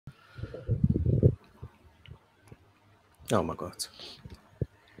Oh my God.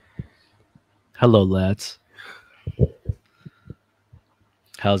 Hello, lads.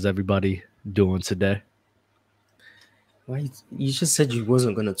 How's everybody doing today? Why you just said you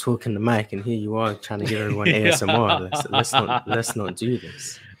wasn't gonna talk in the mic, and here you are trying to give everyone ASMR. Let's not do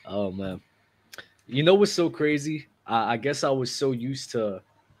this. Oh man, you know what's so crazy? I guess I was so used to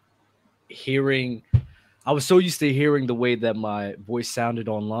hearing. I was so used to hearing the way that my voice sounded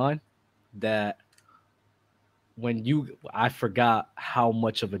online that I forgot how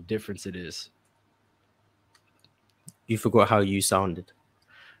much of a difference it is. You forgot how you sounded.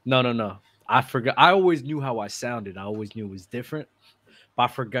 No. I forgot. I always knew how I sounded. I always knew it was different.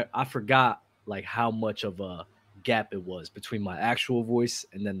 But I forgot like how much of a gap it was between my actual voice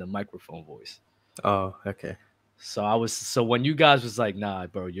and then the microphone voice. Oh, okay. So when you guys was like, nah,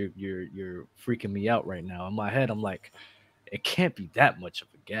 bro, you're freaking me out right now. In my head, I'm like, it can't be that much of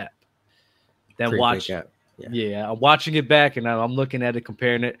a gap. Then Pretty watch. big gap. Yeah, I'm watching it back and I'm looking at it,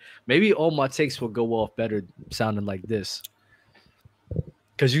 comparing it. Maybe all my takes will go off better sounding like this.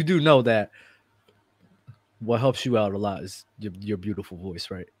 Because you do know that what helps you out a lot is your beautiful voice,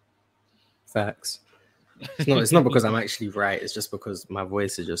 right? Facts. It's not because I'm actually right. It's just because my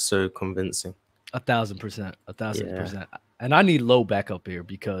voice is just so convincing. 1,000%. 1,000%. And I need Low back up here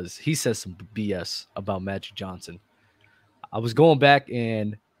because he says some BS about Magic Johnson. I was going back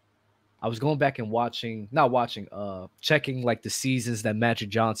and checking like the seasons that Magic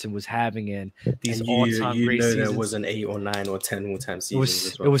Johnson was having and these all-time great seasons. There was an 8 or 9 or 10 all-time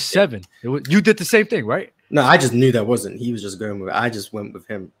seasons. It was 7. You did the same thing, right? No, I just knew there wasn't. He was just going with it. I just went with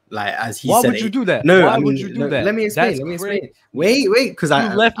him. Like as he Why said. Why would you do that? No, Why would you do that? Let me explain. Wait, because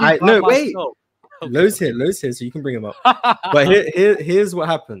wait. Okay. Lowe's here, so you can bring him up. But here's what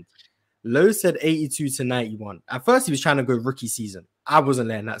happened. Lowe said 82 to 91. At first, he was trying to go rookie season. I wasn't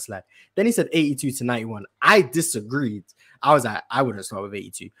letting that slide. Then he said 82 to 91. I disagreed. I was like, I wouldn't start with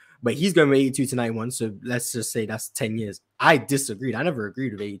 82. But he's going with 82 to 91. So let's just say that's 10 years. I disagreed. I never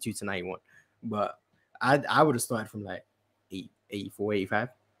agreed with 82 to 91. But I would have started from like 84, 85.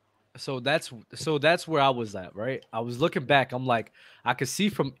 So that's where I was at, right? I was looking back. I'm like, I could see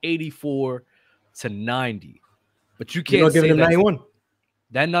from 84 to 90. But you can't say that 91.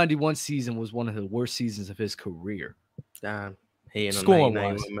 That 91 season was one of the worst seasons of his career. Damn. Scoring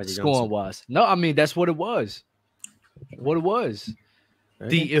wise. No, I mean, that's what it was. Okay.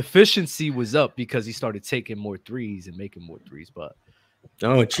 The efficiency was up because he started taking more threes and making more threes. But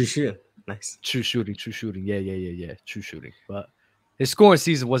true shooting. Nice. True shooting. Yeah. True shooting. But his scoring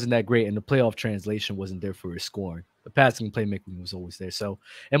season wasn't that great, and the playoff translation wasn't there for his scoring. The passing and playmaking was always there. So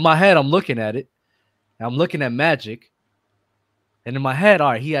in my head, I'm looking at it. I'm looking at Magic. And in my head,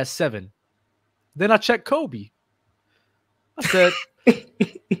 all right, he has 7. Then I checked Kobe. I said,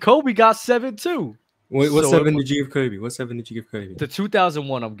 Kobe got 7 too. Wait, what 7 did you give Kobe? The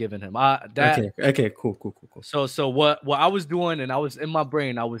 2001 I'm giving him. Okay, cool. So what I was doing, and I was in my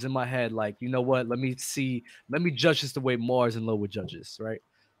brain, I was in my head, like, you know what? Let me judge this the way Mars and Lowe would judge this, right?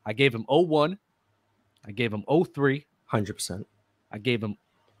 I gave him 01. I gave him 03. 100%. I gave him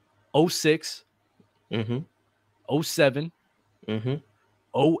 06. 07.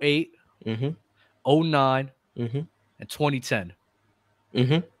 08, 09, and 2010.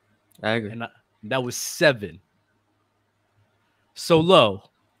 I agree. And that was 7. So Low,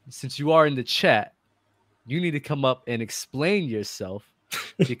 since you are in the chat, you need to come up and explain yourself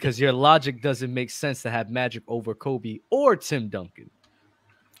because your logic doesn't make sense to have Magic over Kobe or Tim Duncan.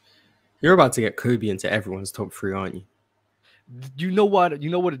 You're about to get Kobe into everyone's top 3, aren't you? You know what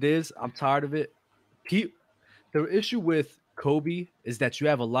it is? I'm tired of it. The issue with Kobe is that you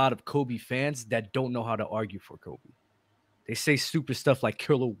have a lot of Kobe fans that don't know how to argue for Kobe. They say stupid stuff like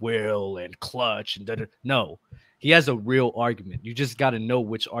Killer Will and Clutch and no, he has a real argument. You just got to know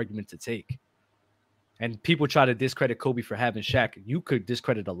which argument to take. And people try to discredit Kobe for having Shaq. You could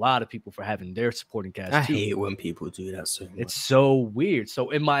discredit a lot of people for having their supporting cast. I hate when people do that so much. It's so weird.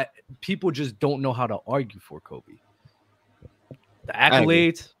 So people just don't know how to argue for Kobe. The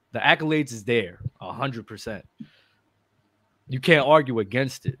accolades is there 100%. You can't argue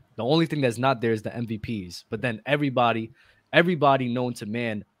against it. The only thing that's not there is the MVPs. But then everybody known to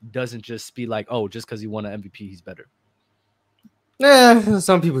man doesn't just be like, oh, just because he won an MVP, he's better. Yeah,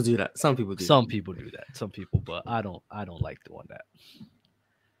 some people do that. Some people do that, but I don't like doing that.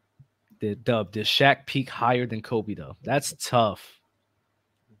 Did Shaq peak higher than Kobe though? That's tough.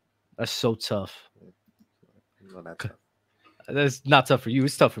 That's so tough. Not that tough. That's not tough for you.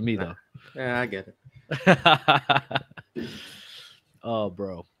 It's tough for me though. Yeah, I get it. Oh,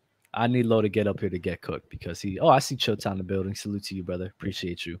 bro. I need Low to get up here to get cooked because I see Showtime in the building. Salute to you, brother.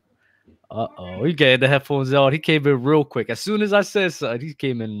 Appreciate you. Uh-oh, he getting the headphones on. He came in real quick. As soon as I said something, he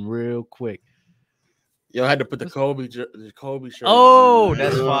came in real quick. Yo, I had to put the Kobe shirt. Oh,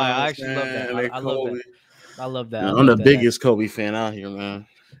 that's fine. I actually love that. I love that. I love that. I'm the biggest Kobe fan out here, man.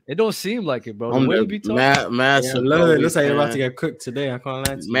 It don't seem like it, bro. I'm the way the you be talking. massive. Yeah, it looks like you're about to get cooked today. I can't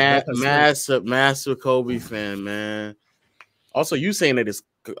lie to you. Massive Kobe fan, man. Also, you saying that it's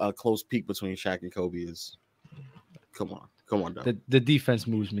a close peak between Shaq and Kobe is. Come on, dog. The defense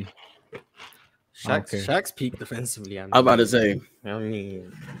moves me. Shaq's peak defensively. I'm about to say. I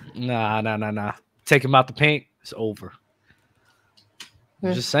mean, nah. Take him out the paint. It's over.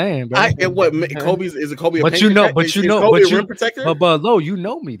 I'm just saying, bro. Kobe's is it Kobe? But you know, rim protector? But Lo, you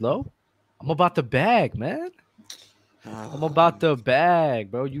know me, Lo. I'm about the bag, man. I'm about the bag,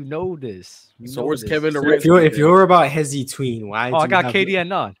 bro. You know this. So where's Kevin Durant? If you're about Hezzy Tween, why? I got KD at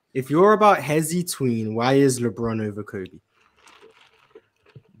 9. If you're about Hezzy Tween, why is LeBron over Kobe?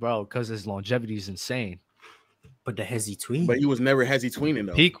 Bro, because his longevity is insane. But the Hezzy Tween. But he was never Hezzy Tweening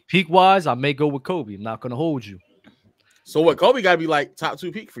though. Peak wise, I may go with Kobe. I'm not gonna hold you. So what? Kobe got to be like top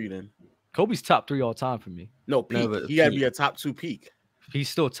 2 peak for you then? Kobe's top 3 all time for me. No, peak. He got to be a top 2 peak. He's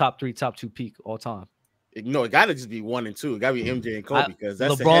still top 3, top 2 peak all time. No, it got to just be 1 and 2. It got to be MJ and Kobe because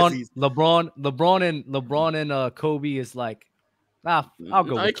that's LeBron and Kobe is like. I'll go. No,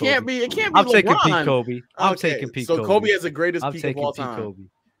 with it can't Kobe. be. It can't be. I'm LeBron. taking peak Kobe. I'm Okay, taking peak. So Kobe. Kobe has the greatest I'm peak taking of all peak time. Kobe.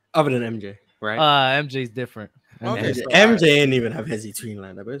 Other than MJ, right? MJ's different. Okay, MJ ain't even have Hezzy Tween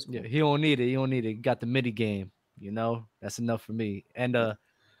like that. But Yeah, he don't need it. He He got the midi game. You know, that's enough for me. And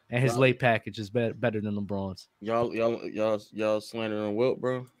his late package is better than LeBron's. Y'all slandering Wilt,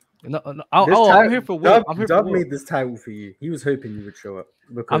 bro. No, I'm here for Wilt. Dub made this title for you. He was hoping you would show up.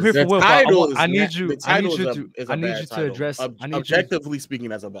 I'm here for Wilt. I need you to address. Objectively speaking,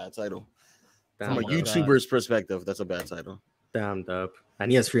 that's a bad title. From a YouTuber's perspective, that's a bad title. Damn, Dub. And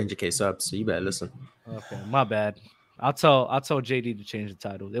he has 300K subs, so you better listen. Okay, my bad. I'll tell JD to change the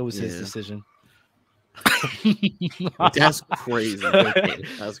title. It was his decision. That's crazy. That's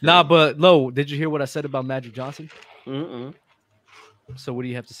crazy. Nah, but Lo, did you hear what I said about Magic Johnson? Mm-mm. So what do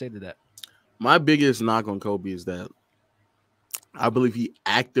you have to say to that? My biggest knock on Kobe is that I believe he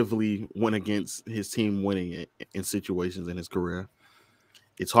actively went against his team winning in situations in his career.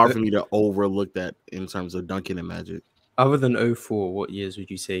 It's hard for me to overlook that in terms of Duncan and Magic. Other than 04, what years would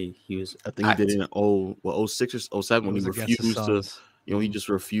you say he was? I think he did it in 06 or 07 when he refused to, he just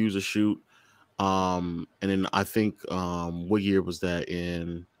refused to shoot. And then I think what year was that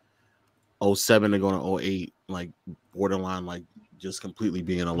in 07 and going to 08, like borderline, like just completely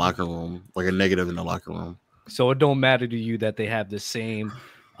being in a locker room, like a negative in the locker room. So it don't matter to you that they have the same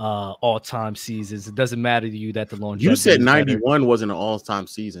all-time seasons. It doesn't matter to you that the longevity. You said 91 wasn't an all-time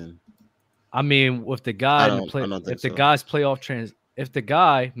season. I mean, if the guy if the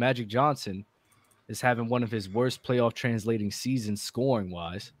guy Magic Johnson is having one of his worst playoff translating seasons scoring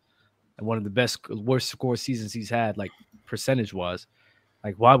wise, and one of the worst score seasons he's had, like percentage wise,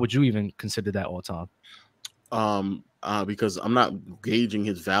 like why would you even consider that all time? Because I'm not gauging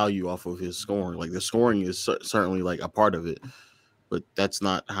his value off of his scoring. Like the scoring is certainly like a part of it, but that's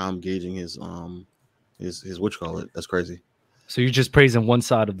not how I'm gauging his what you call it. That's crazy. So you're just praising one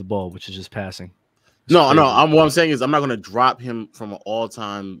side of the ball, which is just passing. No. What I'm saying is I'm not going to drop him from an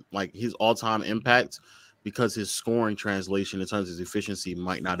all-time, like his all-time impact, because his scoring translation in terms of his efficiency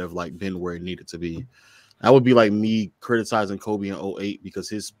might not have like been where it needed to be. That would be like me criticizing Kobe in 08 because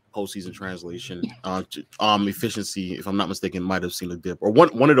his postseason translation efficiency, if I'm not mistaken, might have seen a dip, or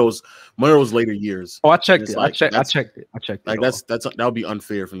one of those later years. Oh, I checked it. I checked it. Like that would be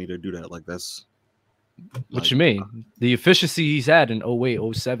unfair for me to do that. Like that's. What you mean? The efficiency he's had in 08,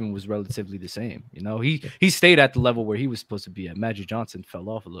 07 was relatively the same. You know, he stayed at the level where he was supposed to be at. Magic Johnson fell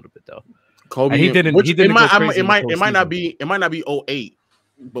off a little bit though. Kobe, and he didn't. It might not be 08.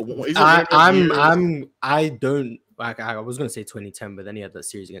 But I was gonna say 2010, but then he had that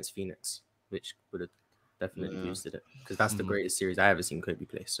series against Phoenix, which would have definitely boosted it because that's the greatest series I ever seen Kobe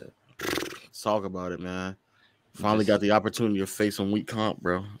play. So let's talk about it, man. Finally got the opportunity to face some weak comp,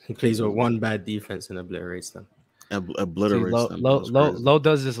 bro. He plays with one bad defense and obliterates them. Obliterates them. Low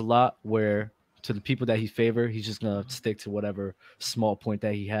does this a lot where to the people that he favor, he's just gonna stick to whatever small point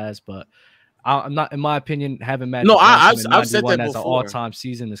that he has. But I'm not, in my opinion, having Magic. No, I've said that as before. An all-time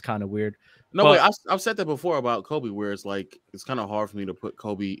season is kind of weird. No, wait, I've said that before about Kobe, where it's like it's kind of hard for me to put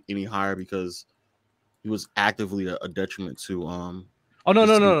Kobe any higher because he was actively a detriment to Oh no!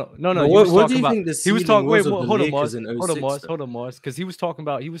 What do you think the he was talking. Wait, hold on, Mars, because he was talking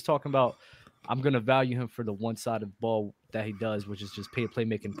about. I'm gonna value him for the one side of the ball that he does, which is just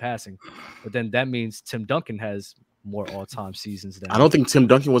playmaking, passing. But then that means Tim Duncan has more all-time seasons than I don't think Tim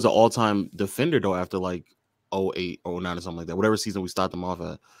Duncan was an all-time defender though after like 08, 09 or something like that. Whatever season we stopped him off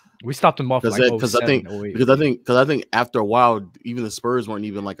at. We stopped him off like 07, 08. Because I think after a while, even the Spurs weren't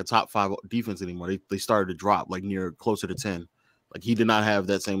even like a top 5 defense anymore. They started to drop like near closer to 10. Like he did not have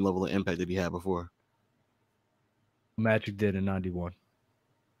that same level of impact that he had before. Magic did in 91.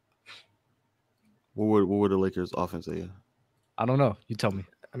 What were the Lakers' offense at? I don't know. You tell me.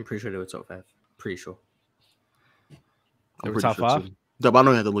 I'm pretty sure they were top 5. Pretty sure. They were top 5? I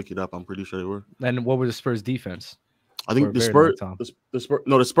don't have to look it up. I'm pretty sure they were. And what were the Spurs' defense? I think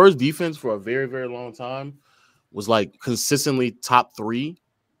the Spurs defense for a very, very long time was like consistently top 3,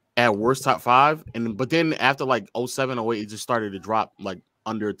 at worst top 5. But then after like 07, 08, it just started to drop like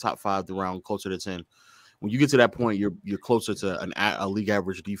under top 5 to around closer to 10. When you get to that point, you're closer to a league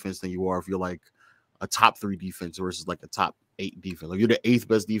average defense than you are if you're like a top 3 defense versus like a top 8 defense. Like you're the 8th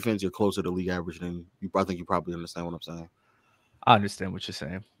best defense, you're closer to league average than you. I think you probably understand what I'm saying. I understand what you're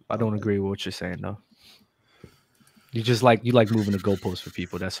saying. I don't agree with what you're saying though. You like moving the goalposts for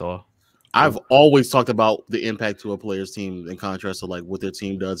people. That's all. I've always talked about the impact to a player's team in contrast to like what their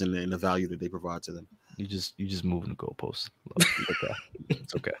team does and the value that they provide to them. You just moving the goalposts. Okay.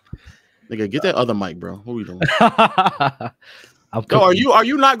 It's okay. Nigga, get that other mic, bro. What are we doing? Are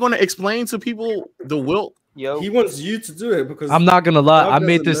you not going to explain to people the Wilt? Yo, he wants you to do it because I'm not gonna lie. I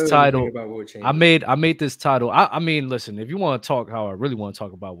made this title. I made this title. I mean, listen, if you want to talk how I really want to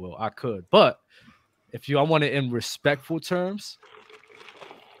talk about Wilt, I could. But I want it in respectful terms,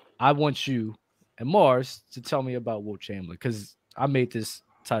 I want you and Mars to tell me about Wilt Chamberlain because I made this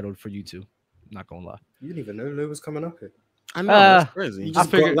title for you two. I'm not gonna lie. You didn't even know Lou was coming up here. I know, that's crazy. You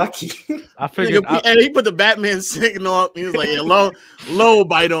just got lucky. I figured. And he put the Batman signal up. He was like, yeah, low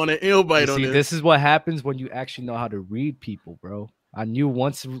bite on it. He'll bite on it. This is what happens when you actually know how to read people, bro. I knew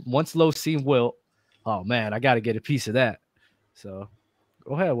once Low seen Wilt, oh man, I got to get a piece of that. So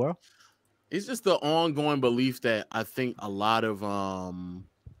go ahead, Will. It's just the ongoing belief that I think a lot of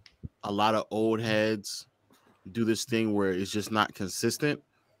old heads do this thing where it's just not consistent.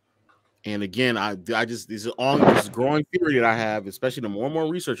 And again, I just this growing theory that I have, especially the more and more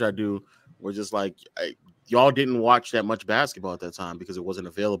research I do, where just like y'all didn't watch that much basketball at that time because it wasn't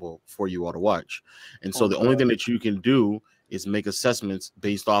available for you all to watch. And so the only thing that you can do is make assessments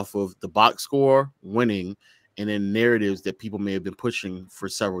based off of the box score, winning, and then narratives that people may have been pushing for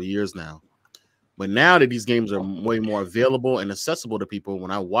several years now. But now that these games are way more available and accessible to people, when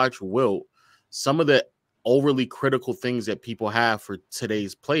I watch Wilt, some of the overly critical things that people have for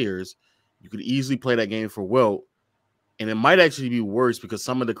today's players, you could easily play that game for Wilt, and it might actually be worse because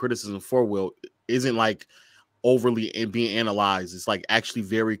some of the criticism for Wilt isn't like overly being analyzed. It's like actually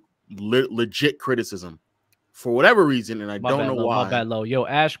very legit criticism for whatever reason, and I don't know why. My bad, Low. Yo,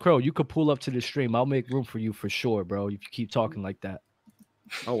 Ash Crow, you could pull up to the stream. I'll make room for you for sure, bro. If you keep talking like that.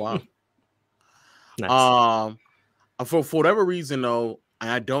 Oh wow. Nice. For whatever reason though,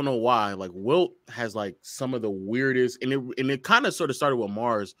 and I don't know why, like Wilt has like some of the weirdest, and it kind of sort of started with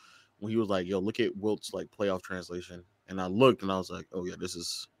Mars when he was like, yo, look at Wilt's like playoff translation. And I looked and I was like, oh yeah,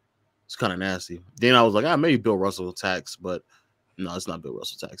 it's kind of nasty. Then I was like, maybe Bill Russell tax, but no, it's not Bill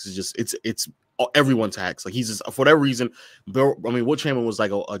Russell tax. It's just it's everyone tax. Like he's just for whatever reason, Wilt Chamberlain was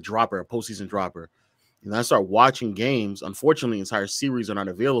like a dropper, a postseason dropper. And I start watching games. Unfortunately, entire series are not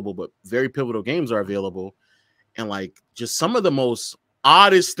available, but very pivotal games are available. And like just some of the most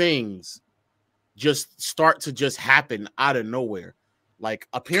oddest things just start to just happen out of nowhere. Like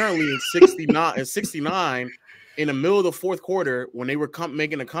apparently in 69 in the middle of the fourth quarter when they were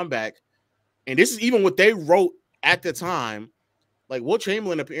making a comeback, and this is even what they wrote at the time, like Wilt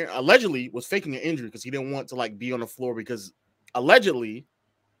Chamberlain allegedly was faking an injury because he didn't want to like be on the floor because allegedly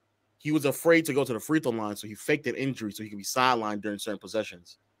he was afraid to go to the free throw line, so he faked an injury so he could be sidelined during certain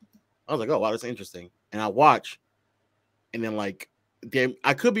possessions. I was like, oh wow, that's interesting. And I watch, and then like damn,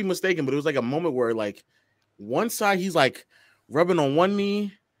 I could be mistaken, but it was like a moment where like one side he's like rubbing on one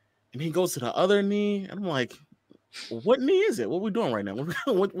knee and he goes to the other knee. And I'm like, what knee is it? What are we doing right now?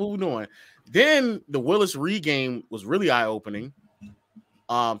 What are we doing? Then the Willis Reed game was really eye-opening.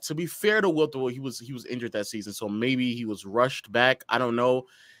 To be fair to Wilt, he was injured that season, so maybe he was rushed back. I don't know.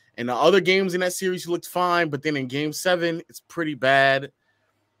 In the other games in that series, he looked fine, but then in game 7, it's pretty bad.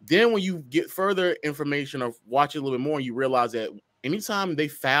 Then when you get further information or watch it a little bit more, you realize that anytime they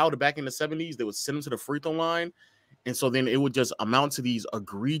fouled back in the 70s, they would send him to the free throw line. And so then it would just amount to these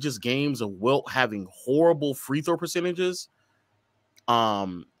egregious games of Wilt having horrible free throw percentages.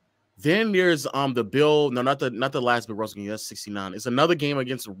 Then there's the Bill, no, not the last Bill Russell game, that's 69. It's another game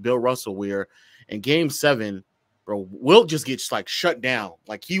against Bill Russell where in game 7, bro, Wilt just gets like shut down.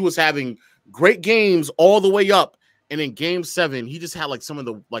 Like he was having great games all the way up, And in Game 7, he just had like some of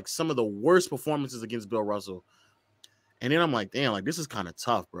the worst performances against Bill Russell. And then I'm like, damn, like this is kind of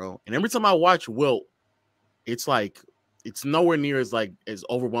tough, bro. And every time I watch Wilt, it's like it's nowhere near as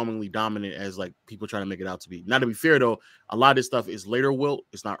overwhelmingly dominant as like people try to make it out to be. Now, to be fair though, a lot of this stuff is later Wilt.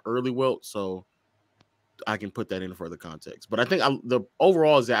 It's not early Wilt, so I can put that in further context. But I think the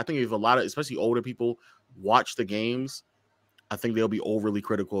overall is that I think if a lot of, especially older people, watch the games, I think they'll be overly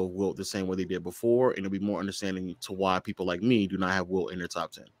critical of Wilt the same way they did before, and it'll be more understanding to why people like me do not have Wilt in their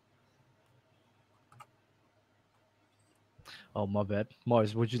top 10. Oh, my bad.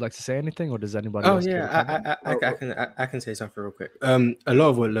 Mars, would you like to say anything, or does anybody Oh else yeah, I can say something real quick. A lot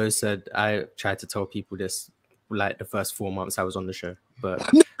of what Lo said, I tried to tell people this like the first 4 months I was on the show, but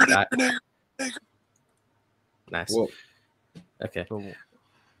nice. Whoa. Okay.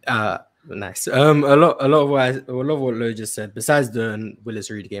 Nice. A lot of what Lo just said. Besides the Willis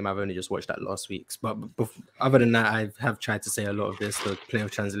Reed game, I've only just watched that last week's. But other than that, I have tried to say a lot of this. The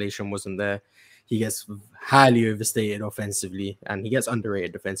playoff translation wasn't there. He gets highly overstated offensively, and he gets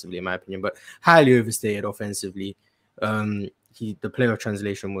underrated defensively, in my opinion. But highly overstated offensively. The playoff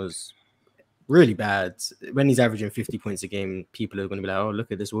translation was really bad. When he's averaging 50 points a game, people are going to be like, "Oh,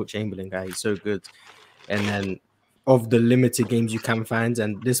 look at this Wilt Chamberlain guy. He's so good." And then, of the limited games you can find,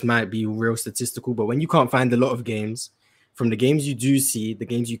 and this might be real statistical, but when you can't find a lot of games, from the games you do see, the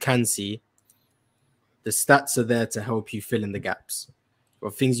games you can see, the stats are there to help you fill in the gaps. Or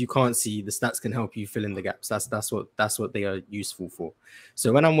things you can't see, the stats can help you fill in the gaps. That's what they are useful for.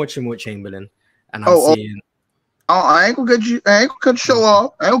 So when I'm watching Wilt Chamberlain and I'm seeing, I ain't gonna cut you. I ain't gonna cut show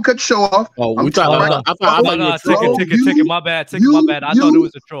off. I ain't gonna cut show off. Oh, we thought. Ticket, my bad. Ticket, my bad. I thought it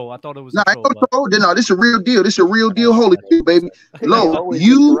was a troll. I thought it was a troll. No, this is a real deal. This is a real deal. Holy shit, baby. Lo,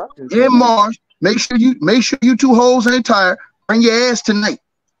 you and Mars, make sure you two hoes ain't tired. Bring your ass tonight.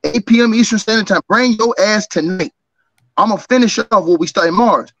 8 p.m. Eastern Standard Time. Bring your ass tonight. I'm gonna finish off what we started.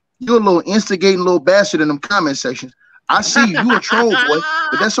 Mars, you're a little instigating little bastard in them comment sections. I see you. You a troll, boy,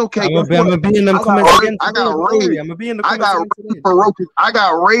 but that's okay. I'm gonna be in them comments again. I got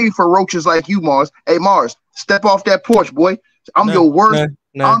raid for roaches like you, Mars. Hey, Mars, step off that porch, boy. I'm your worst.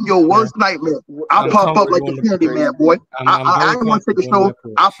 I'm your worst nightmare. I pop up like the candy man, boy. I don't want to take a show.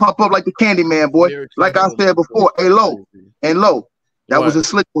 I pop up like the candy man, boy. Like I said before. Hey, Lo, that was a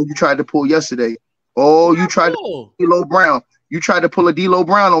slick one you tried to pull yesterday. Oh, you tried to pull D-Lo Brown. You tried to pull a D-Lo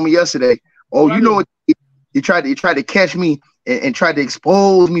Brown on me yesterday. Oh, you know what? You tried to catch me and tried to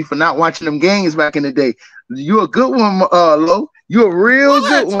expose me for not watching them games back in the day. You a good one, Lo. You a real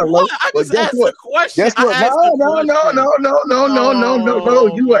good one, Lo. I just asked a question. Guess what? No.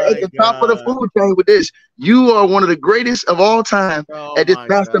 You are at the top of the food chain with this. You are one of the greatest of all time at this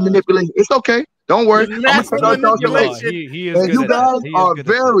master manipulation. It's okay. Don't worry. You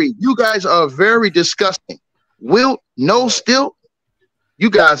guys are very disgusting. Wilt, no Stilt. You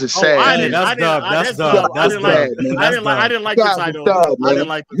guys are sad. I didn't like the title. I didn't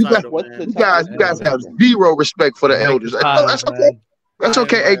like the title. You guys have zero respect for the elders. That's okay. That's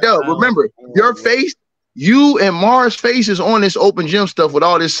okay. Hey, Dub, remember your face. You and Mars' face is on this open gym stuff with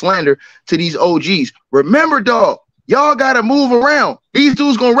all this slander to these OGs. Remember, dog. Y'all gotta move around. These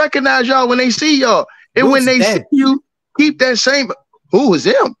dudes gonna recognize y'all when they see y'all, and when they see you, keep that same. Who is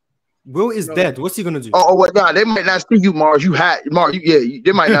him? Will is dead. What's he gonna do? Oh, well, God, they might not see you, Mars. You had Mars.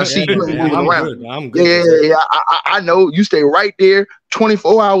 They might not see you moving around. I'm good. Yeah. I know. You stay right there,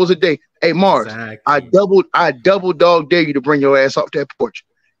 24 hours a day. Hey, Mars, exactly. I double dog dare you to bring your ass off that porch.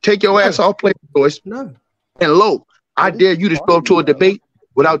 Take your ass off play choice. No. And Lo, I dare you to show up to a debate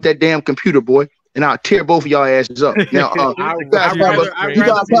without that damn computer, boy. And I'll tear both of y'all asses up. Now,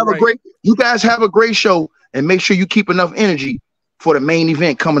 you guys have a great show, and make sure you keep enough energy for the main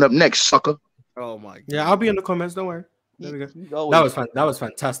event coming up next, sucker. Oh my God. Yeah, I'll be in the comments. Don't worry. There we go. That was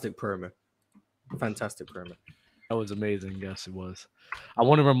fantastic promo. Fantastic promo. That was amazing. Yes, it was. I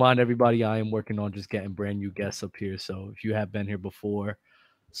want to remind everybody I am working on just getting brand new guests up here. So if you have been here before,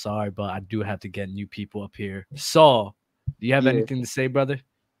 sorry, but I do have to get new people up here. Saul, do you have anything to say, brother?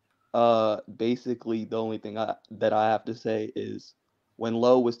 Basically, the only thing that I have to say is when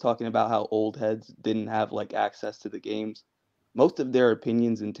Lo was talking about how old heads didn't have like access to the games, most of their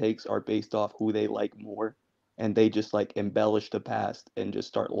opinions and takes are based off who they like more, and they just like embellish the past and just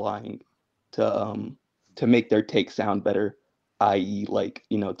start lying to make their take sound better, i.e. like,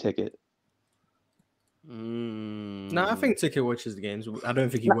 Ticket. No, I think Ticket watches the games. I don't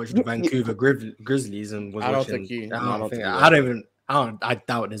think he watched the Vancouver Grizzlies and was watching. I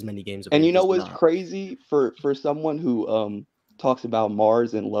doubt there's many games. And you know what's crazy for someone who talks about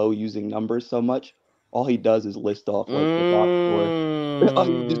Mars and Lo using numbers so much? All he does is list off like the box score.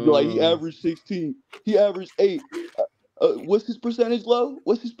 He just be like, he averaged 16, he averaged 8. What's his percentage low?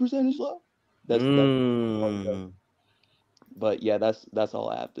 What's his percentage low? That's But yeah, that's all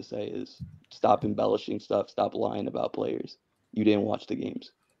I have to say is stop embellishing stuff. Stop lying about players. You didn't watch the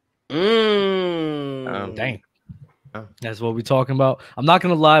games. Dang. That's what we're talking about. I'm not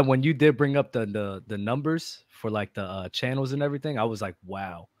gonna lie. When you did bring up the numbers for like the channels and everything, I was like,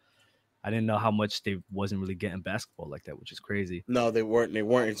 wow. I didn't know how much they wasn't really getting basketball like that, which is crazy. No, they weren't. It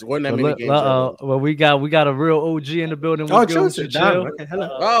wasn't that many games. Well, we got a real OG in the building. Chelsea, chill. Okay,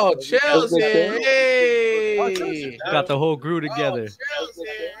 hello. Oh, Chelsea! Hey. Got the whole crew together.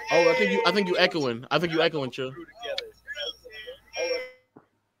 I think you echoing. Chill.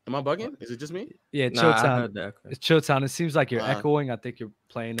 Am I bugging? Is it just me? Yeah, Chilltown. It's Chilltown. It seems like you're echoing. I think you're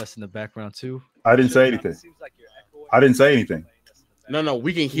playing us in the background too. I didn't say anything. No,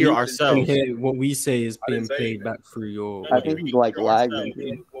 we can hear ourselves. Can hear what we say is being played back through your. I think he's like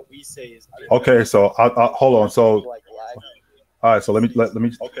lagging. Okay, so I hold on. So, all right, so let me.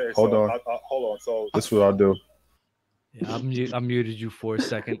 Okay, hold on. Hold on. So this is what I'll do. Yeah, I muted you for a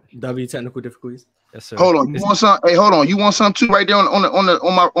second. W technical difficulties. Yes, sir. Hold on. You want some? Hey, hold on. You want some too? Right there on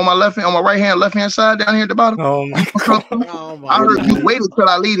my left hand, on my right hand, left hand side down here at the bottom. I heard you waited till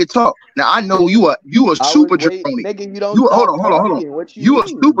I lead to talk. Now I know you are super jabroni. Hold on. You are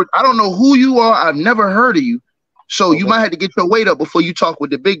super. I don't know who you are. I've never heard of you. So you might have to get your weight up before you talk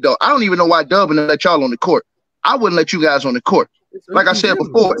with the big dog. I don't even know why Dub and let y'all on the court. I wouldn't let you guys on the court. Like I said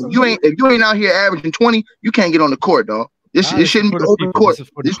before, if you ain't out here averaging 20, you can't get on the court, dog. This shouldn't be open court.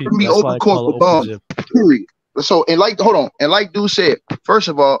 This shouldn't be open court for bums. Period. So like dude said, first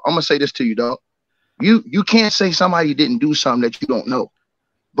of all, I'm gonna say this to you, dog. You can't say somebody didn't do something that you don't know,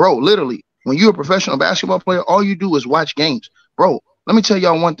 bro. Literally, when you're a professional basketball player, all you do is watch games, bro. Let me tell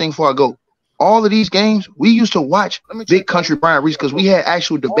y'all one thing before I go. All of these games, we used to watch Big Country Brian Reese because we had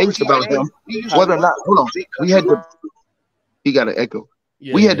actual debates about them, whether or not. Hold on, we had the. He got an echo.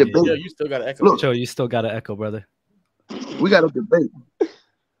 Yeah, we had debate. Yeah, you still got an echo. Look, Joe, you still got an echo, brother. We got a debate.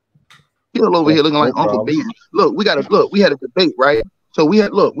 Still over here looking like Uncle Ben. Look, we had a debate, right? So we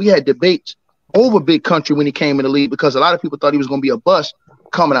had debates over Big Country when he came in the league because a lot of people thought he was going to be a bust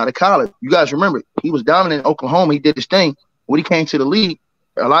coming out of college. You guys remember, he was dominant in Oklahoma. He did his thing. When he came to the league,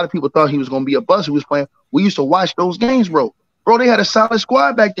 a lot of people thought he was going to be a bust. He was playing. We used to watch those games, bro. Bro, they had a solid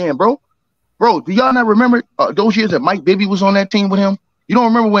squad back then, bro. Bro, do y'all not remember those years that Mike Bibby was on that team with him? You don't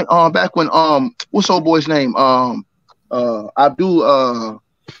remember when back when what's old boy's name? Abdul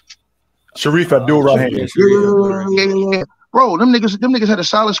Sharif Abdul Rahim. Yeah. Bro, them niggas had a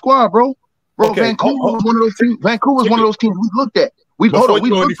solid squad, bro. Okay. Vancouver was one of those teams. Vancouver was one of those teams we looked at. Before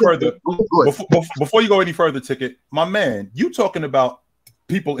you go any further, Ticket, my man, you talking about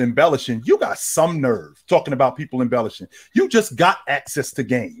people embellishing. You got some nerve talking about people embellishing. You just got access to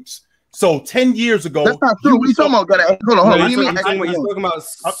games. So 10 years ago, that's not true. We talking about hold on. What do you mean? I'm not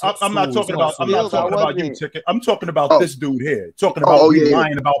talking about you, Ticket. I'm talking about this dude here. Talking about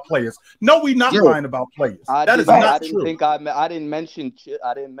lying about players. No, we not lying about players. That is not true. I didn't mention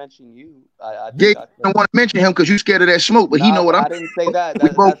you. I don't want to mention him because you're scared of that smoke, but he know what I'm. I didn't say that. We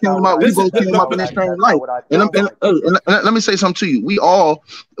both came up in the same light. And let me say something to you. We all,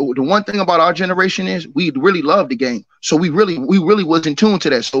 the one thing about our generation is we really love the game. So we really was in tune to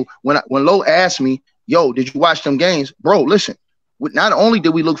that. So when Lo asked me, yo, did you watch them games? Bro, listen, not only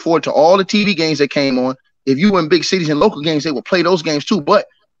did we look forward to all the TV games that came on, if you were in big cities and local games, they would play those games too. But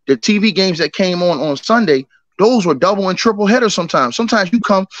the TV games that came on Sunday, those were double and triple headers sometimes. Sometimes you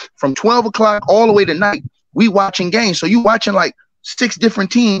come from 12 o'clock all the way to night. We watching games. So you watching like 6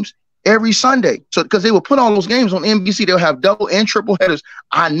 different teams every Sunday. So because they would put all those games on NBC, they'll have double and triple headers.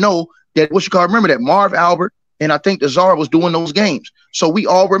 I know that remember that Marv Albert and I think the Czar was doing those games. So we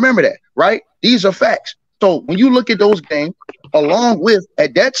all remember that, right? These are facts. So when you look at those games, along with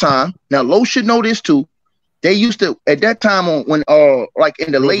at that time, now Lo should know this too. They used to at that time when like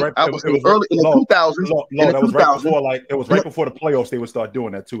in the late early in the 2000s. It was right before the playoffs. They would start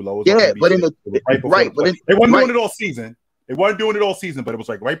doing that too, Lo. Yeah, but they wasn't doing it all season. They weren't doing it all season, but it was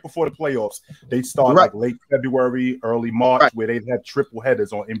like right before the playoffs. They started like late February, early March, where they'd have triple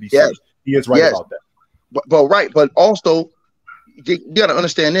headers on NBC. Yes. He is right about that. But also, you got to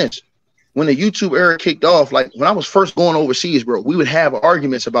understand this. When the YouTube era kicked off, like when I was first going overseas, bro, we would have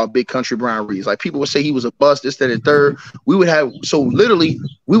arguments about Big Country Brian Reese. Like people would say he was a bust, this, that, and third. We would have, so literally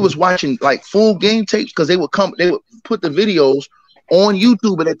we was watching like full game tapes because they would put the videos on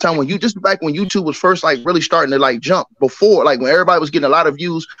YouTube at that time back when YouTube was first like really starting to like jump before, like when everybody was getting a lot of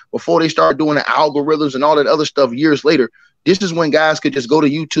views before they started doing the algorithms and all that other stuff years later. This is when guys could just go to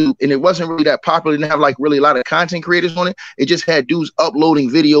YouTube, and it wasn't really that popular. It didn't have like really a lot of content creators on it. It just had dudes uploading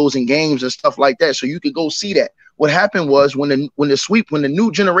videos and games and stuff like that, so you could go see that. What happened was when the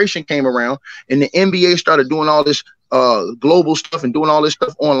new generation came around and the NBA started doing all this global stuff and doing all this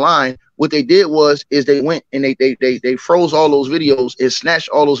stuff online, what they did is they went and they froze all those videos and snatched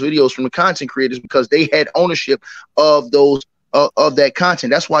all those videos from the content creators because they had ownership of those of that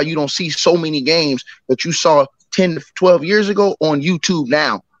content. That's why you don't see so many games that you saw 10 to 12 years ago on YouTube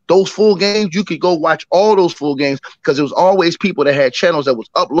now. Those full games, you could go watch all those full games because there was always people that had channels that was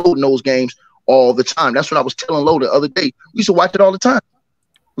uploading those games all the time. That's what I was telling Lo the other day. We used to watch it all the time.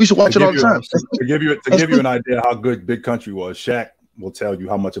 We used to watch it all the time. To give you an idea how good Big Country was, Shaq will tell you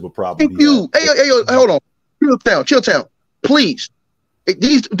how much of a problem. Thank you. Hey, hold on. Chill town. Please.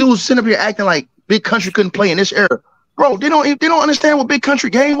 These dudes sitting up here acting like Big Country couldn't play in this era. Bro, they don't understand what Big Country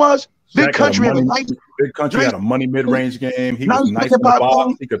game was. Big Country had a money mid-range game. He was nice in the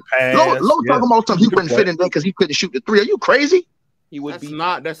box. He could pass. Low talking about something he couldn't fit in there because he couldn't shoot the three. Are you crazy?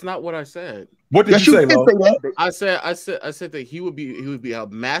 That's not what I said. What did you say, Lo? I said that he would be a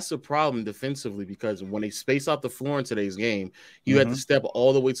massive problem defensively because when they space out the floor in today's game, you had to step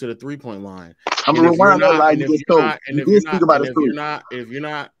all the way to the 3-point line. I'm gonna rewind that line. If you're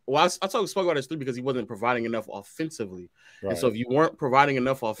not, well, I spoke about this too because he wasn't providing enough offensively. Right. And so if you weren't providing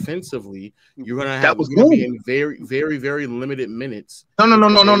enough offensively, you're gonna be in very, very, very limited minutes. No.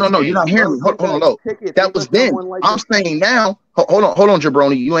 You're not hearing me. Hold on, Lo. That was then. I'm saying now. Hold on,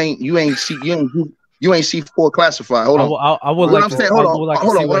 Jabroni. You ain't C4 classified. Hold on. I would like. Hold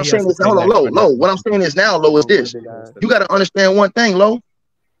on. What I'm saying is, Lo. What I'm saying is now, Lo, is this. You got to understand one thing, Lo.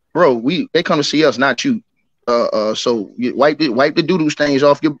 Bro, they come to see us, not you. So you wipe the doo-doo stains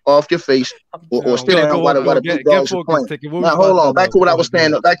off your face, or still around while the big dogs are playing. Now hold on. Back to what I was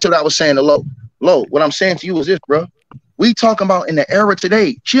saying. To Lo. Lo, what I'm saying to you is this, bro. We talking about in the era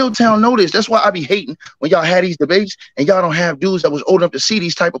today. Chilltown know this. That's why I be hating when y'all had these debates and y'all don't have dudes that was old enough to see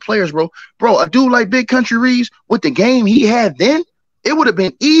these type of players, bro. Bro, a dude like Big Country Reeves with the game he had then, it would have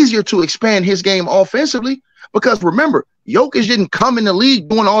been easier to expand his game offensively because remember, Jokic didn't come in the league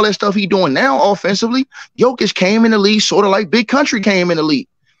doing all that stuff he doing now offensively. Jokic came in the league sort of like Big Country came in the league.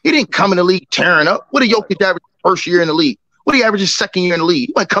 He didn't come in the league tearing up. What did Jokic average first year in the league? What did he average his second year in the league?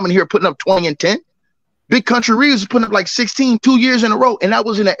 He wasn't coming here putting up 20 and 10. Big Country Reeves was putting up like 16 2 years in a row, and that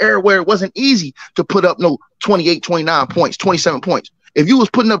was in an era where it wasn't easy to put up no 28, 29 points, 27 points. If you was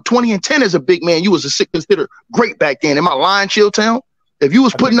putting up 20 and 10 as a big man, you was considered great back then. Am I lying, Chilltown? If you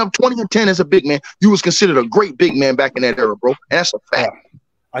was putting up 20 and 10 as a big man, you was considered a great big man back in that era, bro. And that's a fact.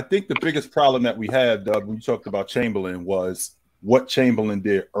 I think the biggest problem that we had, Doug, when you talked about Chamberlain was what Chamberlain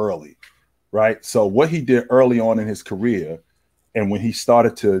did early, right? So what he did early on in his career, and when he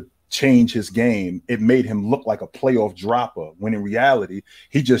started to change his game, it made him look like a playoff dropper when in reality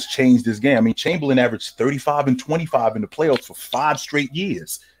he just changed his game. I mean, Chamberlain averaged 35 and 25 in the playoffs for 5 straight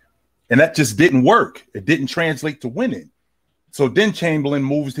years, and that just didn't work. It didn't translate to winning. So then Chamberlain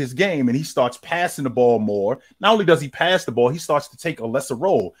moves his game and he starts passing the ball more. Not only does he pass the ball, he starts to take a lesser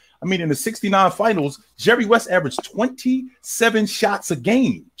role. I mean, in the 69 finals, Jerry West averaged 27 shots a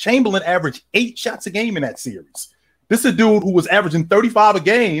game. Chamberlain averaged 8 shots a game in that series. This is a dude who was averaging 35 a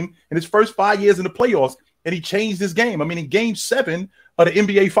game in his first 5 years in the playoffs, and he changed his game. I mean, in game 7 of the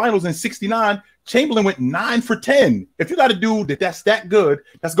NBA Finals in 69, Chamberlain went 9 for 10. If you got a dude that's that good,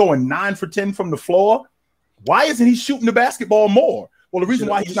 that's going 9 for 10 from the floor, why isn't he shooting the basketball more? Well, the reason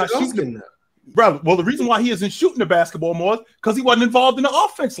why he's not shooting it, bro. Well, the reason why he isn't shooting the basketball more is because he wasn't involved in the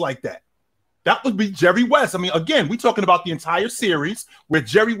offense like that. That would be Jerry West. I mean, again, we're talking about the entire series where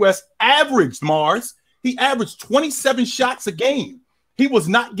Jerry West averaged Mars. He averaged 27 shots a game. He was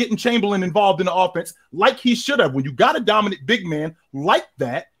not getting Chamberlain involved in the offense like he should have. When you got a dominant big man like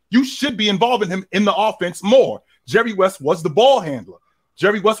that, you should be involving him in the offense more. Jerry West was the ball handler.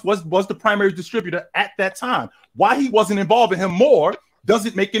 Jerry West was the primary distributor at that time. Why he wasn't involving him more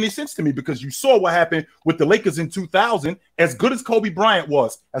doesn't make any sense to me because you saw what happened with the Lakers in 2000. As good as Kobe Bryant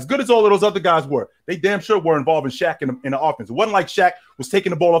was, as good as all of those other guys were, they damn sure were involving Shaq in the offense. It wasn't like Shaq was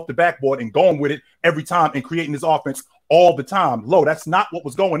taking the ball off the backboard and going with it every time and creating his offense all the time. Lo, that's not what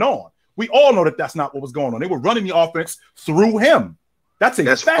was going on. We all know that that's not what was going on. They were running the offense through him.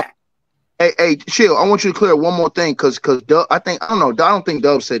 That's fact. Hey, Chill, I want you to clear one more thing because I don't think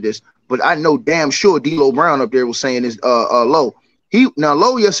Dub said this, but I know damn sure D'Lo Brown up there was saying this Lo.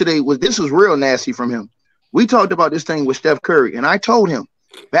 Lo yesterday was real nasty from him. We talked about this thing with Steph Curry, and I told him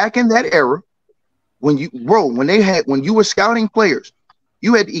back in that era, when you were scouting players,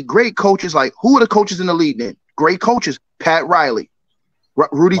 you had great coaches. Like who are the coaches in the league then? Great coaches: Pat Riley,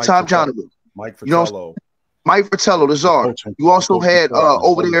 Rudy Tom Jonathan, Mike Fratello. Mike Fratello, the czar. You also had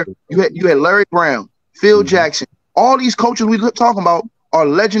over there. You had Larry Brown, Phil Jackson. All these coaches we talking about are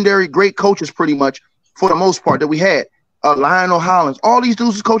legendary, great coaches, pretty much for the most part that we had. Lionel Hollins. All these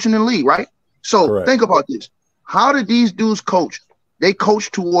dudes is coaching in the league, right? So think about this. How did these dudes coach? They coach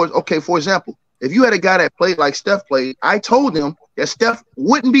towards, okay, for example, if you had a guy that played like Steph played, I told them that Steph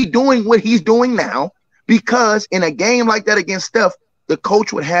wouldn't be doing what he's doing now because in a game like that against Steph, the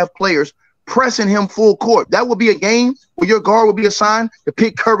coach would have players pressing him full court. That would be a game where your guard would be assigned to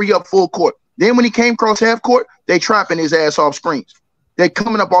pick Curry up full court. Then when he came across half court, they trapping his ass off screens. They're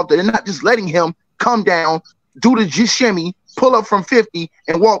coming up off there. They're not just letting him come down, do the just shimmy, pull up from 50,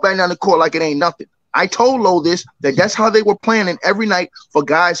 and walk back down the court like it ain't nothing. I told Lo this, that's how they were planning every night for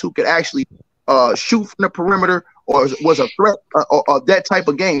guys who could actually shoot from the perimeter or was a threat or that type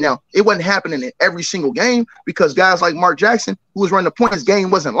of game. Now, it wasn't happening in every single game because guys like Mark Jackson, who was running the point, his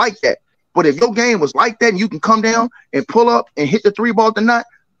game wasn't like that. But if your game was like that and you can come down and pull up and hit the three ball at the knot,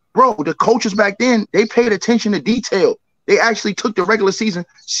 bro, the coaches back then, they paid attention to detail. They actually took the regular season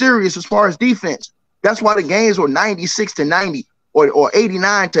serious as far as defense. That's why the games were 96-90 or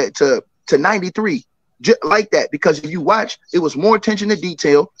 89 to 93, just like that. Because if you watch, it was more attention to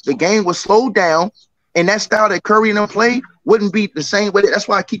detail. The game was slowed down, and that style that Curry and them played wouldn't be the same way. That's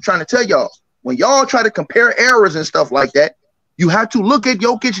why I keep trying to tell y'all, when y'all try to compare errors and stuff like that, you have to look at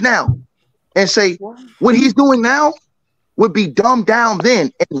Jokic now and say what he's doing now would be dumbed down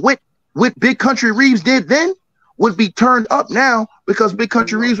then, and what Big Country Reeves did then would be turned up now because Big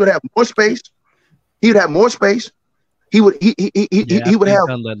Country Reeves would have more space. He would have more space. He would have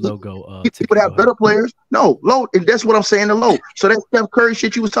better players. No, Low, and that's what I'm saying to Low. So that Steph Curry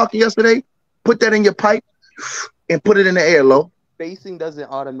shit you was talking yesterday, put that in your pipe and put it in the air, Low. Spacing doesn't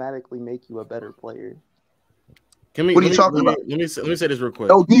automatically make you a better player. What are you talking about? Let me say this real quick.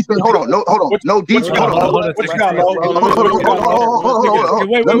 No defense. Hold on. No defense. Hold on. Let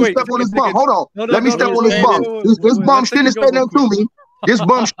me step on this bum. Hold on. Let me step on this bum. This bum shouldn't have said nothing to me. This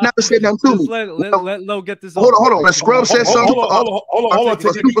bum should never said nothing to me. Let Lo get this. Hold on. When Scrub said something. Hold on.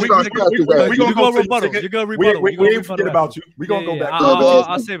 We're gonna rebuttal. You're gonna rebuttal. We ain't forget about you. We're gonna go back.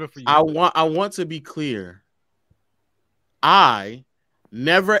 I'll save it for you. I want to be clear. I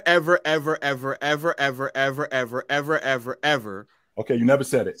never, ever. Okay, you never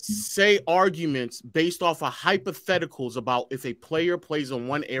said it. Say arguments based off of hypotheticals about if a player plays in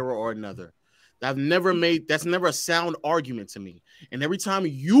one era or another. That's never a sound argument to me. And every time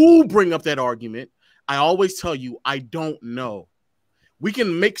you bring up that argument, I always tell you, I don't know. We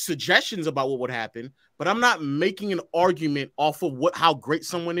can make suggestions about what would happen, but I'm not making an argument off of how great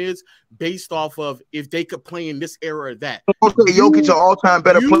someone is based off of if they could play in this era or that. Don't say Jokic an all-time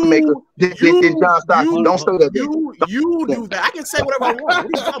better playmaker than John Stockton. Don't say that. You do that. I can say whatever I want. What are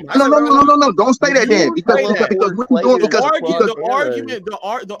you talking about? No. Don't say that then.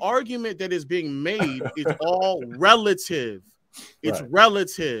 The argument that is being made is all relative. It's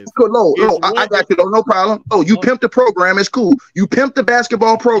relative. I got you. No problem. You pimp the program. It's cool. You pimp the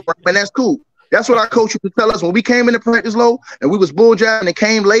basketball program, and that's cool. That's what our coach used to tell us when we came into practice, Low, and we was bull jiving and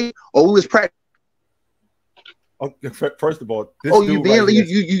came late, or we was practice. First of all, you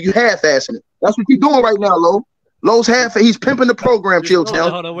half-assing it. That's what you're doing right now, Low. Low's he's pimping the program,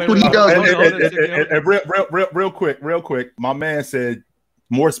 Chilltown. What he does. Real quick. My man said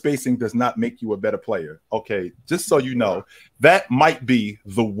more spacing does not make you a better player. Okay, just so you know, that might be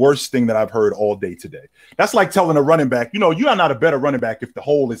the worst thing that I've heard all day today. That's like telling a running back, you are not a better running back if the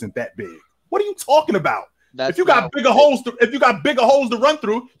hole isn't that big. What are you talking about? If you got bigger holes to run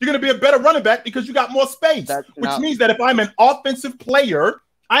through, you're going to be a better running back because you got more space. Which means that if I'm an offensive player,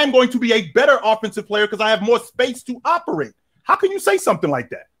 I am going to be a better offensive player because I have more space to operate. How can you say something like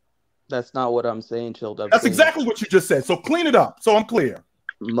that? That's not what I'm saying, Chill. That's exactly what you just said. So clean it up so I'm clear.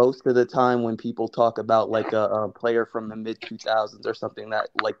 Most of the time when people talk about like a player from the mid 2000s or something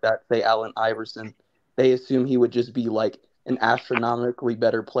like that, say Allen Iverson, they assume he would just be like an astronomically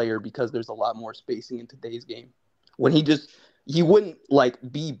better player because there's a lot more spacing in today's game. When he wouldn't like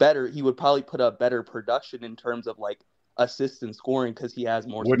be better, he would probably put up better production in terms of like assists and scoring because he has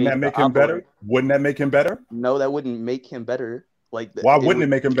more. Wouldn't that make him better? Wouldn't that make him better? No, that wouldn't make him better. Like, why wouldn't it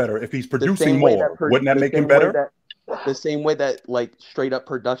make him better if he's producing more? Wouldn't that make him better? The same way that like straight up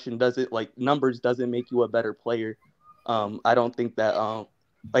production doesn't, like numbers doesn't make you a better player. I don't think that I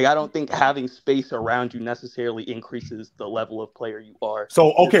don't think having space around you necessarily increases the level of player you are.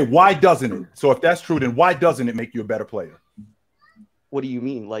 So okay, why doesn't it? So if that's true, then why doesn't it make you a better player? What do you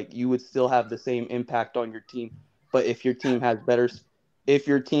mean? Like, you would still have the same impact on your team, but if your team has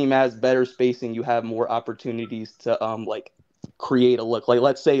better spacing, you have more opportunities to like create a look. Like,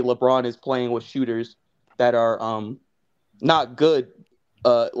 let's say LeBron is playing with shooters that are not good,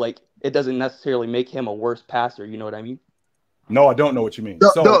 like it doesn't necessarily make him a worse passer. You know what I mean? No, I don't know what you mean.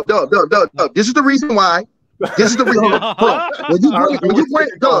 This is the reason why. This is the reason. When you bring,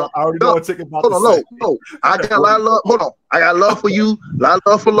 I already know what ticket about hold on, no. I got a lot of love. Hold on, I got love for you. A lot of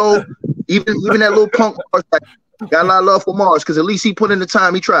love for Low. Even that little punk. Got a lot of love for Mars because at least he put in the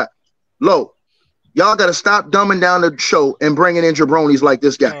time. He tried. Low, y'all got to stop dumbing down the show and bringing in jabronis like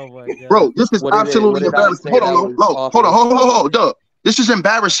this guy. Bro, this is absolutely embarrassing. Hold on, Doug. This is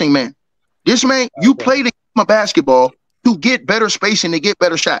embarrassing, man. This man, you play the game of basketball to get better spacing, to get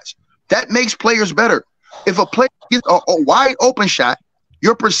better shots. That makes players better. If a player gets a wide open shot,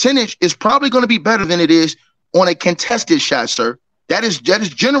 your percentage is probably going to be better than it is on a contested shot, sir. That is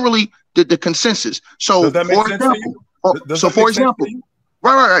generally the consensus. So, for example,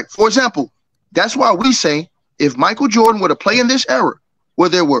 right. For example, that's why we say if Michael Jordan were to play in this era where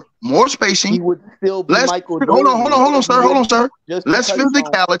there were more spacing, he would still be Michael Jordan. Hold on, sir. Less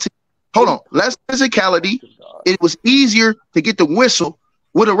physicality. Less physicality. It was easier to get the whistle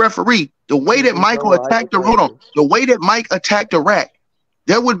with a referee. The way that Michael attacked the way that Mike attacked the rack,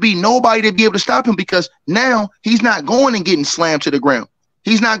 there would be nobody to be able to stop him because now he's not going and getting slammed to the ground.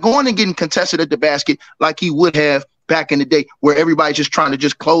 He's not going and getting contested at the basket like he would have back in the day where everybody's just trying to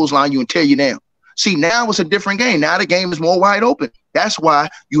just clothesline you and tear you down. See, now it's a different game. Now the game is more wide open. That's why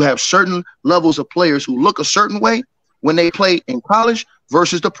you have certain levels of players who look a certain way when they play in college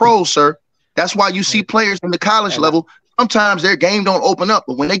versus the pros, sir. That's why you see players in the college level. Sometimes their game don't open up,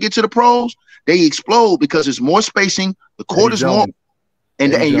 but when they get to the pros, they explode because there's more spacing. The court is more,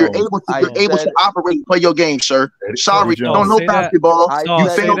 and you're able to operate and play your game, sir. Sorry, you don't know basketball. You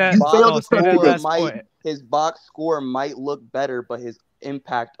failed to test. His box score might look better, but his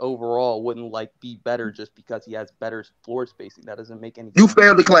impact overall wouldn't be better just because he has better floor spacing. That doesn't make any sense. You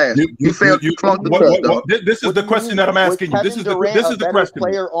failed the class. You failed. This is the question that I'm asking you. This is the question.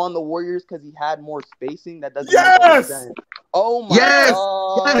 Player on the Warriors because he had more spacing. That doesn't make any sense. Oh my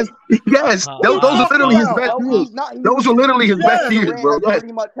God. Yes. Those are literally his best years. Those are literally his best years, bro.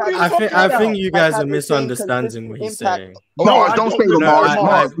 I think you guys are misunderstanding what he's saying. No, don't say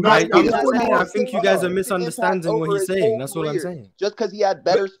Mars. I think you guys are misunderstanding what he's saying. That's what I'm saying. Just because he had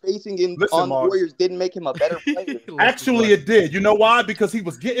better spacing on the Warriors didn't make him a better player. Actually, it did. You know why? Because he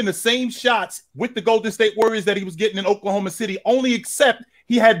was getting the same shots with the Golden State Warriors that he was getting in Oklahoma City, only except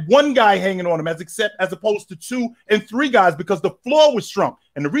he had one guy hanging on him as opposed to 2 and 3 guys because the floor was shrunk.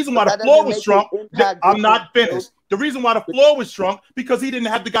 And the reason why the floor was shrunk, I'm not finished. The reason why the floor was shrunk because he didn't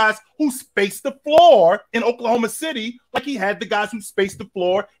have the guys who spaced the floor in Oklahoma City like he had the guys who spaced the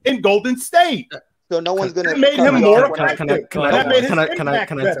floor in Golden State. So no one's gonna. That made him more. Can I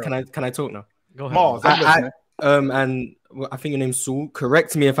talk now? Go ahead. Mars, and I think your name's Saul.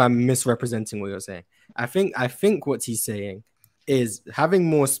 Correct me if I'm misrepresenting what you're saying. I think what he's saying is having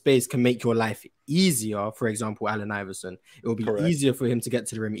more space can make your life easier. For example, Allen Iverson, it will be easier for him to get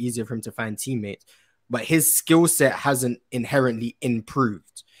to the rim, easier for him to find teammates. But his skill set hasn't inherently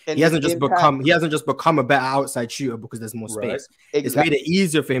improved. He hasn't just become a better outside shooter because there's more space. Exactly. It's made it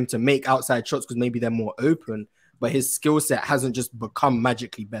easier for him to make outside shots because maybe they're more open, but his skill set hasn't just become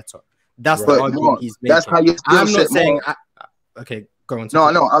magically better. That's the argument he's making. That's how you. I'm not saying. Okay, go on.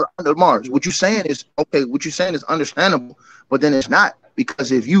 No, Mars. What you're saying is okay. What you're saying is understandable, but then it's not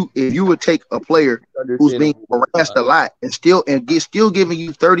because if you would take a player who's being harassed a lot and still giving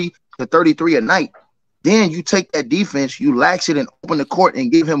you 30 to 33 a night. Then you take that defense, you lax it and open the court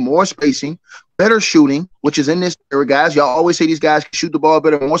and give him more spacing, better shooting, which is in this era, guys. Y'all always say these guys can shoot the ball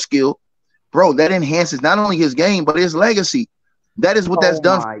better, more skill. Bro, that enhances not only his game, but his legacy. That is what that's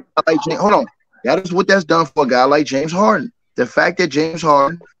done for a guy like James. Hold on. That is what that's done for a guy like James Harden. The fact that James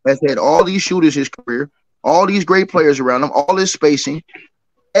Harden has had all these shooters his career, all these great players around him, all this spacing,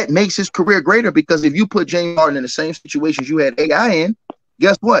 that makes his career greater because if you put James Harden in the same situations you had AI in,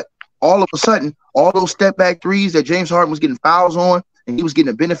 guess what? All of a sudden, all those step back threes that James Harden was getting fouls on, and he was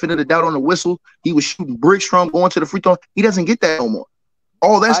getting the benefit of the doubt on the whistle. He was shooting bricks from going to the free throw. He doesn't get that no more.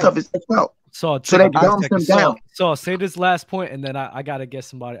 All that stuff is out. So that dumbs him down. So say this last point, and then I gotta get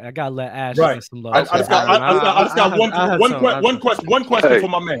somebody. I gotta let Ash get some love. I just got one question for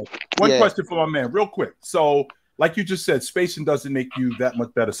my man. Question for my man, real quick. So, like you just said, spacing doesn't make you that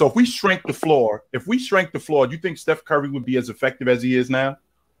much better. So if we shrank the floor, do you think Steph Curry would be as effective as he is now?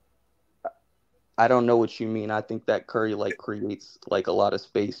 I don't know what you mean. I think that Curry creates a lot of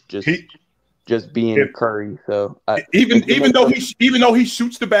space just being Curry. So even though he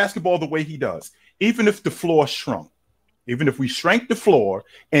shoots the basketball the way he does, even if the floor shrunk, even if we shrank the floor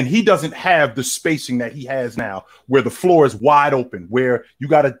and he doesn't have the spacing that he has now, where the floor is wide open, where you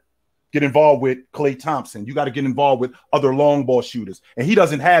got to get involved with Klay Thompson. You got to get involved with other long ball shooters, and he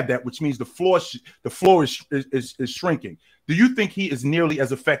doesn't have that, which means the floor is shrinking. Do you think he is nearly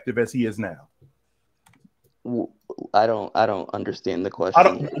as effective as he is now? I don't understand the question.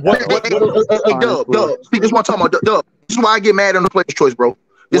 Hey, Dub. See, this is what I'm talking about, Dub. This is why I get mad on the player's choice, bro.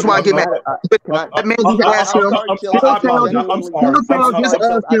 This is why I get mad. That man just asked him. Just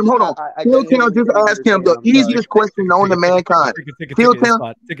ask him. Hold on. Phil just ask him the easiest question known to mankind. Ticket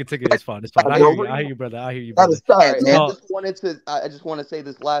is fine. It's fine. I hear you, brother. I hear you, brother. That is sad, man. I just want to say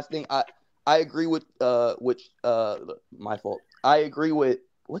this last thing. I agree with my fault. I agree with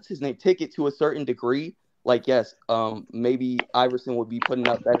what's his name, Ticket, to a certain degree. Like, yes, maybe Iverson would be putting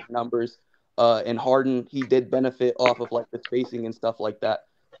up better numbers, and Harden, he did benefit off of like the spacing and stuff like that.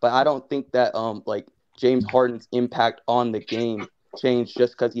 But I don't think that like James Harden's impact on the game changed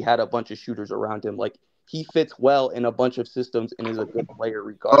just because he had a bunch of shooters around him. Like, he fits well in a bunch of systems and is a good player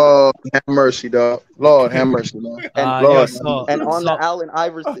regardless. Oh, have mercy, dog. Lord, have mercy, man. And on the Allen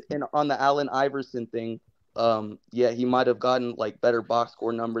Iverson thing, yeah, he might have gotten like better box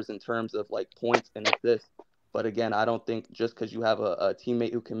score numbers in terms of like points and assists. But again, I don't think just because you have a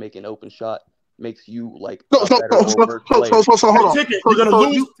teammate who can make an open shot makes you like so hold on. Ticket, you're gonna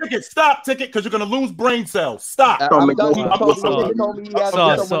lose. Ticket, stop, Ticket, because you're gonna lose brain cells. Stop. I'm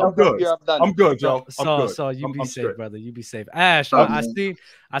good, Joe. So you be safe, brother. You be safe. Ash, I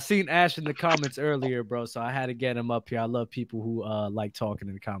seen Ash in the comments earlier, bro. So I had to get him up here. I love people who like talking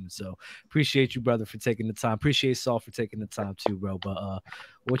in the comments. So appreciate you, brother, for taking the time. Appreciate Saul for taking the time too, bro. But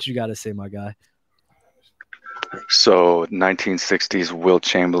what you gotta say, my guy? So 1960s Wilt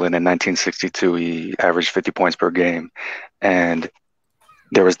Chamberlain, in 1962 he averaged 50 points per game, and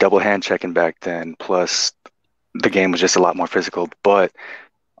there was double hand checking back then, plus the game was just a lot more physical. But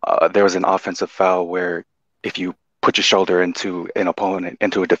there was an offensive foul where if you put your shoulder into a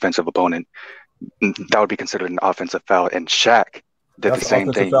defensive opponent, that would be considered an offensive foul, and Shaq did the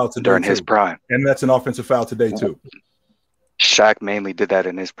same thing during his prime. And that's an offensive foul today too. Shaq mainly did that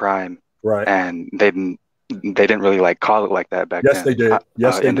in his prime, right? And they didn't really like call it like that back then. Yes, they did.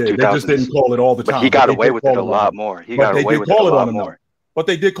 Yes, they did. They just didn't call it all the time. But he got away with it a lot more. He got away with it a lot more. But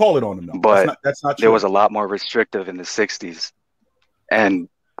they did call it on him, though. But that's not true. There was a lot more restrictive in the 60s. And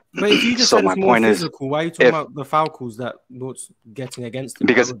but if you just so said my it's more point physical, why are you talking about the foul calls that Wilt's getting against him?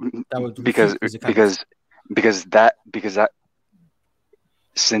 Because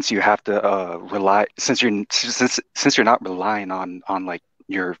since you have to rely, since you're not relying on like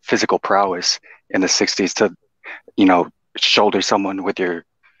your physical prowess in the 60s to, shoulder someone with your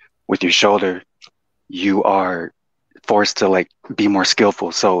shoulder, you are forced to like be more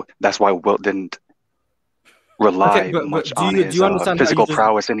skillful. So that's why Wilt didn't rely much on his physical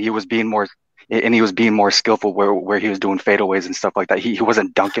prowess, and he was being more skillful where he was doing fadeaways and stuff like that. He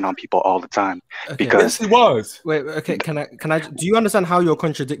wasn't dunking on people all the time. Okay. Because yes, he was. Wait, okay, can I do you understand how you're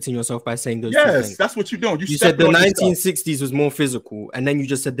contradicting yourself by saying those two things? That's what you're doing. You said the 1960s was more physical, and then you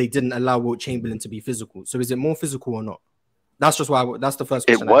just said they didn't allow Wilt Chamberlain to be physical. So is it more physical or not? That's just why that's the first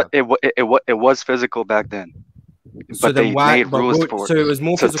question. It was physical back then. So but then they why? made rules for so it was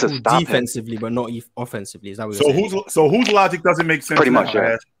more physical defensively, but not offensively. Is that what you're saying? So whose logic doesn't make sense? Pretty much,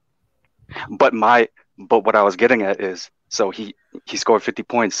 yeah. But what I was getting at is, so he scored 50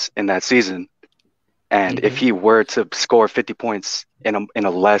 points in that season, and if he were to score 50 points in a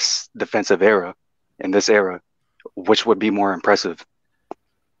less defensive era, in this era, which would be more impressive?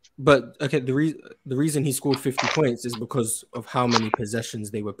 But okay, the reason he scored 50 points is because of how many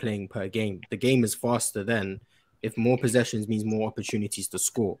possessions they were playing per game. The game is faster then. If more possessions means more opportunities to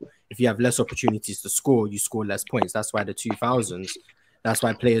score. If you have less opportunities to score, you score less points. That's why the 2000s, that's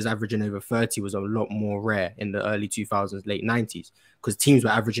why players averaging over 30 was a lot more rare in the early 2000s, late 90s, because teams were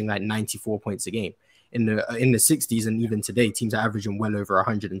averaging like 94 points a game. In the 60s and even today, teams are averaging well over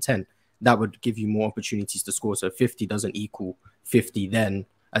 110. That would give you more opportunities to score. So 50 doesn't equal 50 then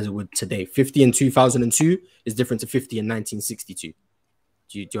as it would today. 50 in 2002 is different to 50 in 1962.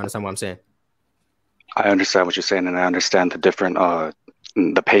 Do you understand what I'm saying? I understand what you're saying, and I understand the different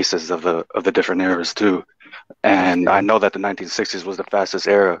the paces of the different eras too. And I know that the 1960s was the fastest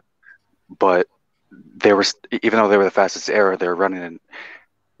era, but even though they were the fastest era, they were running in.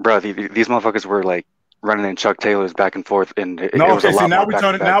 Bro, these motherfuckers were like running in Chuck Taylors back and forth, and it No, was a okay. lot See, now more we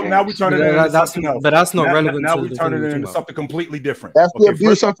turn it. back-to-back Now we games. turn it into something else. But that's not relevant. Now to we the turn thing it we're into talking something completely different. That's the Okay,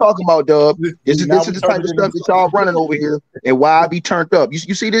 abuse I'm talking about, Dub. This is now the we type turn of it stuff into that y'all running over here, and why I be turned up. You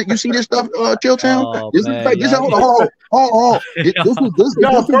see this? You see this stuff, Chilltown? Oh, This is man, like this. y'all- Hold on. This is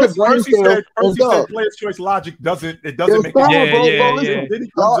No, the brain first he cell. said And Dub, player's choice logic doesn't make it's any fine, bro. Yeah. Listen, Then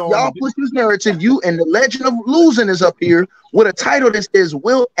he comes on. y'all push this narrative. You and the legend of losing is up here with a title that says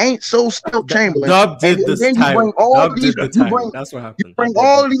 "Wilt ain't so Stilt Chamberlain." Dub did and this then you title. bring all Dub these. did the You title. bring That's what happened. bring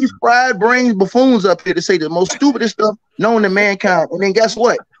all these fried brains buffoons up here to say the most stupidest stuff known to mankind. And then guess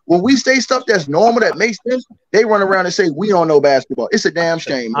what? When we say stuff that's normal, that makes sense, they run around and say we don't know basketball. It's a damn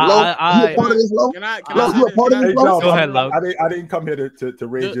shame. Lo, you a part of this, Lo? Can I You a part of this, Lo? Go ahead, Lo. I didn't come here to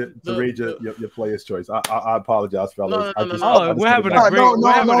rage your player's choice. I apologize, fellas. No. Oh, we're having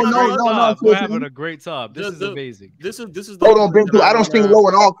a great time. This is amazing. This is Hold on, Ben. I don't see Lo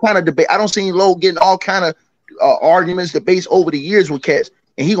in all kind of debate. I don't see Lo getting all kind of arguments, debates over the years with cats.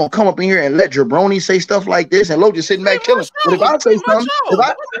 And he gonna come up in here and let Jabroni say stuff like this, and Lo just sitting back chilling. But if I say something,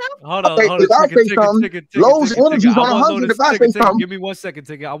 Hold on. Lo's energy's on 100. If I say something, give me 1 second,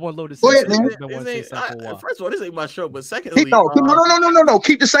 Ticket. I want Lo to say Go ahead, something. First of all, this ain't my show, but secondly, no.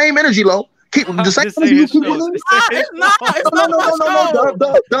 Keep the same energy, Lo. Keep the same energy. You keep it. It's not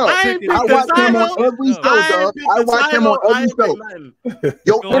No. I watch him on every show, Dub. I watch him on every show.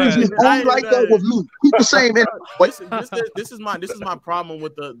 Your energy's only like that with me. Keep the same energy. This is my problem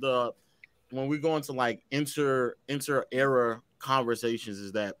with the when we go into like inter era conversations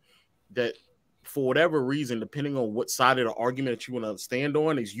is that for whatever reason, depending on what side of the argument that you want to stand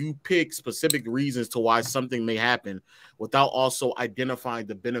on, is you pick specific reasons to why something may happen without also identifying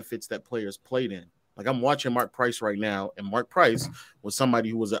the benefits that players played in. Like I'm watching Mark Price right now, and Mark Price was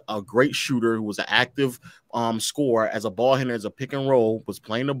somebody who was a great shooter, who was an active scorer as a ball handler, as a pick and roll, was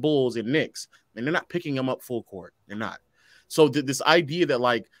playing the Bulls and Knicks, and they're not picking him up full court. They're not. So this idea that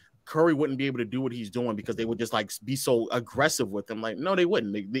like Curry wouldn't be able to do what he's doing because they would just like be so aggressive with him. Like, no, they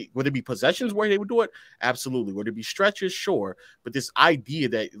wouldn't. Would there be possessions where they would do it? Absolutely. Would there be stretches? Sure. But this idea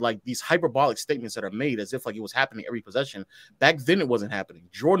that like these hyperbolic statements that are made as if like it was happening every possession, back then it wasn't happening.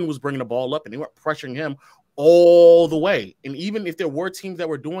 Jordan was bringing the ball up and they weren't pressuring him all the way. And even if there were teams that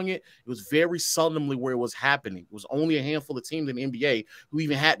were doing it, it was very seldomly where it was happening. It was only a handful of teams in the NBA who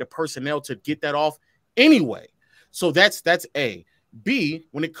even had the personnel to get that off anyway. So that's A. B,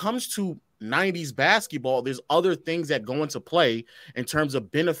 when it comes to 90s basketball, there's other things that go into play in terms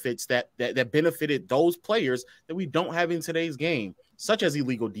of benefits that benefited those players that we don't have in today's game, such as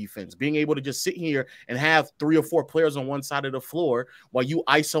illegal defense, being able to just sit here and have 3 or 4 players on one side of the floor while you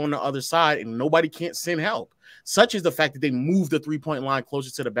ISO on the other side and nobody can't send help, such as the fact that they moved the 3-point line closer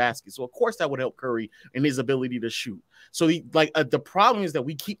to the basket. So, of course, that would help Curry in his ability to shoot. So, the problem is that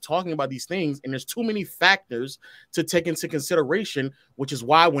we keep talking about these things, and there's too many factors to take into consideration, which is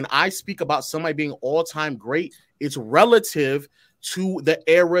why when I speak about somebody being all-time great, it's relative to the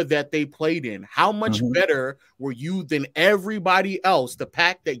era that they played in. How much better were you than everybody else, the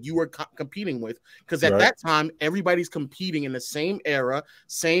pack that you were competing with? Because at that time, everybody's competing in the same era,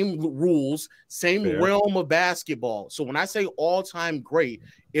 same rules, same realm of basketball. So when I say all-time great,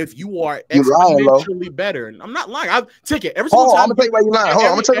 if you are exponentially better, and I'm not lying. Every single time. I'm gonna tell you why you lying. I'm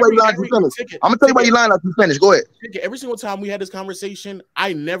gonna tell you why you lying. I'm gonna tell you why you lying after you finish. Go ahead. Every single time we had this conversation,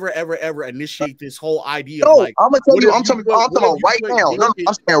 I never, ever initiate this whole idea. No, of like, I'm gonna tell you. I'm talking about right now. No,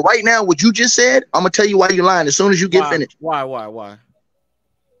 I'm saying right now. What you just said. I'm gonna tell you why you're lying as soon as you get finished. Why? Hold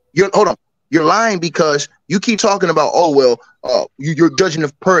on. You're lying because you keep talking about, you're judging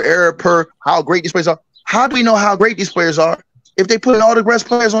the per era, per how great these players are. How do we know how great these players are if they put all the best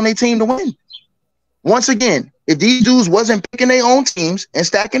players on their team to win? Once again, if these dudes wasn't picking their own teams and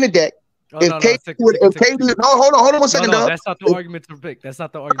stacking the deck, hold on 1 second, no, that's not the argument to pick. That's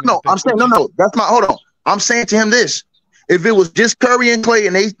not the argument. No, I'm saying hold on. I'm saying to him this. If it was just Curry and Clay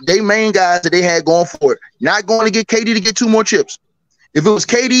and they main guys that they had going for it, not going to get KD to get 2 more chips. If it was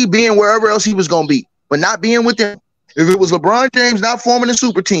KD being wherever else he was going to be, but not being with them. If it was LeBron James not forming a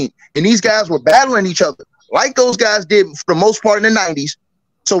super team and these guys were battling each other like those guys did for the most part in the 90s.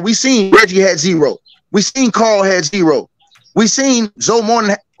 So we seen Reggie had 0. We seen Carl had 0. We seen Zoe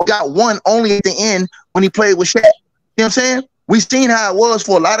Morton got 1 only at the end when he played with Shaq. You know what I'm saying? We seen how it was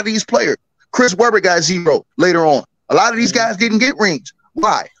for a lot of these players. Chris Webber got 0 later on. A lot of these guys didn't get rings.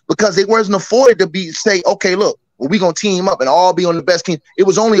 Why? Because they wasn't afforded to say, okay, look, we're going to team up and all be on the best team. It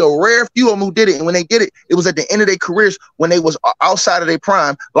was only a rare few of them who did it. And when they did it, it was at the end of their careers when they was outside of their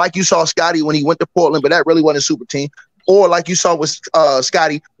prime, like you saw Scotty when he went to Portland, but that really wasn't a super team. Or like you saw with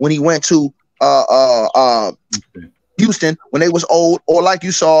Scotty when he went to Houston when they was old. Or like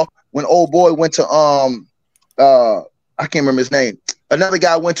you saw when old boy went to I can't remember his name. Another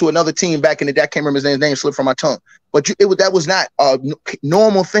guy went to another team back in the day. I can't remember his name slipped from my tongue. But that was not a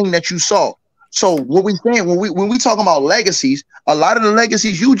normal thing that you saw. So what we saying when we talking about legacies, a lot of the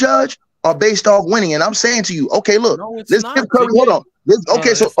legacies you judge are based off winning. And I'm saying to you, okay, look, let's give Curry. Hold on. No.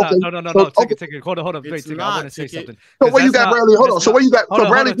 Take it. Hold on. Wait, I want to say something. So where you got Bradley? Hold on. So where you got? So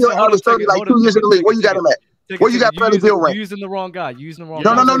Bradley Beal averaged 30 like 2 years in the league. Where you got him at? Where you got Bradley Beal ranked? You're using the wrong guy.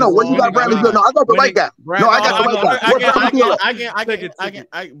 No. Where you got Bradley Beal? No, I got the right guy. No, I got the right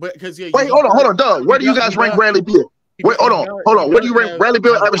guy. Wait, hold on, Doug. Where do you guys rank Bradley Beal? Wait, hold on. Where do you rank Bradley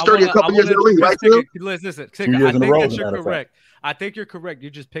Beal? Averaged 30 a couple years in the league, right? Listen, I think that you're correct. I think you're correct. You're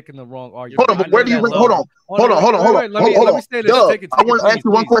just picking the wrong argument. Hold on, but where do you rank? Hold on. Let me say this. Doug, I want to ask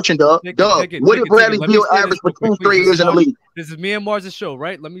you one question, Doug. Doug, what did Bradley Beal average between 3 years in the league? This is me and Mars' show,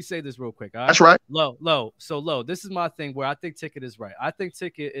 right? Let me say this real quick. All right? That's right. Low. This is my thing where I think Ticket is right. I think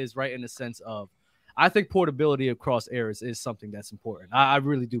Ticket is right in the sense of I think portability across eras is something that's important. I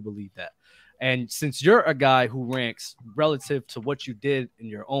really do believe that. And since you're a guy who ranks relative to what you did in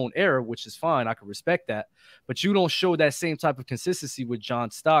your own era, which is fine, I can respect that. But you don't show that same type of consistency with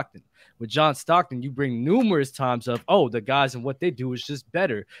John Stockton. With John Stockton, you bring numerous times of, the guys and what they do is just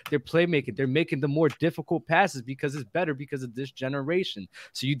better. They're playmaking. They're making the more difficult passes because it's better because of this generation.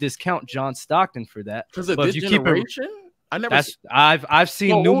 So you discount John Stockton for that. Because of this generation? I've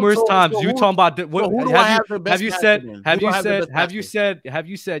seen numerous times. You talking about have you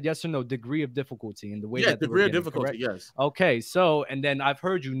said yes or no degree of difficulty in the way that degree of difficulty, yes. Okay, so and then I've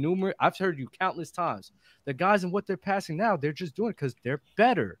heard you countless times. The guys and what they're passing now, they're just doing it because they're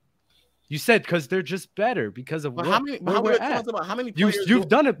better. You said because they're just better because of how many players you've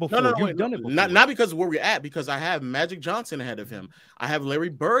done it before. You've done it before. Not because of where we're at, because I have Magic Johnson ahead of him. I have Larry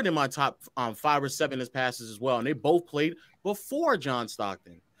Bird in my top 5 or 7 as passes as well, and they both played before John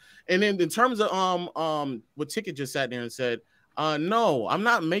Stockton. And then in terms of what Ticket just sat there and said, no, I'm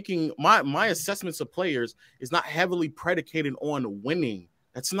not making my assessments of players is not heavily predicated on winning.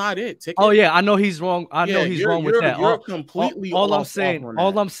 That's not it. Ticket. Oh yeah, I know he's wrong. I know he's wrong with that. You're completely all I'm saying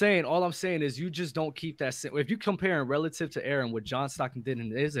is you just don't keep that. If you comparing relative to Aaron what John Stockton did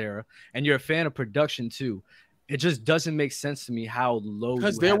in his era, and you're a fan of production too, it just doesn't make sense to me how low.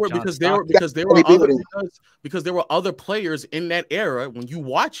 Because there were other players in that era when you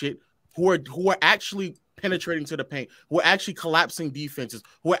watch it who are actually penetrating to the paint, who are actually collapsing defenses,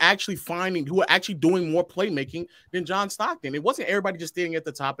 who are actually doing more playmaking than John Stockton. It wasn't everybody just standing at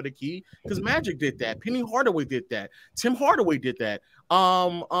the top of the key, because Magic did that. Penny Hardaway did that. Tim Hardaway did that.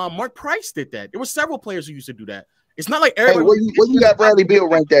 Mark Price did that. There were several players who used to do that. It's not like everybody. Hey, where you got Bradley Beal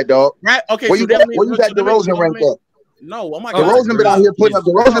ranked at, dog? Right? Okay. Where you got DeRozan ranked at? No, oh my God. DeRozan been out here putting up.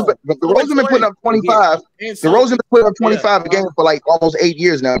 DeRozan been putting up 25. DeRozan been putting up 25 a game for like almost 8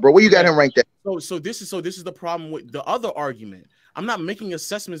 years now, bro. Where you got him ranked at? So this is the problem with the other argument. I'm not making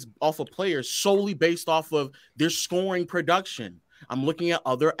assessments off of players solely based off of their scoring production. I'm looking at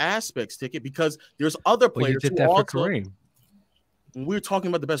other aspects, Ticket, because there's other players who did that for Kareem. We're talking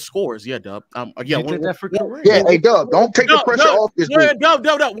about the best scores, yeah, Dub. You did that for Kareem. Yeah, hey, Dub, don't take the pressure off this. Yeah, Dub.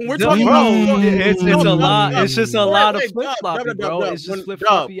 When we're talking it's a lot. It's just a lot of flip flopping, bro. It's just flip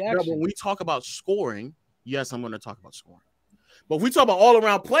floppy action. When we talk about scoring, yes, I'm going to talk about scoring. But if we talk about all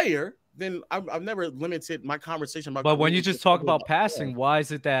around player, then I've never limited my conversation about. But when you just talk about passing, why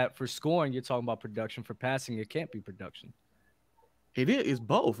is it that for scoring you're talking about production? For passing, it can't be production. It is. It's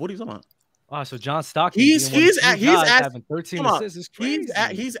both. What are you talking about? So John Stockton, he's having 13 assists is crazy.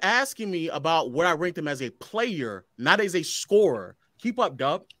 He's asking me about where I ranked him as a player, not as a scorer. Keep up,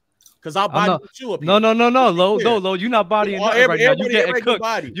 Dub, because I'll body you up. No, Low, you're not bodying nothing right now. You getting cooked.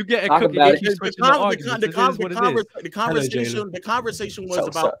 You getting cooked. The conversation was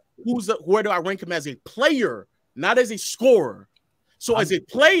about where do I rank him as a player, not as a scorer. So as a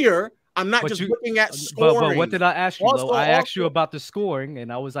player, I'm not just looking at scoring. But what did I ask you, though? I asked you about the scoring, and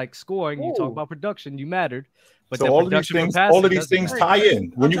I was like, scoring. You talk about production, you mattered. But so all of these things tie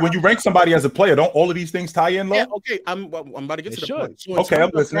in. When you rank somebody as a player, don't all of these things tie in, Lo? Yeah, okay. I'm about to get to the point. So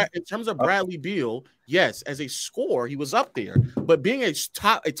I'm listening. In terms of Bradley Beal, yes, as a scorer, he was up there. But being a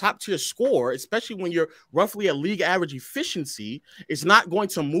top tier scorer, especially when you're roughly at league average efficiency, is not going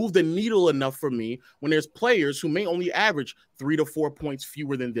to move the needle enough for me when there's players who may only average 3 to 4 points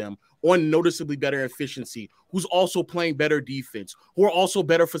fewer than them on noticeably better efficiency, who's also playing better defense, who are also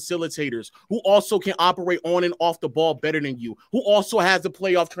better facilitators, who also can operate on and off the ball better than you, who also has the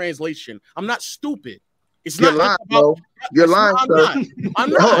playoff translation. I'm not stupid. It's you're not lying, bro. You're lying, sir.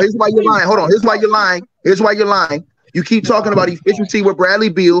 I'm not. Here's why you're lying. Hold on. Here's why you're lying. You keep talking about efficiency with Bradley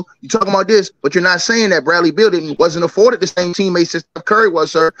Beal. You talking about this, but you're not saying that Bradley Beal wasn't afforded the same teammates as Steph Curry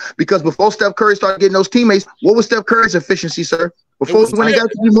was, sir. Because before Steph Curry started getting those teammates, what was Steph Curry's efficiency, sir? Before when he got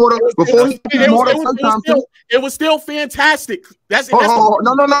to be mortal, it was still fantastic. That's no.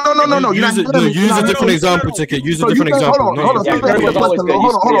 Use a different example, Ticket. Use a different example. Hold on.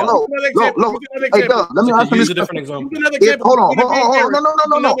 Hey, Doug, let me ask you use a different example. Hold on. No.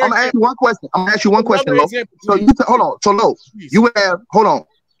 I'm gonna ask you one question. Lo. So you hold on. So Lo, you have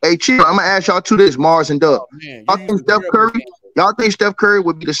Hey, chill. I'm gonna ask y'all two this, Mars and Doug. Y'all think Steph Curry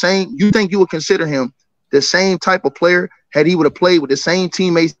would be the same? You think you would consider him the same type of player had he would have played with the same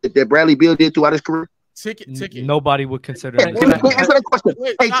teammates that Bradley Beal did throughout his career? Ticket. Nobody would consider him. Answer that question.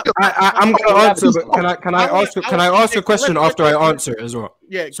 Hey, I'm going to answer, but can I ask a question after I answer as well?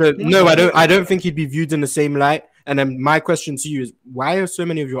 Yeah. So no, I don't think he'd be viewed in the same light. And then my question to you is, why are so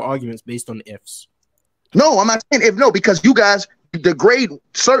many of your arguments based on ifs? No, I'm not saying if. No, because you guys degrade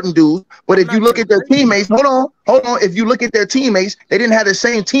certain dudes, but if you look at their teammates, hold on. If you look at their teammates, they didn't have the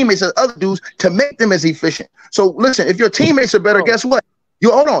same teammates as other dudes to make them as efficient. So listen, if your teammates are better, guess what?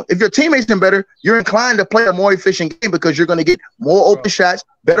 If your teammates are better, you're inclined to play a more efficient game because you're going to get more open shots,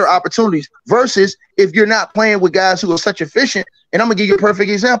 better opportunities. Versus if you're not playing with guys who are such efficient, and I'm gonna give you a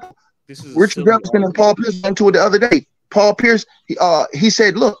perfect example. Richard Jefferson and Paul Pierce went to it the other day. Paul Pierce, he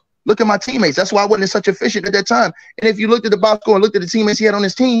said, Look at my teammates. That's why I wasn't such efficient at that time. And if you looked at the box score and looked at the teammates he had on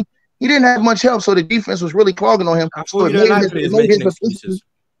his team, he didn't have much help. So the defense was really clogging on him. So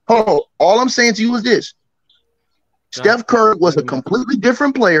Hold on. All I'm saying to you is this. Steph Curry was a completely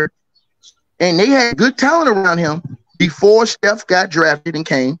different player, and they had good talent around him before Steph got drafted and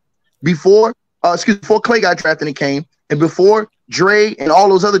came, before Clay got drafted and came, and before Dre and all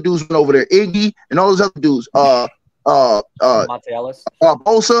those other dudes went over there, Iggy and all those other dudes, Monte Ellis,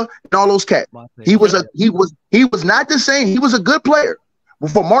 Bosa, and all those cats. He was not the same. He was a good player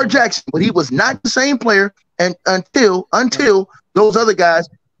for Mark Jackson, but he was not the same player and until those other guys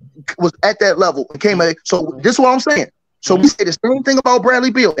was at that level and came at it. So this is what I'm saying. So we say the same thing about Bradley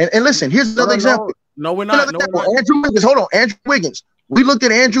Beal. And listen, here's another example. No, we're not. Andrew Wiggins. Hold on, Andrew Wiggins. We looked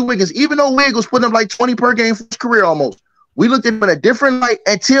at Andrew Wiggins, even though Wiggins was putting up like 20 per game for his career almost. We looked at him in a different light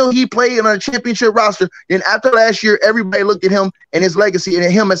until he played on a championship roster. Then after last year, everybody looked at him and his legacy and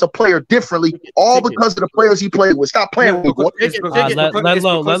him as a player differently, all because of the players he played with. Stop playing with me. Let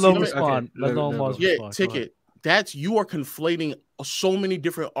Lo respond. Ticket. You are conflating so many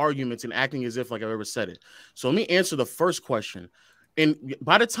different arguments and acting as if like I've ever said it. So let me answer the first question. And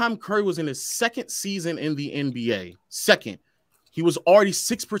by the time Curry was in his second season in the NBA, he was already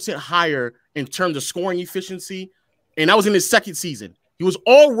 6% higher in terms of scoring efficiency. And that was in his second season. He was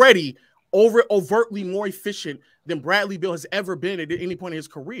already overtly more efficient than Bradley Beal has ever been at any point in his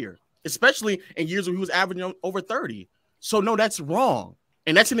career, especially in years where he was averaging over 30. So no, that's wrong.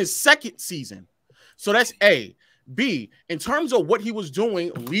 And that's in his second season. So that's A. B, in terms of what he was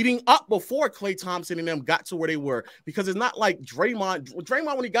doing leading up before Klay Thompson and them got to where they were, because it's not like Draymond,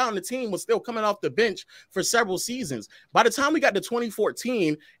 when he got on the team, was still coming off the bench for several seasons. By the time we got to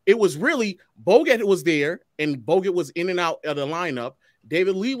 2014, it was really Bogut was there, and Bogut was in and out of the lineup.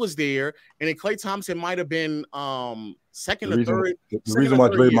 David Lee was there, and then Klay Thompson might have been second or third.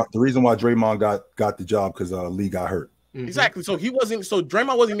 The reason why Draymond got the job because Lee got hurt. Mm-hmm. Exactly. So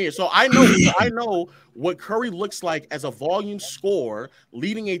Draymond wasn't there. So I know what Curry looks like as a volume scorer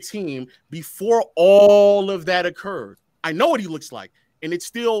leading a team before all of that occurred. I know what he looks like, and it's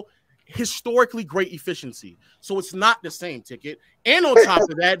still historically great efficiency. So it's not the same, Ticket. And on top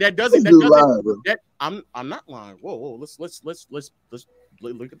of that, I'm not lying. Whoa. Let's look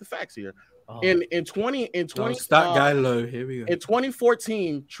at the facts here. In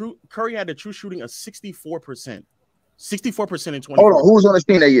 2014, Curry had a true shooting of 64%. 64% in 20. Hold on, who was on his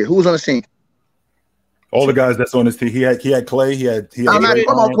team that year? Who was on his team? All the guys that's on his team. He had Clay. I'm not talking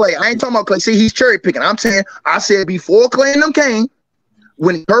about Clay. I ain't talking about Clay. See, he's cherry picking. I said before Clay and them came,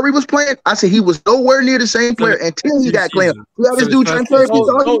 when Curry was playing, I said he was nowhere near the same player until he got Clay.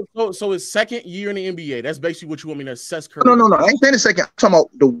 So his second year in the NBA. That's basically what you want me to assess Curry. No. I ain't saying the second. I'm talking about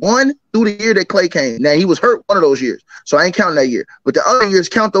the one through the year that Clay came. Now he was hurt one of those years, so I ain't counting that year. But the other years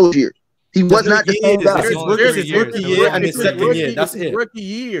count those years. He was not the same guy. His rookie year and his second year. That's it. Rookie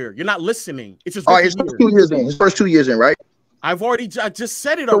year. You're not listening. It's his his first 2 years in. His first 2 years in, right? I just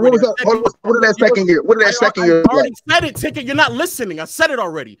said it so already. What did that second year? What did that second year? I already said it, Ticket. You're not listening. I said it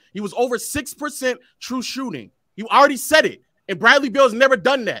already. He was over 6% true shooting. You already said it. And Bradley Beal's never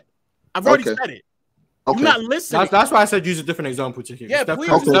done that. I've already said it. You're not listening. That's why I said use a different example, Ticket. Yeah,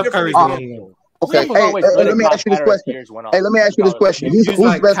 Steph Curry's Okay. Hey, let me ask you this question. Hey, let me ask you this question. Who's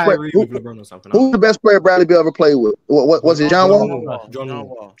the best player? Who's the best player Bradley Beal ever played with? What was it? John Wall? John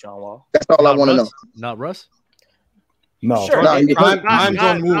Wall. That's all I want to know. Not Russ. No, sure. I'm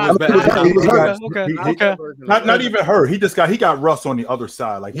John Wall was better. Okay. Not even hurt. He got Russ on the other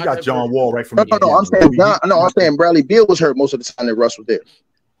side. Like he got John Wall right from the beginning. I'm saying Bradley Beal was hurt most of the time that Russ was there.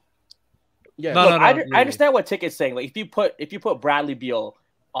 Yeah, I understand what Ticket's saying. Like if you put Bradley Beal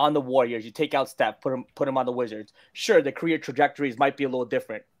on the Warriors, you take out Steph, put him on the Wizards. Sure, the career trajectories might be a little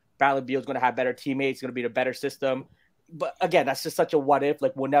different. Bradley Beal's going to have better teammates, going to be in a better system. But again, that's just such a what if.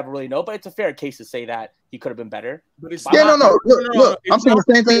 Like we'll never really know. But it's a fair case to say that he could have been better. But it's Look. I'm saying the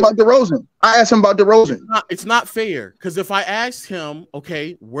same thing about DeRozan. I asked him about DeRozan. It's not fair because if I asked him,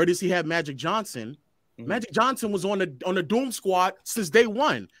 okay, where does he have Magic Johnson? Magic Johnson was on the Doom Squad since day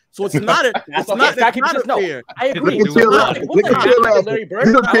one. So it's not a fair. I agree. It's not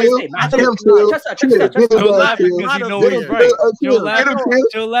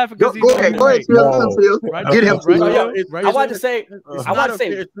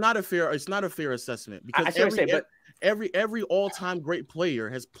a fair assessment because every all-time great player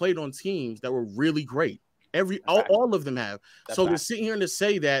has played on teams that were really great. All of them have. So to sit here and to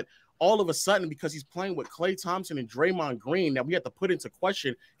say that all of a sudden, because he's playing with Klay Thompson and Draymond Green, that we have to put into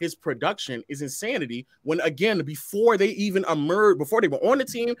question his production is insanity. When again, before they even emerged, before they were on the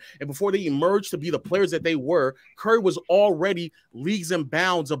team and before they emerged to be the players that they were, Curry was already leagues and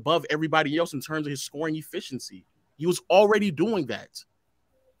bounds above everybody else in terms of his scoring efficiency. He was already doing that.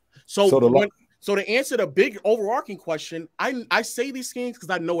 So to answer the big overarching question, I say these things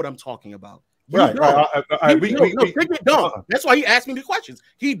because I know what I'm talking about. Right. That's why he asked me the questions.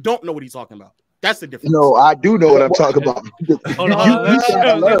 He don't know what he's talking about. That's the difference. No, I do know what I'm talking about. Hold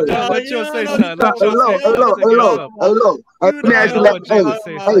on. Let you say something. Hello.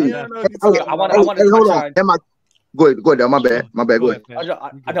 I want to. Go ahead. My bad. Go ahead.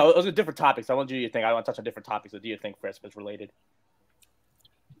 I know it was a different topic, so I want to do your thing. I want to touch on different topics. So do you think Chris was related?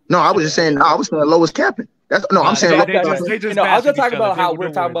 No, I was just saying. I was saying Lois capping. I'm saying. I was going to talk about how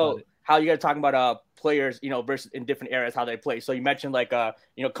we're talking about. How you guys talking about players, versus in different areas how they play. So you mentioned like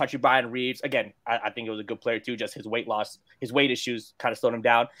Country Brian Reeves. Again, I think it was a good player too. Just his weight issues kind of slowed him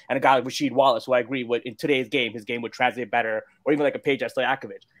down. And a guy like Rasheed Wallace, who I agree with in today's game, his game would translate better. Or even like a Peja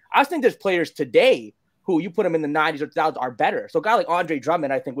Stojakovic. I think there's players today who you put them in the 90s or 2000s are better. So a guy like Andre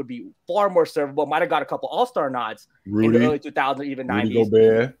Drummond, I think would be far more servable. Might have got a couple All-Star nods in the early 2000s, even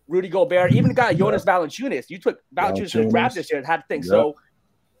 90s. Rudy Gobert, even a guy like Jonas Valanciunas. You took Valanciunas to draft this year and had to think. Yep. So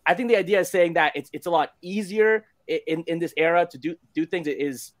I think the idea is saying that it's a lot easier in this era to do things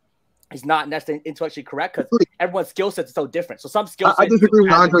is not necessarily intellectually correct because everyone's skill sets is so different. So some skill sets. I disagree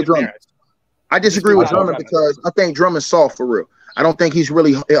with Andre Drummond. I disagree with Drummond because I think Drummond's soft for real. I don't think he's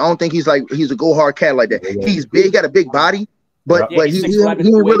a go hard cat like that. He's big, he got a big body, but he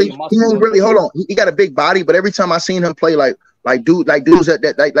ain't really. Hold on, he got a big body, but every time I seen him play like dudes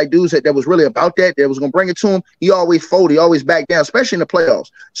that was really about that was gonna bring it to him, he always folded, he always backed down, especially in the playoffs.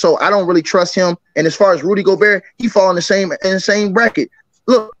 So I don't really trust him. And as far as Rudy Gobert, he fall in the same bracket.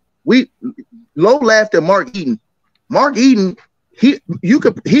 Look, Low laughed at Mark Eaton. Mark Eaton, he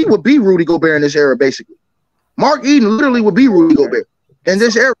would be Rudy Gobert in this era, basically. Mark Eaton literally would be Rudy Gobert in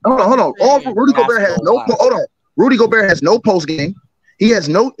this era. Hold on. Rudy Gobert has no post game. He has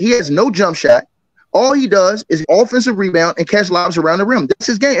no jump shot. All he does is offensive rebound and catch lobs around the rim. That's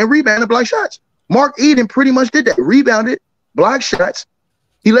his game. And rebound and block shots. Mark Eaton pretty much did that. Rebounded, block shots.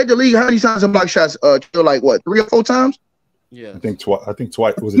 He led the league how many times in block shots? Like what, 3 or 4 times? Yeah, I think twice.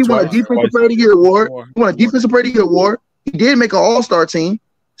 Was it he won a Defensive Player of the Year award. He won a Defensive Player of the Year award. He did make an All-Star team.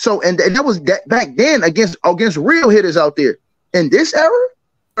 So and that was back then against real hitters out there. In this era,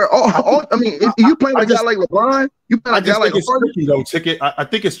 I mean, if you play with a guy like LeBron, you play with a guy like LeBron. Ticket. I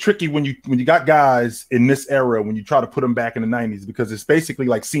think it's tricky when you got guys in this era when you try to put them back in the 90s because it's basically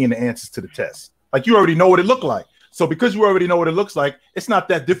like seeing the answers to the test. Like you already know what it looked like. So because you already know what it looks like, it's not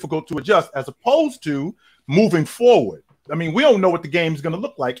that difficult to adjust as opposed to moving forward. I mean, we don't know what the game's going to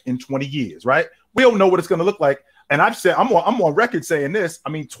look like in 20 years, right? We don't know what it's going to look like. And I've said, I'm on record saying this. I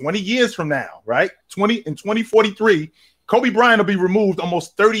mean, 20 years from now, right? In 2043, Kobe Bryant will be removed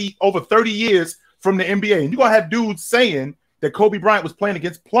almost over 30 years from the NBA. And you're going to have dudes saying that Kobe Bryant was playing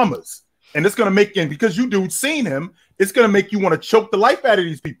against plumbers. And it's going to make, because you dudes seen him, it's going to make you want to choke the life out of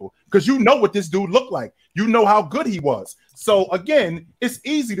these people because you know what this dude looked like. You know how good he was. So, again, it's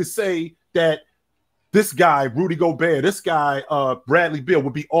easy to say that this guy, Rudy Gobert, this guy, Bradley Beal,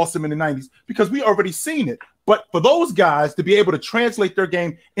 would be awesome in the 90s because we already seen it. But for those guys to be able to translate their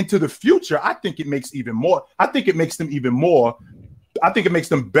game into the future, I think it makes them even more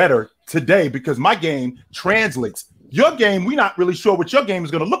better today because my game translates. Your game, we're not really sure what your game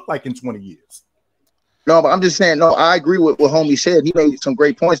is going to look like in 20 years. No, but I'm just saying, no, I agree with what homie said. He made some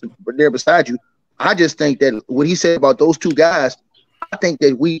great points there beside you. I just think that what he said about those two guys, I think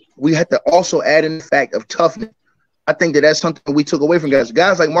that we had to also add in the fact of toughness. I think that that's something we took away from guys.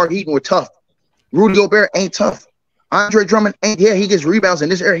 Guys like Mark Eaton were tough. Rudy Gobert ain't tough. Andre Drummond ain't. Yeah, he gets rebounds in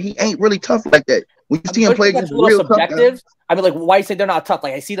this area. He ain't really tough like that. We see him play against real subjective. Tough guys. I mean, like, why you say they're not tough?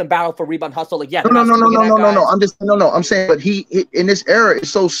 Like, I see them battle for rebound hustle. Like, yeah, no. I'm saying, but he in this era is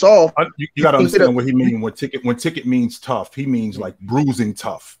so soft. You got to understand what he means when ticket means tough. He means like bruising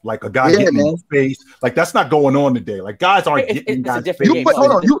tough, like a guy getting in the face. Like that's not going on today. Like guys aren't getting in guys' face.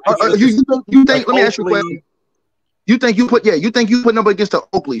 Hold on, you think? Let me ask you a question. You think you put up against the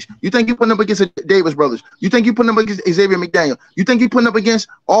Oakleys? You think you putting up against the Davis brothers? You think you putting up against Xavier McDaniel? You think you putting up against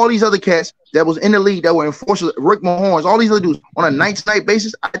all these other cats that was in the league that were enforcers, Rick Mahorns, all these other dudes on a night-to-night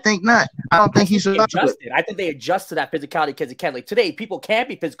basis? I think not. I don't think he's adjusted. I think they adjust to that physicality because they can. Like today, people can't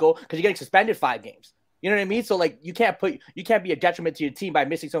be physical because you're getting suspended 5 games. You know what I mean? So like you can't be a detriment to your team by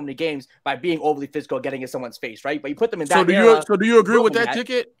missing so many games by being overly physical, getting in someone's face, right? But you put them in that. So do you agree with that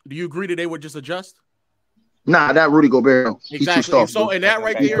ticket? Do you agree that they would just adjust? Nah, that Rudy Gobert. Exactly. So, and that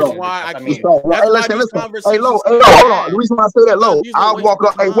right there is why I can't. Hey, listen. Hey, Lo, hold on. The reason why I say that, Lo, I'll walk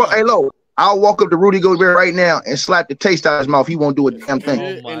up. Hey, Lo, I'll walk up to Rudy Gobert right now and slap the taste out of his mouth. He won't do a damn thing.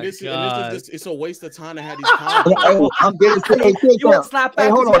 It's a waste of time to have these conversations. I'm getting to you won't slap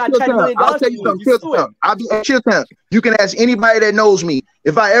back. Hold on, I'll tell you something. Chill town. You can ask anybody that knows me.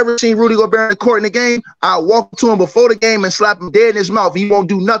 If I ever seen Rudy Gobert in the court in the game, I'll walk to him before the game and slap him dead in his mouth. He won't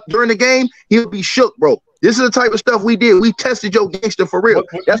do nothing during the game. He'll be shook, bro. This is the type of stuff we did. We tested your gangster for real.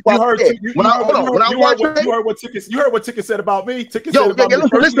 That's why I said. You heard what Ticket said about me. Ticket said about me.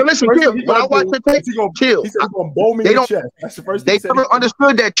 Listen, chill. When I watch the tape, chill. He said he's gonna bowl me in the chest. That's the first thing. They never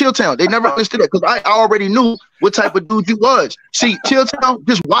understood that, Chill Town. They never understood that because I already knew what type of dude you was. See, Chill Town,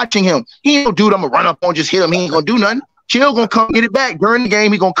 just watching him, he ain't no dude I'm gonna run up on, just hit him. He ain't gonna do nothing. Chill gonna come get it back during the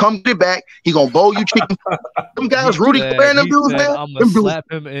game. He gonna come get it back. He gonna bowl you chicken. Them guys, Rudy Gobert and them dudes, man. I'm gonna slap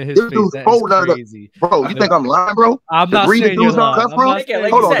him in his face. That is crazy. Bro, you think I'm lying, bro? I'm not saying you're lying.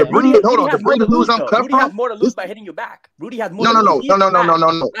 Hold on, the breed of dudes I'm cut from. Rudy has more to lose by hitting you back. Rudy has more. No.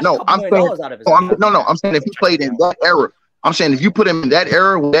 I'm saying if he played in that era. I'm saying if you put him in that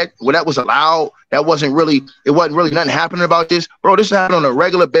era where that was allowed, it wasn't really nothing happening about this. Bro, this happened on a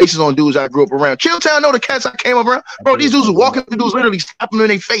regular basis on dudes I grew up around. Chilltown know the cats I came up around. Bro, these dudes were walking up to dudes literally slapping them in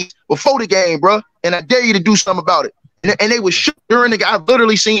their face before the game, bro. And I dare you to do something about it. And they was shook during the game. I've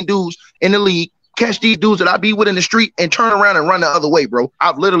literally seen dudes in the league catch these dudes that I be with in the street and turn around and run the other way, bro.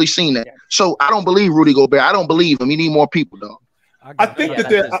 I've literally seen that. So I don't believe Rudy Gobert. I don't believe him. You need more people, dog. I think that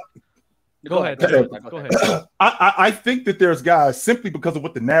they're... Go ahead. I think that there's guys simply because of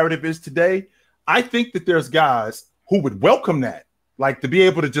what the narrative is today. I think that there's guys who would welcome that, like to be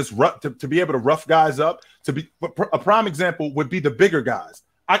able to just to be able to rough guys up. To be a prime example would be the bigger guys.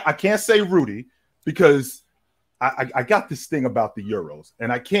 I can't say Rudy because I got this thing about the Euros,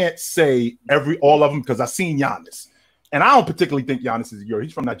 and I can't say all of them because I've seen Giannis, and I don't particularly think Giannis is a Euro.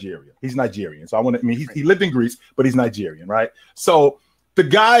 He's from Nigeria. He's Nigerian, so he lived in Greece, but he's Nigerian, right? So. The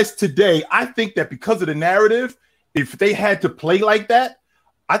guys today, I think that because of the narrative, if they had to play like that,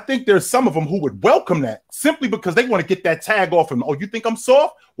 I think there's some of them who would welcome that simply because they want to get that tag off them. Oh, you think I'm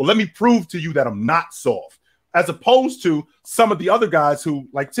soft? Well, let me prove to you that I'm not soft. As opposed to some of the other guys who,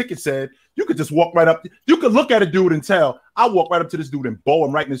 like Ticket said, you could just walk right up. You could look at a dude and tell, I'll walk right up to this dude and bowl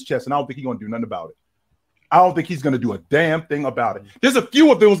him right in his chest, and I don't think he's going to do nothing about it. I don't think he's going to do a damn thing about it. There's a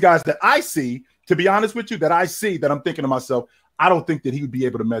few of those guys that I see, to be honest with you, that I'm thinking to myself, I don't think that he would be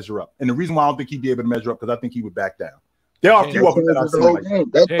able to measure up. And the reason why I don't think he'd be able to measure up because I think he would back down. There are a few of them that I've seen.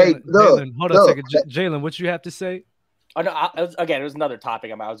 Jalen, hold on a second. Jalen, what you have to say? Oh, no, it was another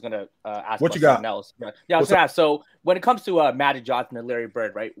topic. I was going to ask what you got. Else. Yeah, I was going to ask. So when it comes to Magic Johnson and Larry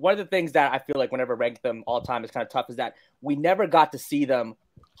Bird, right? One of the things that I feel like whenever I rank them all time is kind of tough is that we never got to see them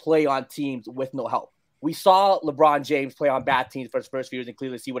play on teams with no help. We saw LeBron James play on bad teams for his first few years in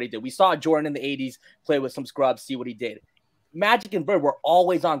Cleveland, see what he did. We saw Jordan in the 80s play with some scrubs, see what he did. Magic and Bird were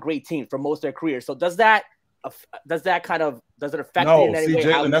always on great teams for most of their careers. So does it affect it in any way?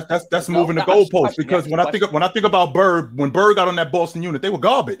 Jalen, that's moving the goalposts because when I think about Bird, when Bird got on that Boston unit, they were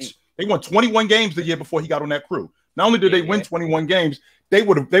garbage. They won 21 games the year before he got on that crew. Not only did they win 21 games, they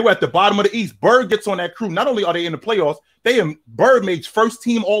were at the bottom of the East. Bird gets on that crew. Not only are they in the playoffs, Bird made first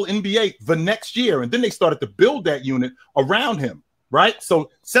team All NBA the next year, and then they started to build that unit around him. right? So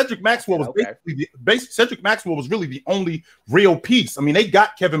Cedric Maxwell was Cedric Maxwell was really the only real piece. I mean, they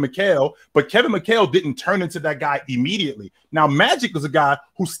got Kevin McHale, but Kevin McHale didn't turn into that guy immediately. Now, Magic was a guy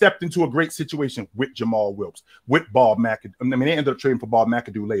who stepped into a great situation with Jamal Wilkes, with Bob McAdoo. I mean, they ended up trading for Bob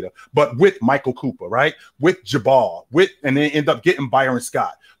McAdoo later, but with Michael Cooper, right? With Jabbar, and then end up getting Byron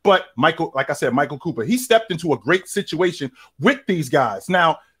Scott. But Michael, like I said, Michael Cooper, he stepped into a great situation with these guys.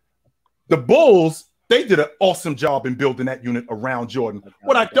 Now, the Bulls, they did an awesome job in building that unit around Jordan.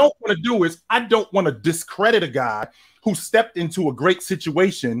 What I don't want to do is I don't want to discredit a guy who stepped into a great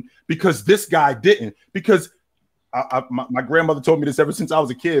situation because this guy didn't. Because my grandmother told me this ever since I was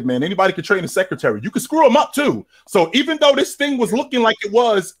a kid, man. Anybody could train a secretary. You could screw them up too. So even though this thing was looking like it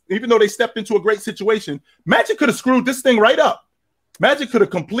was, even though they stepped into a great situation, Magic could have screwed this thing right up. Magic could have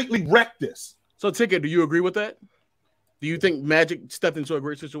completely wrecked this. So, Ticket, do you agree with that? Do you think Magic stepped into a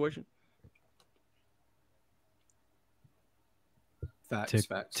great situation? Facts.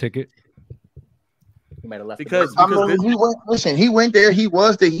 Ticket. He might have left because he went there. He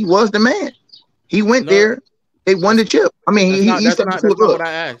was the man. He went there. They won the chip. I mean, he stepped into a good.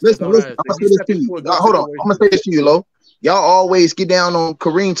 Listen. I'm gonna say this to you. Hold on. I'm gonna say this to you, Lo. Y'all always get down on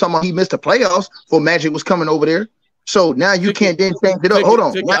Kareem talking about he missed the playoffs before Magic was coming over there. So now you can't then change it up. Hold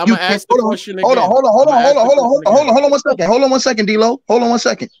on. Hold on 1 second, D-Lo. Hold on 1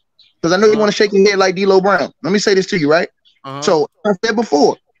 second. Because I know you want to shake your head like D-Lo Brown. Let me say this to you, right? So I said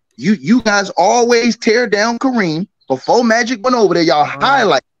before, you guys always tear down Kareem before Magic went over there. Y'all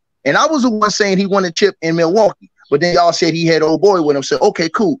highlight, and I was the one saying he won a chip in Milwaukee, but then y'all said he had old boy with him. So okay,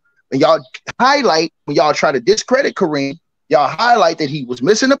 cool. And y'all highlight when y'all try to discredit Kareem. Y'all highlight that he was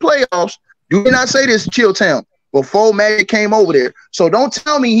missing the playoffs. Do not say this in Chilltown before Magic came over there. So don't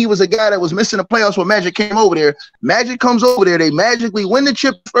tell me he was a guy that was missing the playoffs when Magic came over there. Magic comes over there, they magically win the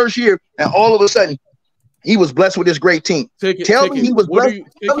chip first year, and all of a sudden. He was blessed with this great team. Tell me he was blessed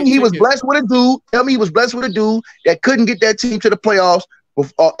with a dude. Tell me he was blessed with a dude that couldn't get that team to the playoffs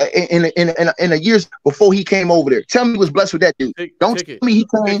in a years before he came over there. Tell me he was blessed with that dude. Don't tell me he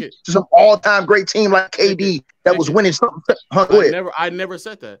came to some all-time great team like KD that was winning something. I never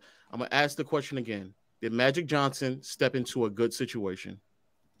said that. I'm gonna ask the question again. Did Magic Johnson step into a good situation?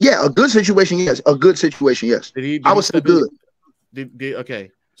 Yeah, a good situation. Yes, a good situation. Yes. I would say good. Okay.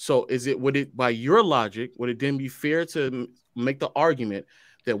 So would it, by your logic, would it then be fair to make the argument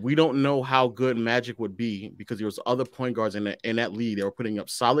that we don't know how good Magic would be because there was other point guards in that league that were putting up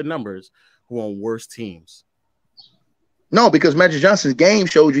solid numbers who were on worse teams? No, because Magic Johnson's game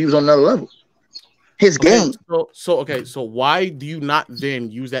showed you he was on another level. His game. So why do you not then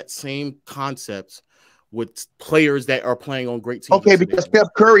use that same concept with players that are playing on great teams? Okay, because Steph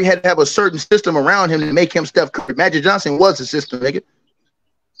Curry had to have a certain system around him to make him Steph Curry. Magic Johnson was a system, nigga.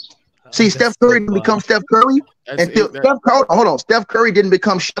 See, Steph Curry didn't become Steph Curry until Steph Curry didn't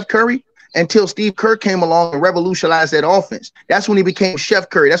become Chef Curry until Steve Kerr came along and revolutionized that offense. That's when he became Chef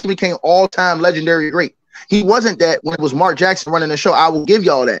Curry. That's when he became all-time legendary great. He wasn't that when it was Mark Jackson running the show. I will give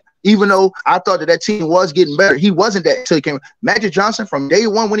y'all that. Even though I thought that team was getting better, he wasn't that until he came. Magic Johnson, from day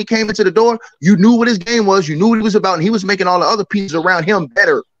one when he came into the door, you knew what his game was. You knew what he was about, and he was making all the other pieces around him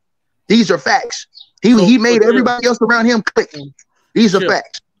better. These are facts. He made everybody else around him click. These are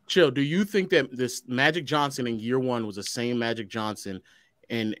facts. Chill. Do you think that this Magic Johnson in year one was the same Magic Johnson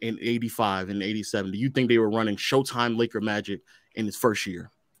in 85 and 87? Do you think they were running Showtime Laker Magic in his first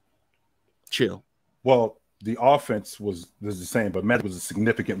year? Chill. Well, the offense was the same, but Magic was a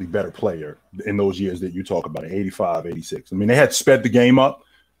significantly better player in those years that you talk about, 85, 86. I mean, they had sped the game up.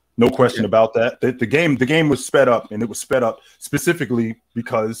 No question about that. The game was sped up, and it was sped up specifically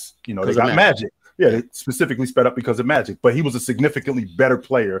because, they got Magic. Yeah, it specifically sped up because of Magic, but he was a significantly better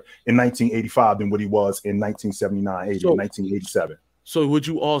player in 1985 than what he was in 1979, 80, and 1987. So would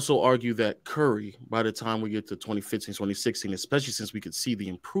you also argue that Curry, by the time we get to 2015, 2016, especially since we could see the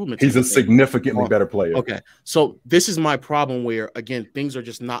improvements, he's a significantly better player? Okay, so this is my problem where, again, things are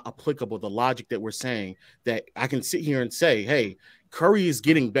just not applicable. The logic that we're saying, that I can sit here and say, hey, Curry is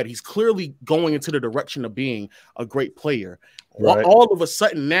getting better. He's clearly going into the direction of being a great player. Right. All of a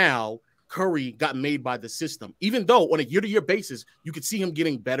sudden now, Curry got made by the system, even though on a year-to-year basis, you could see him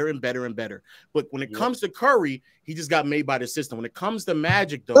getting better and better and better. But when it comes to Curry, he just got made by the system. When it comes to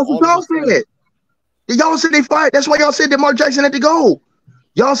Magic, though, that's what y'all said. Y'all said they fired. That's why y'all said that Mark Jackson had to go.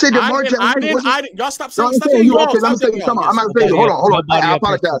 Y'all said that Mark Jackson. Y'all stop saying stuff. I'm not going to say you. Hold on. I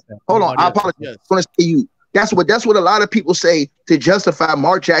apologize. Hold on. I apologize. I'm going to say you. That's what a lot of people say to justify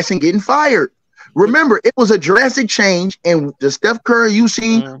Mark Jackson getting fired. Remember, it was a drastic change, and the Steph Curry you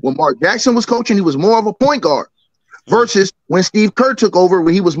seen when Mark Jackson was coaching, he was more of a point guard versus when Steve Kerr took over,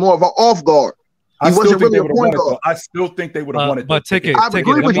 when he was more of an off guard. He wasn't really a point guard. I still think they would have wanted. But Ticket, I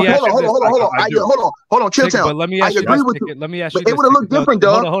agree with you. Hold on, chill town. Let me ask you this. Let me ask you this. It would have looked different,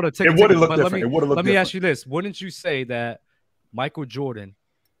 dog. Hold on, it would have looked different. Let me ask you this. Wouldn't you say that Michael Jordan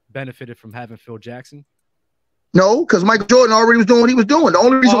benefited from having Phil Jackson? No, because Michael Jordan already was doing what he was doing. The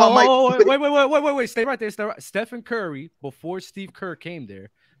only reason why wait. Stay right there. Stephen Curry, before Steve Kerr came there,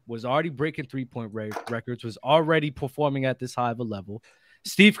 was already breaking 3-point records, was already performing at this high of a level.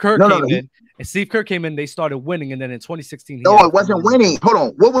 Steve Kerr came in, they started winning, and then in 2016, it wasn't winning. Hold on.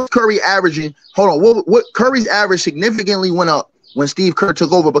 What was Curry averaging? Hold on. What Curry's average significantly went up when Steve Kerr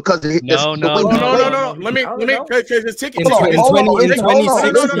took over because of no. Let me this ticket. Hold on.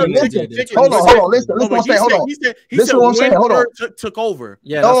 Listen what I'm saying. Hold on. He said what I'm saying. Hold on. Took over.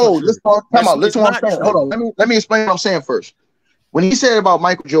 Yeah. No, listen what I'm saying. Hold on. Let me explain what I'm saying first. When he said about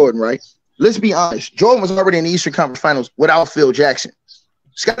Michael Jordan, right? Let's be honest. Jordan was already in the Eastern Conference Finals without Phil Jackson.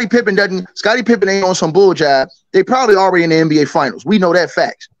 Scottie Pippen ain't on some bull job. They probably already in the NBA Finals. We know that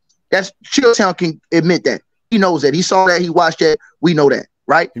fact. That's Chilltown can admit that. He knows that. He saw that. He watched that. We know that,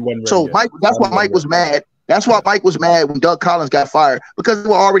 right? So that's why Mike was mad. That's why Mike was mad when Doug Collins got fired, because they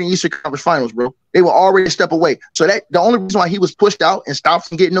were already in Eastern Conference Finals, bro. They were already a step away. So that the only reason why he was pushed out and stopped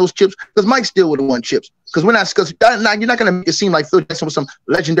from getting those chips, because Mike still would have won chips. Because you're not going to make it seem like Phil Jackson was some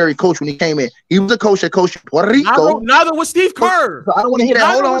legendary coach when he came in. He was a coach that coached Puerto Rico. Neither was Steve Kerr. So I don't want to hear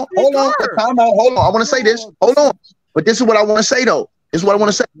that. Hold on. Hold on. I want to say this. Hold on. But this is what I want to say, though. This is what I want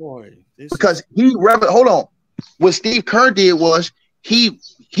to say. Because hold on. What Steve Kerr did was he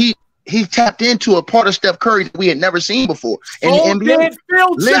tapped into a part of Steph Curry that we had never seen before. And the NBA,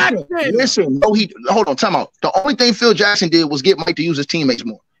 Phil Jackson. Listen. No, hold on. Time out. The only thing Phil Jackson did was get Mike to use his teammates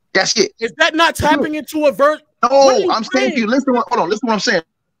more. That's it. Is that not tapping into a vert? No, I'm saying to you. Listen what I'm saying.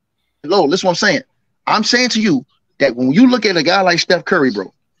 Listen what I'm saying. I'm saying to you that when you look at a guy like Steph Curry,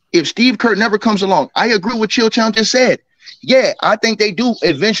 bro, if Steve Kerr never comes along, I agree with Chilltown just said. Yeah, I think they do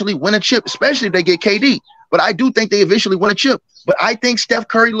eventually win a chip, especially if they get KD. But I do think they eventually win a chip. But I think Steph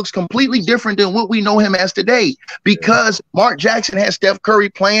Curry looks completely different than what we know him as today, because Mark Jackson had Steph Curry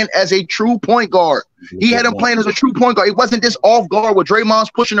playing as a true point guard. He had him playing as a true point guard. It wasn't this off guard where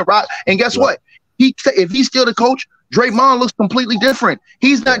Draymond's pushing the rock. And guess what? If he's still the coach, Draymond looks completely different.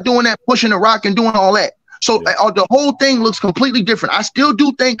 He's not doing that, pushing the rock and doing all that. So the whole thing looks completely different. I still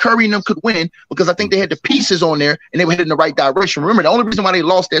do think Curry and them could win, because I think they had the pieces on there and they were heading in the right direction. Remember, the only reason why they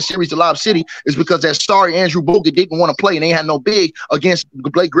lost that series to Lob City is because that sorry Andrew Bogut didn't want to play, and they had no big against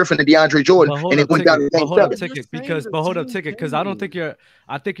Blake Griffin and DeAndre Jordan, and it went down to game 7. Hold up, ticket, because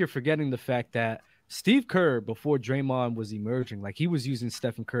I think you're forgetting the fact that Steve Kerr, before Draymond was emerging, like, he was using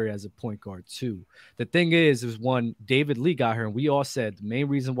Stephen Curry as a point guard too. The thing is when David Lee got hurt, and we all said the main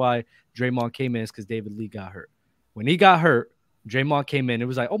reason why Draymond came in is because David Lee got hurt. When he got hurt, Draymond came in. It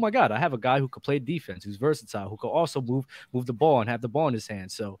was like, oh my God, I have a guy who could play defense, who's versatile, who could also move the ball and have the ball in his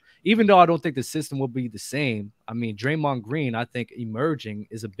hand. So even though I don't think the system will be the same, I mean, Draymond Green, I think emerging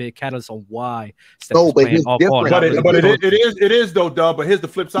is a big catalyst on why Steph is playing all ball. But it is though, Dub. But here's the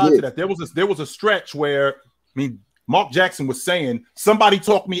flip side to that. There was a stretch where, I mean, Mark Jackson was saying, somebody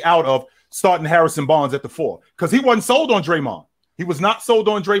talked me out of starting Harrison Barnes at the 4, because he wasn't sold on Draymond. He was not sold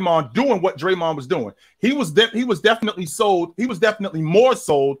on Draymond doing what Draymond was doing. He was definitely sold. He was definitely more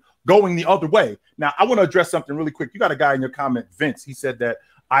sold going the other way. Now, I want to address something really quick. You got a guy in your comment, Vince. He said that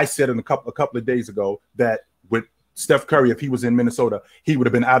I said in a couple of days ago that with Steph Curry, if he was in Minnesota, he would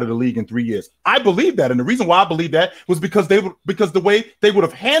have been out of the league in 3 years. I believe that, and the reason why I believe that was because the way they would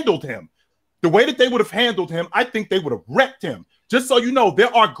have handled him. The way that they would have handled him, I think they would have wrecked him. Just so you know,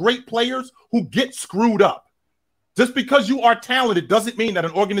 there are great players who get screwed up. Just because you are talented doesn't mean that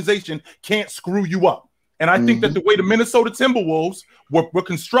an organization can't screw you up. And I think that the way the Minnesota Timberwolves were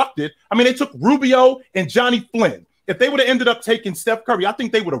constructed, I mean, they took Rubio and Johnny Flynn. If they would have ended up taking Steph Curry, I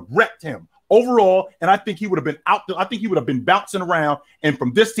think they would have wrecked him overall. And I think he would have been out there. I think he would have been bouncing around and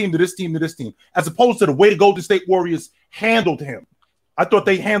from this team to this team to this team, as opposed to the way the Golden State Warriors handled him. I thought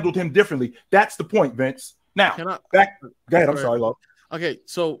they handled him differently. That's the point, Vince. Now, go ahead. I'm sorry, Love. Okay,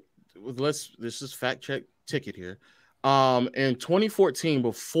 so this is fact check ticket here. In 2014,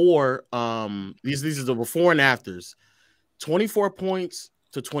 before these are the before and afters, 24 points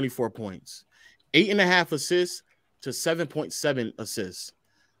to 24 points, 8.5 assists to 7.7 assists.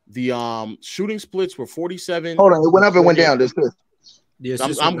 The shooting splits were 47. Hold on, it went up and went down. This.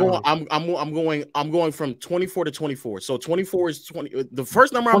 I'm going from 24 to 24. So 24 is 20. The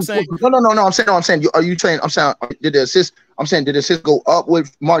first number I'm saying. No. I'm saying. Are you saying? I'm saying. Did the assist? I'm saying. Did the assist go up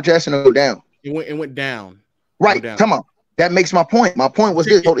with Mark Jackson or go down? It went down. Right. Come on. That makes my point. My point was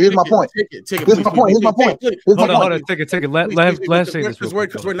this. Here's my point. Here's my point. Here's my point. Hold on. Take it. Let him say this.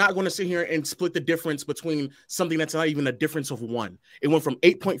 Because we're not going to sit here and split the difference between something that's not even a difference of 1. It went from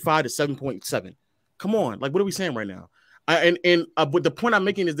 8.5 to 7.7. Come on. Like, what are we saying right now? But the point I'm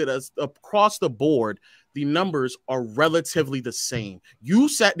making is that across the board, the numbers are relatively the same. You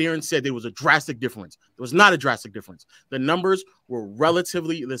sat there and said there was a drastic difference. There was not a drastic difference. The numbers were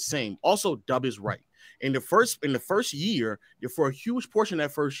relatively the same. Also, Dub is right. In the first year, for a huge portion of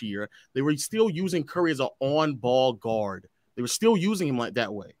that first year, they were still using Curry as an on-ball guard. They were still using him like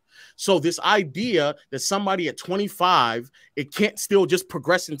that way. So this idea that somebody at 25, it can't still just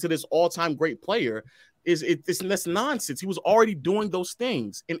progress into this all-time great player that's nonsense. He was already doing those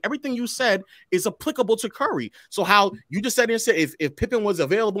things, and everything you said is applicable to Curry. So how you just sat there and said if Pippen was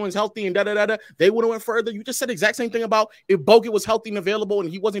available and is healthy and they would have went further. You just said the exact same thing about if Bogut was healthy and available and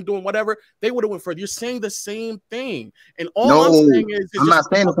he wasn't doing whatever, they would have went further. You're saying the same thing, and all I'm saying is I'm not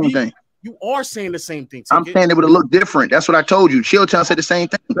saying the same thing. You are saying the same thing. I'm saying it would have looked different. That's what I told you. Chilltown said the same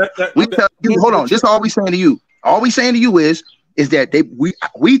thing. We tell you, hold on. This is all we saying to you. All we saying to you is that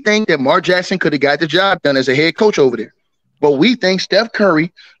we think that Mark Jackson could have got the job done as a head coach over there. But we think Steph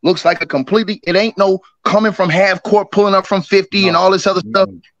Curry looks like it ain't no coming from half court, pulling up from 50 and all this other stuff.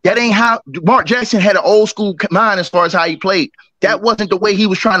 That ain't how Mark Jackson had an old school mind as far as how he played. That wasn't the way he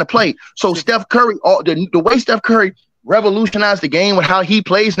was trying to play. So Steph Curry, the way Steph Curry revolutionized the game with how he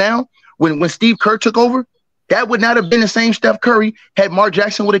plays now, when Steve Kerr took over, that would not have been the same Steph Curry had Mark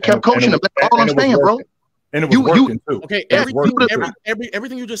Jackson would have kept coaching him. That's all I'm saying, bro. And it was working too. Okay,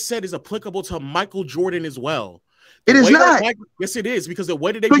 everything you just said is applicable to Michael Jordan as well. It is not. Yes, it is, because the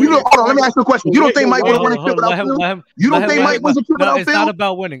way did they? So hold on, let me ask you a question. You don't think Mike would have won a chip without Phil? You don't think Mike was a chip without Phil? It's not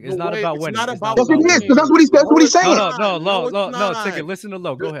about winning. It's not about winning. Yes, it is, because that's what he's saying. No. Take it. Listen to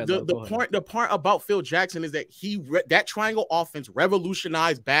Low. Go ahead. The part about Phil Jackson is that that triangle offense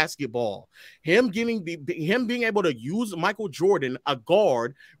revolutionized basketball. Him being able to use Michael Jordan, a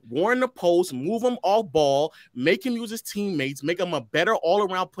guard, warn the post, move him off ball, make him use his teammates, make him a better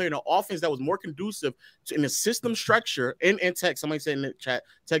all-around player in an offense that was more conducive in the system structure and text. Somebody said in the chat,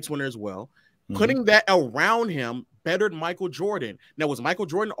 text winner as well. Putting that around him bettered Michael Jordan. Now, was Michael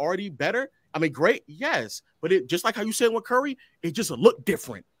Jordan already better? I mean, great, yes. But it just like how you said with Curry, it just looked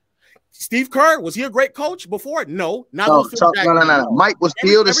different. Steve Kerr, was he a great coach before? No, no. Mike was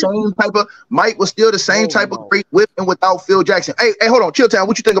still the same type of. Mike was still the same type of great with and without Phil Jackson. Hey, hold on, Chilltown.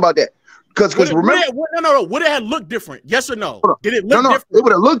 What you think about that? Because remember, no. Would it have looked different? Yes or no? Did it look different? It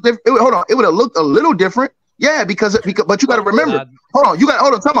would have looked different. It would have looked a little different. Yeah, because but you got to remember. Hold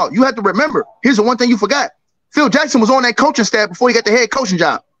on. Time out. You have to remember. Here's the one thing you forgot. Phil Jackson was on that coaching staff before he got the head coaching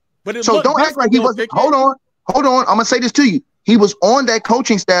job. So don't act like he wasn't. Hold on. I'm gonna say this to you. He was on that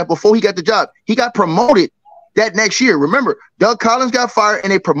coaching staff before he got the job. He got promoted that next year. Remember, Doug Collins got fired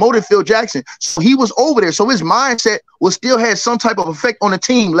and they promoted Phil Jackson. So he was over there. So his mindset will still have some type of effect on the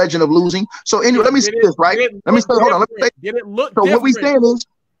team, legend of losing. So anyway, let me say this, right? Let me say, hold on. Did it look so what we saying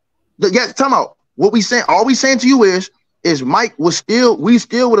is, time out. What we saying, all we saying to you is Mike we still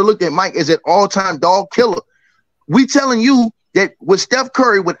would have looked at Mike as an all-time dog killer. We telling you that with Steph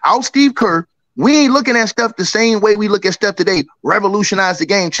Curry, without Steve Kerr, we ain't looking at Steph the same way we look at Steph today. Revolutionize the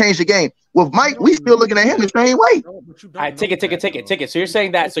game, change the game. With Mike, we still looking at him the same way. All right, take it. So you're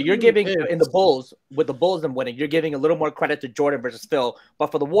saying that. So you're giving in the Bulls, with the Bulls and winning, you're giving a little more credit to Jordan versus Phil.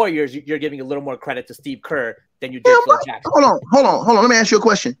 But for the Warriors, you're giving a little more credit to Steve Kerr than you did Phil Jackson. Hold on. Let me ask you a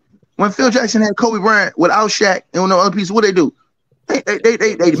question. When Phil Jackson had Kobe Bryant without Shaq and no other piece, what they do? They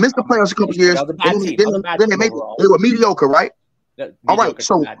missed the playoffs a couple years. They were mediocre, right? All right.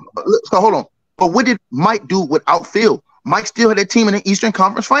 So hold on. But what did Mike do without Phil? Mike still had that team in the Eastern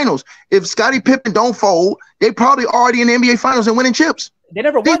Conference Finals. If Scottie Pippen don't fold, they probably already in the NBA Finals and winning chips. They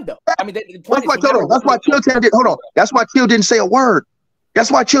never won, though. I mean, that's why Chill did. Hold on. That's why Chill didn't say a word.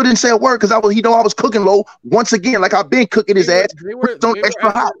 Because I was cooking low once again, like I've been cooking his ass. They were extra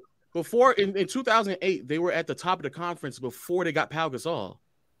hot. Before in 2008, they were at the top of the conference before they got Pau Gasol.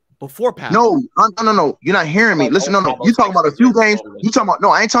 Before Pau. No. You're not hearing me. Listen, no. You talking about a few games. You talking about,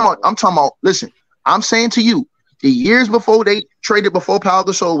 no, I ain't talking about, I'm talking about, listen, I'm saying to you, the years before they traded before Pau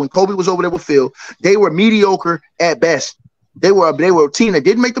Gasol, when Kobe was over there with Phil, they were mediocre at best. They were a team that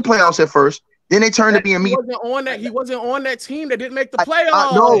didn't make the playoffs at first. Then they turned to being mediocre. He wasn't on that team that didn't make the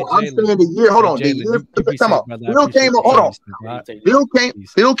playoffs. No, I'm saying the year. Hold on. The year. Come on.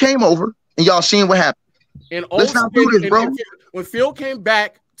 Phil came over, and y'all seen what happened. Let's not do this, bro. When Phil came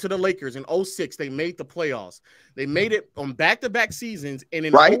back to the Lakers in 06. They made the playoffs. They made it on back-to-back seasons. And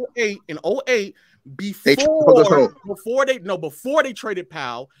in 08, before they traded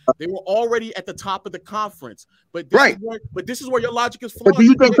Powell, they were already at the top of the conference. But this is where your logic is flawed. But do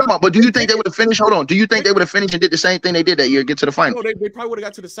you think they would have finished? Hold on. Do you think they would have finished and did the same thing they did that year, get to the final? No, they probably would have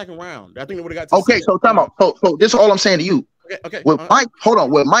got to the second round. I think they would have got to so time out. So this is all I'm saying to you. Okay. With Mike, hold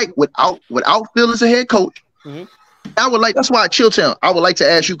on. With Mike, without Phil as a head coach, that's why Chill Town. I would like to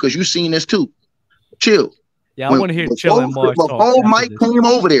ask you, because you've seen this too. Chill. Yeah, I want to hear Chill and Mars talk. Before Mike came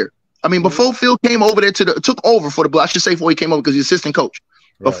over there, before Phil came over there took over for the, I should say before he came over, because he's assistant coach.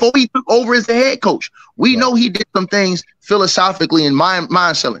 Right. Before he took over as the head coach, we know he did some things philosophically in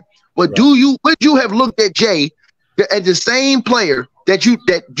mind selling. But would you have looked at Jay as the same player that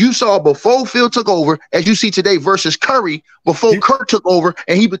you saw before Phil took over as you see today versus Curry before Kurt took over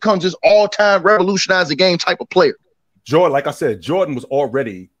and he becomes this all-time revolutionize the game type of player? Jordan, like I said, Jordan was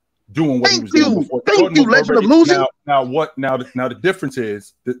already doing what he was doing before. Thank you, legend of losing. Now the difference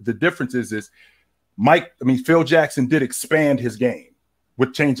is the difference is Phil Jackson did expand his game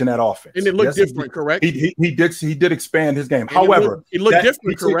with changing that offense. And it looked different, correct? He did expand his game. And however, it looked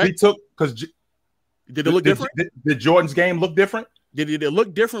different, correct? Did it look different? Did Jordan's game look different? Did it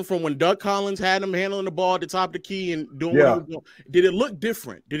look different from when Doug Collins had him handling the ball at the top of the key and doing what he was doing? Did it look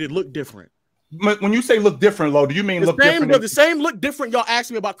different? When you say look different, Lo, do you mean look different? The same look different y'all asked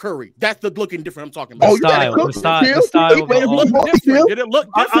me about Curry. That's the looking different I'm talking about. Oh, the style. Did it look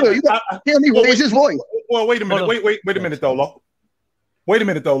different? Hear me raise his voice. Well, wait a minute. Wait a minute, though, Lo. Wait a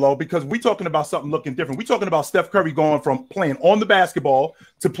minute, though, Lo, because we're talking about something looking different. We're talking about Steph Curry going from playing on the basketball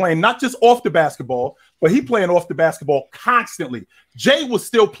to playing not just off the basketball, but he playing off the basketball constantly. Jay was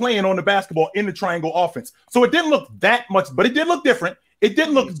still playing on the basketball in the triangle offense. So it didn't look that much, but it did look different. It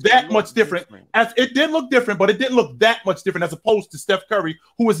didn't look that much different. But it didn't look that much different as opposed to Steph Curry,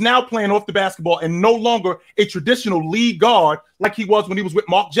 who is now playing off the basketball and no longer a traditional lead guard like he was when he was with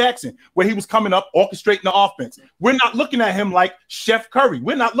Mark Jackson, where he was coming up, orchestrating the offense. We're not looking at him like Chef Curry.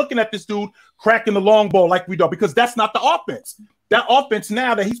 We're not looking at this dude cracking the long ball like we do, because that's not the offense. That offense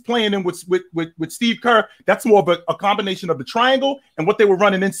now that he's playing in with Steve Kerr, that's more of a combination of the triangle and what they were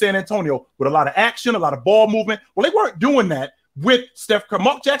running in San Antonio with a lot of action, a lot of ball movement. Well, they weren't doing that with Steph Curry.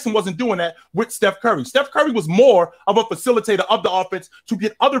 Mark Jackson wasn't doing that with Steph Curry. Steph Curry was more of a facilitator of the offense to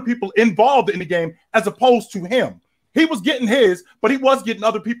get other people involved in the game as opposed to him. He was getting his, but he was getting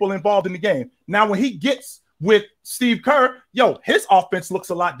other people involved in the game. Now, when he gets with Steve Kerr, his offense looks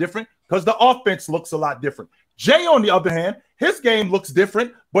a lot different because the offense looks a lot different. Jay, on the other hand, his game looks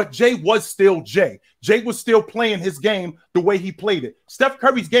different, but Jay was still Jay. Jay was still playing his game the way he played it. Steph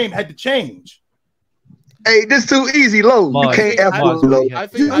Curry's game had to change. Hey, this too easy, Low. You can't F with me, Low.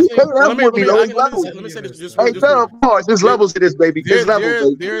 Let me say this. Hey, Mars, there's levels to this, baby. There's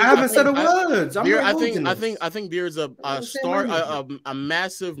levels, baby. I haven't said a word. I think there's a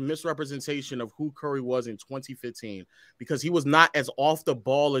massive misrepresentation of who Curry was in 2015 because he was not as off the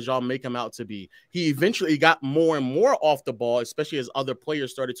ball as y'all make him out to be. He eventually got more and more off the ball, especially as other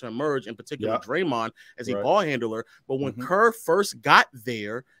players started to emerge, in particular Draymond as a ball handler. But when Kerr first got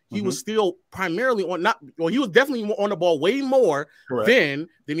there, he was still primarily he was definitely on the ball way more then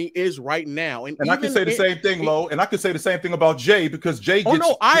than he is right now. And I can say the same thing, Lo, and I can say the same thing about Jay because Jay gets...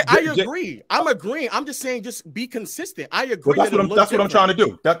 I agree. I'm agreeing. I'm just saying just be consistent. I agree. Well, that's what I'm trying to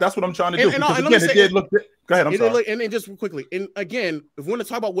do. That's what I'm trying to do. Because again, it did look... Go ahead, I'm sorry. And then just quickly, and again, if we want to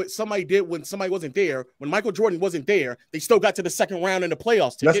talk about what somebody did when somebody wasn't there, when Michael Jordan wasn't there, they still got to the second round in the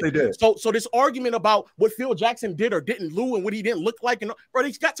playoffs. Yes, they did. So this argument about what Phil Jackson did or didn't do and what he didn't look like, bro,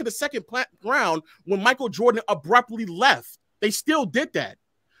 they got to the second round when Michael Jordan abruptly left. They still did that.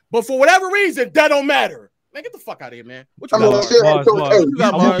 But for whatever reason, that don't matter. Man, get the fuck out of here, man. What you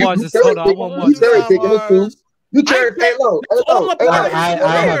got? You cherry pick.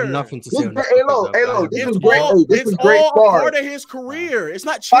 I have nothing to say on that. This is great. This is great. Part of his career. It's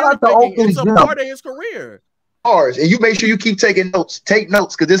not cherry picking. It's a part of his career. And you make sure you keep taking notes. Take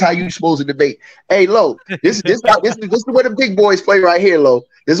notes because this is how you supposed to debate. Hey, Lo, this is where the big boys play right here, Lo.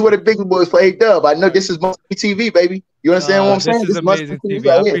 This is where the big boys play. Hey, Dub, I know this is must be TV, baby. You understand what I'm saying? This is amazing TV.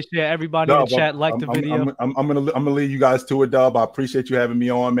 I appreciate everybody in the chat. Like the video. I'm gonna leave you guys to it, Dub. I appreciate you having me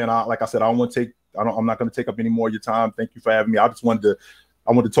on, man. Like I said, I'm not going to take up any more of your time. Thank you for having me. I wanted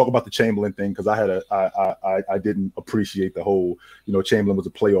to talk about the Chamberlain thing because I didn't appreciate the whole, Chamberlain was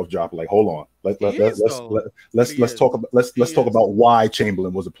a playoff dropper. Like, hold on, let's talk about why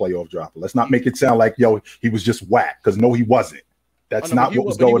Chamberlain was a playoff dropper. Let's not make it sound like he was just whack because no, he wasn't. That's not what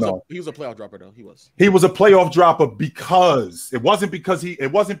was going on. He was a playoff dropper though. He was a playoff dropper because it wasn't because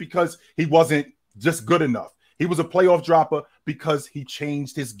he wasn't just good enough. He was a playoff dropper because he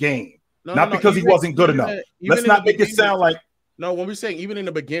changed his game, not because he wasn't good enough. Let's not make it sound like. No, when we're saying even in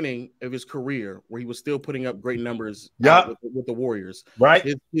the beginning of his career, where he was still putting up great numbers with the Warriors, right?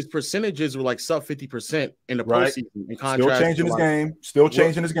 His percentages were like sub 50% in the right. postseason. In contrast, still changing his game. Still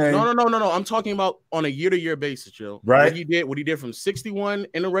changing his game. No. I'm talking about on a year-to-year basis, Joe. Right. What he did from 61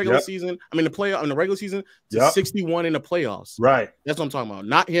 in the regular season. I mean, in the regular season to 61 in the playoffs. Right. That's what I'm talking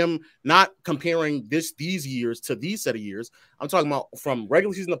about. Not comparing these years to these set of years. I'm talking about from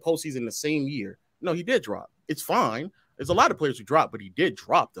regular season to postseason the same year. No, he did drop. It's fine. There's a lot of players who drop, but he did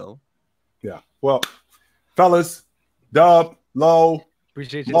drop though. Yeah. Well, fellas, Dub, Low,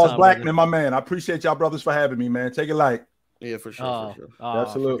 appreciate you, Lost Blackman, my man. I appreciate y'all brothers for having me, man. Take it light. Yeah, for sure.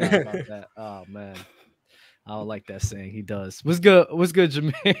 Absolutely. Oh man, I don't like that saying. He does. What's good,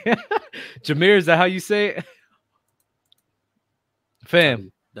 Jameer? Jameer, is that how you say it?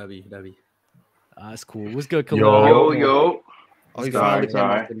 Fam. W. That's cool. What's good, Khalil? Yo. Oh, he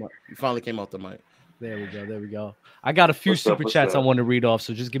finally came off the mic. There we go. I got a few super chats I want to read off,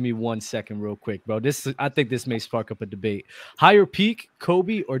 so just give me 1 second real quick, bro. I think this may spark up a debate. Higher peak,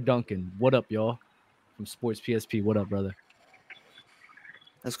 Kobe or Duncan? What up, y'all? From Sports PSP. What up, brother?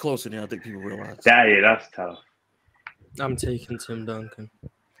 That's closer than I think people realize. That's tough. I'm taking Tim Duncan.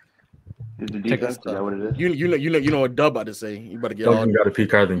 Is the defense? Is that what it is? You know what Dub about to say. You better get Duncan got a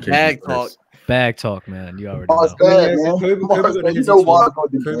peak higher than KD. Bag talk. Bag talk, man. You already know.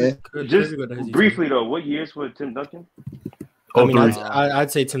 Just briefly though, what years for Tim Duncan? I mean,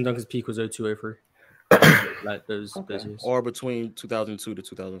 I'd say Tim Duncan's peak was 02-03. Like those years. Or between 2002 to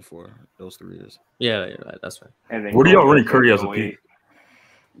 2004. Those 3 years. Yeah, that's right. And then what do y'all rank Curry as a peak?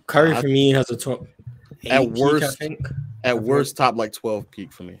 Curry for me has a top 8 at worst, peak, I think. At worst, top like 12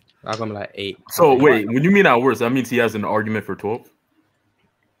 peak for me. I'm going like 8. So wait, when you mean at worst, that means he has an argument for 12?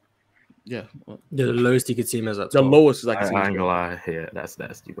 Yeah. The lowest you could see him as at 12. The lowest is like I ain't gonna lie. Yeah, that's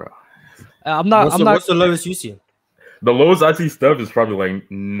nasty, bro. What's the lowest you see? The lowest I see Steph is probably like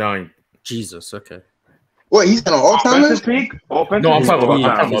 9. Jesus, okay. What, he's in an all-time peak? No, I'm talking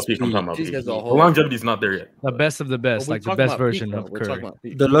about peak. The longevity's not there yet. The best of the best, like the best version of Curry.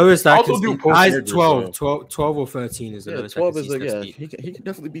 The lowest I can see is 12 or 13 is the lowest. 12 is like, yeah, he can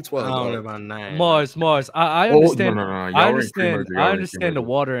definitely be 12. I don't know about 9. Mars. I understand. No. I understand the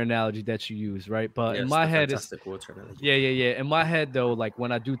water analogy that you use, right? But in my head, it's water analogy. Yeah. In my head, though, like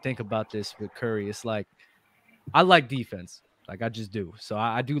when I do think about this with Curry, it's like I like defense, like I just do. So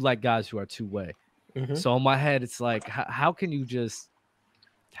I do like guys who are two-way. Mm-hmm. So in my head, it's like, how can you just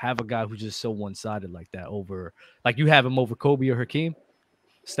have a guy who's just so one-sided like that over, like you have him over Kobe or Hakeem?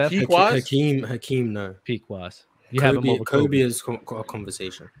 Steph? Hakeem, no. Peak-wise. You have him over Kobe is a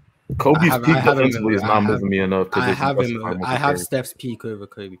conversation. Kobe's peak defensively is not moving me enough. I have Steph's peak over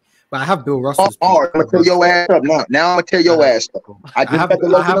Kobe. But I have Bill Russell's peak. I'm going to tear your ass up now. Now I'm going to tear your ass up. I got the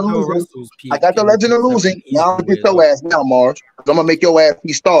legend of losing. I got the legend of losing. Now I'm going to get your ass now, Mars. Because I'm going to make your ass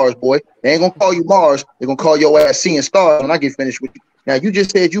see stars, boy. They ain't going to call you Mars. They're going to call your ass seeing stars when I get finished with you. Now, you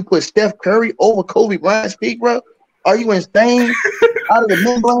just said you put Steph Curry over Kobe Bryant's peak, bro? Are you insane? Out of the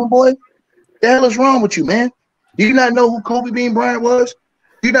membrane, boy? The hell is wrong with you, man? Do you not know who Kobe Bean Bryant was?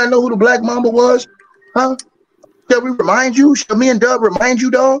 Do you not know who the Black Mamba was? Huh? Shall we remind you? Shall me and Dub remind you,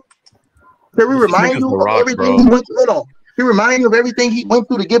 dog? Shall we remind you of everything he went through? Hold on. He remind you of everything he went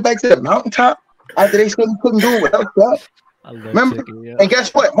through to get back to the mountaintop after they said he couldn't do it without Steph? Remember? And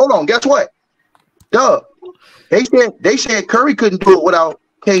guess what? Hold on. Guess what? Dub. They said Curry couldn't do it without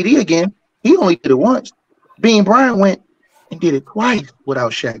KD again. He only did it once. Bean Bryant went and did it twice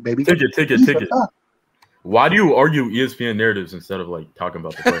without Shaq, baby. Take it. Why do you argue ESPN narratives instead of like talking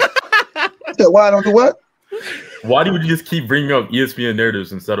about the play? So why I don't do what? Why do you just keep bringing up ESPN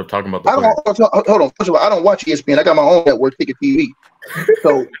narratives instead of talking about the play? Hold on. First of all, I don't watch ESPN. I got my own network, Ticket TV.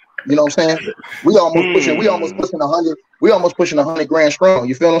 So you know what I'm saying? We almost pushing 100. We almost pushing 100 grand strong.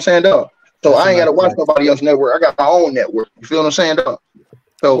 You feel what I'm saying, dog? So I ain't got to watch nobody else's network. I got my own network. You feel what I'm saying, dog?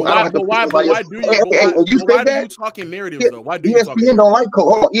 So I don't have to. Why do you talking narratives though? Why do you ESPN don't like Kobe?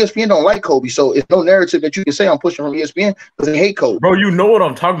 Hold on, ESPN don't like Kobe, so it's no narrative that you can say I'm pushing from ESPN because they hate Kobe. Bro, you know what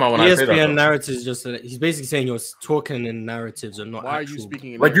I'm talking about when I say that. ESPN narratives is just he's basically saying you're talking in narratives and not. Why are you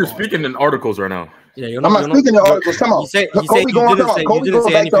speaking? Like you're speaking in articles right now. Yeah, I'm not speaking in articles. Come on, Kobe going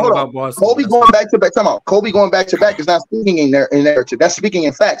back to back. Come on, Kobe going back to back is not speaking in narrative. That's speaking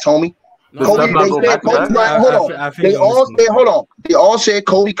in facts, homie. Kobe, they all said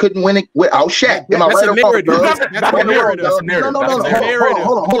Kobe couldn't win it without Shaq. Am I right or wrong? That's a narrative.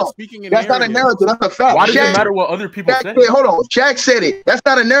 Hold on. That's not a narrative. That's a fact. Why does it matter what other people say? Hold on. Shaq said it. That's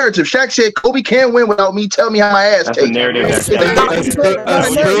not a narrative. Shaq said Kobe can't win without me. Tell me how my ass tastes. That's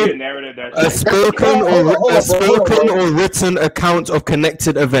a narrative. A spoken or written account of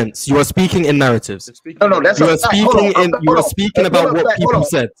connected events. You are speaking in narratives. No, that's you are speaking about what people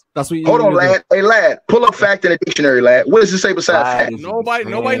said. That's what you. Hold on, lad. Hey, lad, pull up fact in the dictionary, lad. What does it say besides fact?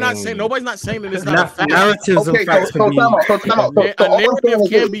 Nobody's not saying that it's not a fact. Narratives and facts can be. A narrative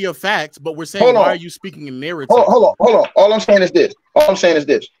can be a fact, but we're saying why are you speaking in narrative? Hold on. All I'm saying is this.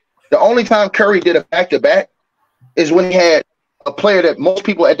 The only time Curry did a back-to-back is when he had a player that most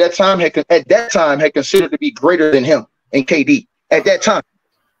people at that time had considered to be greater than him and KD at that time.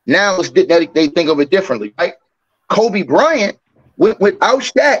 Now they think of it differently, right? Kobe Bryant, without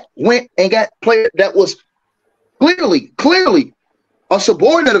Shaq, went and got a player that was clearly a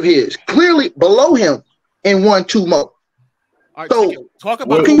subordinate of his, clearly below him, and won 2 more. Right, so talk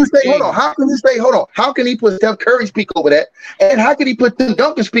about how can you say, hold on? How can he put Steph Curry's peak over that? And how can he put Tim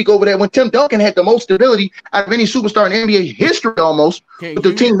Duncan's peak over that when Tim Duncan had the most stability out of any superstar in NBA history almost with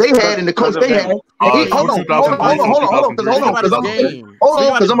the team they had and the coach they had? Hold on,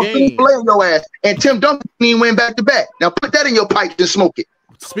 because I'm a finished playing your ass. And Tim Duncan didn't win back-to-back. Now put that in your pipe and smoke it.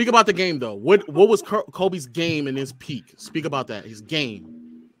 Speak about the game, though. What was Kobe's game in his peak? Speak about that. His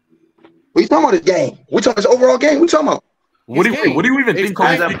game. We talking about his game. We talking about his overall game. We talking about. What do you even think?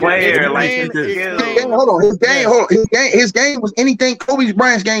 As a player, his game was anything. Kobe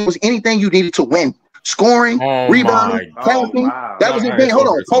Bryant's game was anything you needed to win. Scoring, rebounding, passing. That was his game. Hold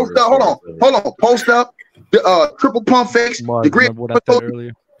on. Post up. The triple pump fakes. The grid.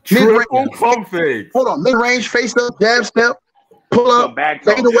 Triple pump fake. Hold on. Mid range, face up, jab step, pull up,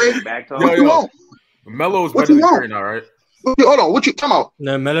 fade away. What you want? Melo is better than Curry now, right? Hold on. What you talking about?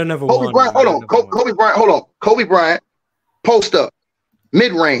 No, Melo never won. Kobe Bryant. Hold on. Kobe Bryant. Post up,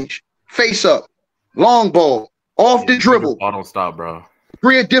 mid range, face up, long ball, off the dribble. I don't stop, bro.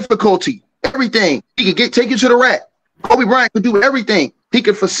 Degree of difficulty, everything. He could take you to the rack. Kobe Bryant could do everything. He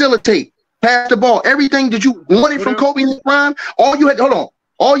could facilitate, pass the ball, everything that you wanted from Kobe in his prime. All you had to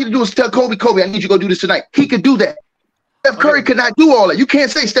do was tell Kobe, I need you to go do this tonight. He could do that. Steph Curry could not do all that. You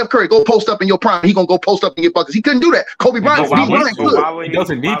can't say Steph Curry go post up in your prime. He gonna go post up and get buckets. He couldn't do that. Kobe Bryant he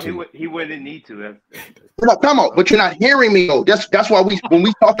doesn't need to. He wouldn't need to. Come on, but you're not hearing me though. That's why when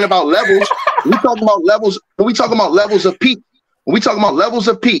we talking about levels, when we talking about levels of peak. When we talking about levels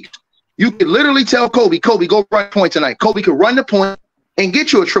of peak, you could literally tell Kobe, go run point tonight. Kobe could run the point and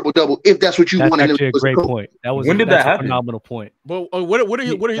get you a triple double if that's what you want. That's actually a great point. When did that happen? Phenomenal point. But what are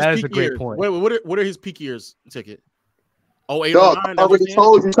his peak years? What are his peak years? Ticket. Oh, 8 Dog, I've already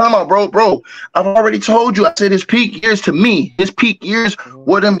told you. Time out, bro. I've already told you. I said his peak years to me. His peak years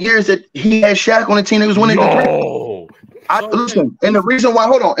were them years that he had Shaq on the team that was winning the ring. Listen, and the reason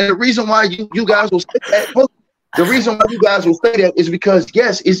why, and the reason why you guys will say that, the reason why you guys will say that is because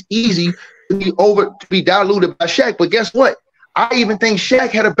yes, it's easy to be diluted by Shaq, but guess what? I even think Shaq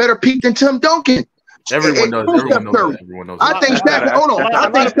had a better peak than Tim Duncan. Everyone knows that. I think Steph. I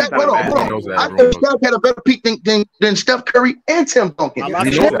think Steph had a better peak than Steph Curry and Tim Duncan.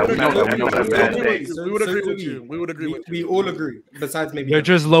 We would agree with you. We all agree. Besides, maybe they're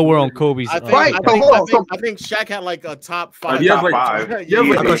just lower on Kobe's. I think Shaq had like a top 5. I got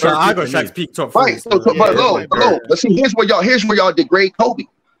Shaq's peak top 5. Right. But see, here's where y'all degrade Kobe,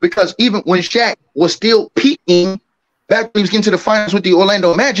 because even when Shaq was still peaking, back when he was getting to the finals with the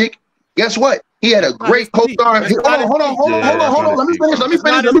Orlando Magic, guess what? He had a great co-star. Hold on. Let me finish.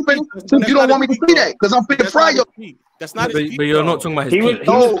 You don't want me to see that because I'm finna fry your. That's not his peak. But you're not talking about his peak.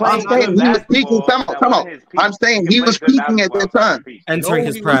 I'm saying he was peaking. Come on. I'm saying he was peaking at that time. Entering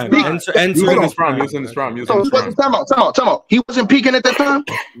his prime. Entering his prime. He was in his prime. Time out. He wasn't peaking at that time?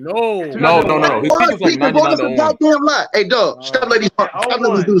 No. His peak was like 99. Goddamn lie. Hey, Doug, stop letting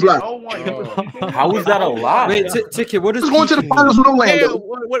these dudes lie. How is that a lie? Wait, Ticket, what is going to the finals with Orlando?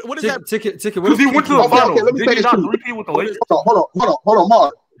 What is that? Ticket. Because he went to the finals. Let me say this to you. Hold on,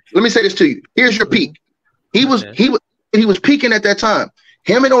 Mark. Let me say this to you. Here's your peak. He was peaking at that time.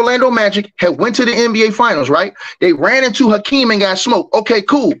 Him and Orlando Magic had went to the NBA Finals, right? They ran into Hakeem and got smoked. Okay,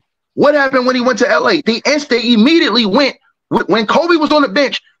 cool. What happened when he went to LA? They immediately went when Kobe was on the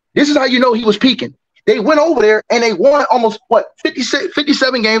bench. This is how you know he was peaking. They went over there and they won almost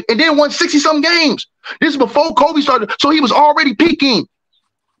 57 games and then won 60-some games. This is before Kobe started, so he was already peaking.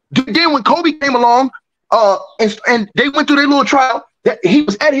 Then when Kobe came along, and they went through their little trial, he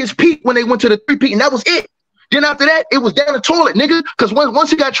was at his peak when they went to the 3-peat, and that was it. Then after that, it was down the toilet, nigga. Because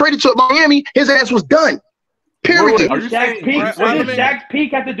once he got traded to Miami, his ass was done. Period. What does Shaq's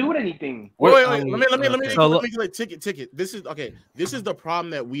peak have to do with anything? Wait. Let me get ticket. This is okay. This is the problem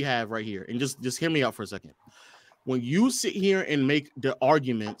that we have right here. And just hear me out for a second. When you sit here and make the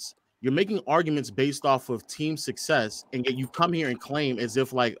arguments, you're making arguments based off of team success, and yet you come here and claim as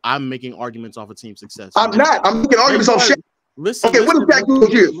if like I'm making arguments off of team success. I'm not. I'm making arguments off Shaq. What did Shaq do the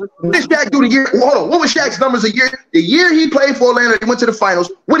year? What did Shaq do the year? Well, hold on. What was Shaq's numbers a year? The year he played for Orlando, he went to the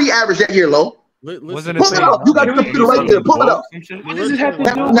finals. What did he average that year, Lo? Wasn't pull it up. You got the computer right there. Pull it up. What does it have to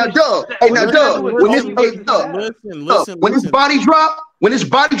do? Now, Doug. Hey, now, Doug. When his body drop,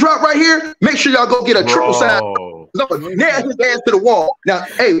 right here, make sure y'all go get a triple sign. Nail his ass to the wall. Now,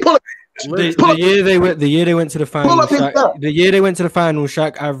 hey, pull it. The year they went to the final,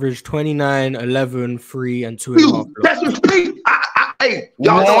 Shaq averaged 29, 11, 3, and 2.5. That's his peak. Hey,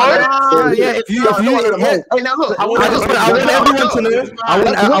 y'all know that. Yeah, hey, now look. I want everyone to know. I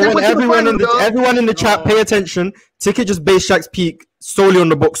want everyone in the chat pay attention. Ticket just based Shaq's peak solely on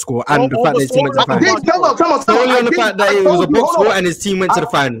the box score and the fact that his team went to the finals. Solely on the fact that it was a box score and his team went to the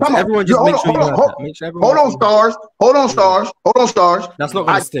finals. Everyone just make sure you know that. Hold on, stars. That's not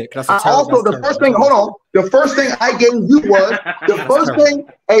gonna stick. That's also the first thing. Hold on. The first thing I gave you was the first thing.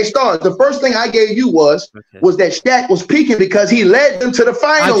 Hey, stars. The first thing I gave you was that Shaq was peaking because he led them to the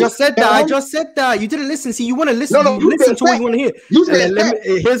finals. I just said that. You didn't listen. See, you want to listen. No, you listen to what you want to hear. You said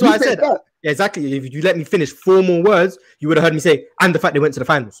here's what I said. Yeah, exactly. If you let me finish 4 more words, you would have heard me say, and the fact they went to the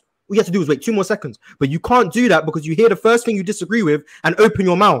finals. All you have to do is wait 2 more seconds. But you can't do that because you hear the first thing you disagree with and open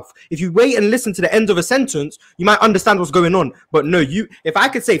your mouth. If you wait and listen to the end of a sentence, you might understand what's going on. But no, if I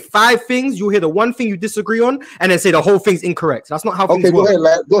could say 5 things, you'll hear the one thing you disagree on and then say the whole thing's incorrect. That's not how things work.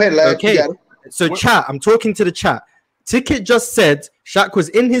 Go ahead, lad. Okay. So chat, I'm talking to the chat. Ticket just said Shaq was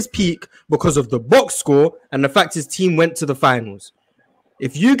in his peak because of the box score and the fact his team went to the finals.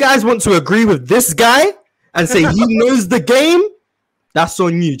 If you guys want to agree with this guy and say he knows the game, that's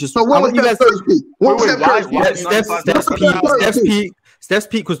on you. Just so what was Steph's first peak? Steph's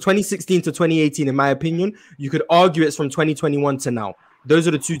peak was 2016 to 2018, in my opinion. You could argue it's from 2021 to now. Those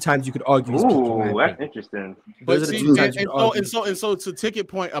are the 2 times you could argue. Ooh, that's interesting. But so to Ticket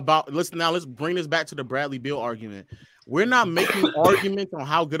point about let's bring this back to the Bradley Beal argument. We're not making arguments on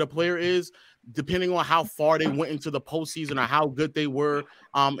how good a player is, depending on how far they went into the postseason or how good they were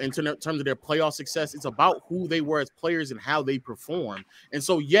in terms of their playoff success. It's about who they were as players and how they perform. And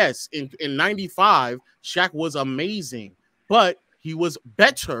so, yes, in 95, Shaq was amazing, but he was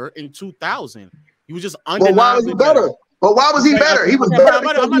better in 2000. He was just undeniably why was he better? But why was he better? He was better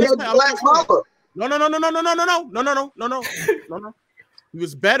because he had the Black Mamba. No. He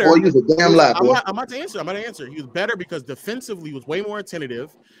was better. Boy, he was a damn lie, boy. I'm about to answer. He was better because defensively he was way more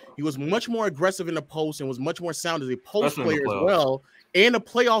attentive. He was much more aggressive in the post and was much more sound as a post player as well. And the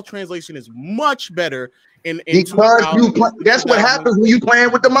playoff translation is much better in because that's what happens when you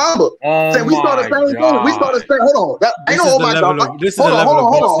playing with the Mamba. We saw the same thing. We saw the same. Hold on. I know. Oh my God.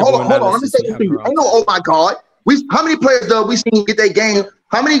 Hold on. Let me say this to you. I know. Oh my God. How many players we seen get their game?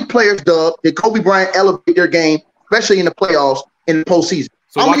 How many players did Kobe Bryant elevate their game, especially in the playoffs? In the postseason.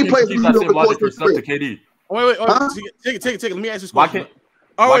 So how many players do you know for stuff to KD? Wait. Take. Let me ask this question.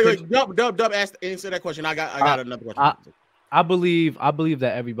 Wait. Dub answer that question. I got another question. I believe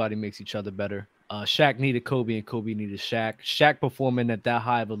that everybody makes each other better. Shaq needed Kobe and Kobe needed Shaq. Shaq performing at that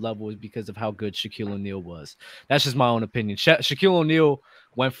high of a level is because of how good Shaquille O'Neal was. That's just my own opinion. Shaquille O'Neal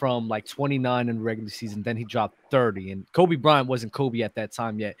went from like 29 in the regular season, then he dropped 30. And Kobe Bryant wasn't Kobe at that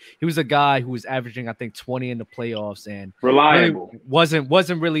time yet. He was a guy who was averaging, I think, 20 in the playoffs and reliable. Really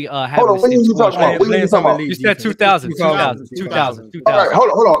wasn't really having. Hold on, when you talking about? You said 2000. All right, hold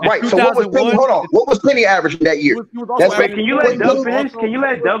on. Right. So what was Penny averaging that year? Can you let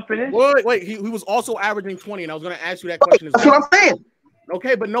Dub finish? Wait. He was also averaging 20, and I was going to ask you that question. That's what I'm saying.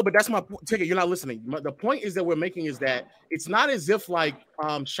 Okay, but that's my point. Ticket, you're not listening. The point is that we're making is that it's not as if like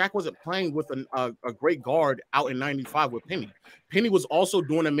Shaq wasn't playing with a great guard out in 95 with Penny. Penny was also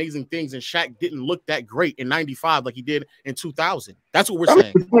doing amazing things, and Shaq didn't look that great in 95 like he did in 2000. That's what we're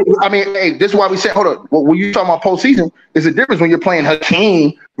saying. I mean, hey, this is why we said, hold on. When you talking about postseason, there's a difference when you're playing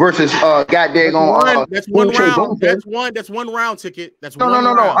Hakeem versus goddamn on. That's one round. That's one round. Ticket. That's no.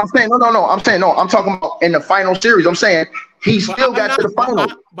 I'm saying no. I'm talking about in the final series. I'm saying he still got to the final.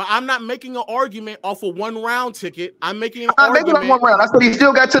 But I'm not making an argument off of 1 round. Ticket. I'm making an argument. Making 1 round. I said he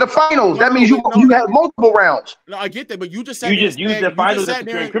still got to the finals. That means you had multiple rounds. No, I get that, but you just said you just used the finals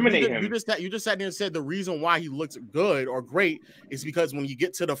to incriminate him. You just sat there and said the reason why he looked good or great is because when you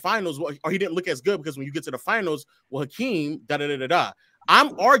get to the finals, or he didn't look as good because when you get to the finals, well, Hakeem,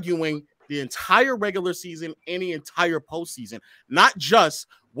 I'm arguing the entire regular season and the entire postseason, not just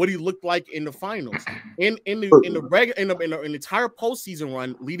what he looked like in the finals. In the entire postseason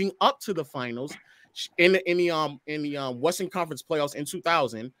run leading up to the finals, in the Western Conference playoffs in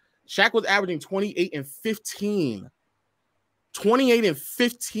 2000, Shaq was averaging 28 and 15. 28 and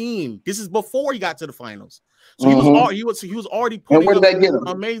 15. This is before he got to the finals. So he was already putting up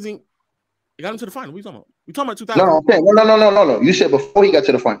amazing. He got him to the final. What are you talking about? We talking about 2000? No. You said before he got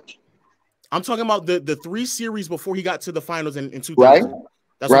to the finals. I'm talking about the 3 series before he got to the finals in 2000. Right.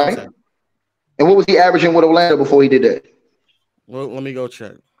 That's what I'm saying. And what was he averaging with Orlando before he did that? Well, let me go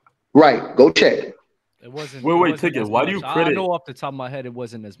check. Right. Go check. It wasn't. Wait, Ticket. Why do you credit? I know off the top of my head, it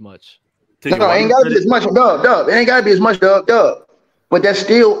wasn't as much. No, it ain't got to be as much, Dub. It ain't got to be as much, Dub. But that's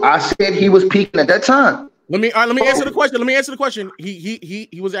still, I said he was peaking at that time. Let me answer the question.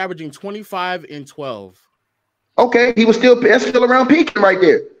 He was averaging 25 and 12. Okay, he was still around peaking right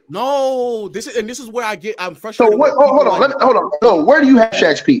there. No, this is where I'm frustrated. So what? Hold on. So where do you have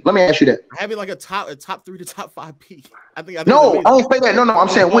Shaq's peak? Let me ask you that. I have it like a top 3 to top 5 peak. I think no, I don't say that. No. I'm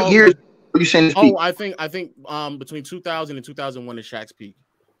saying what years are you saying his peak? I think between 2000 and 2001 is Shaq's peak.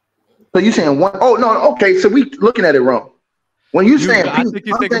 So you saying one? Oh no, okay. So we looking at it wrong. When you saying I think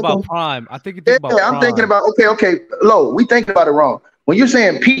you think about prime. I think you think about prime. I'm thinking about okay. Low, we thinking about it wrong. When you're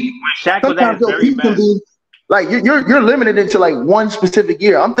saying peak, Shaq was at his very best. Like you're limited into like one specific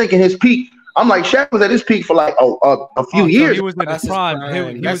year. I'm thinking his peak. I'm like Shaq was at his peak for like a few years. He was in his prime.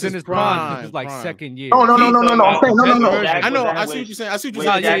 He was in his prime. He was like second year. No. I'm saying no. I know. I see what you're saying.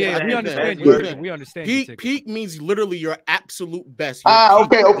 Yeah. We understand you. We understand. Peak means literally your absolute best.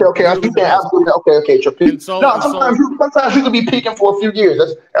 Okay. I see that. Absolutely. Okay. Your peak. Sometimes you could be peaking for a few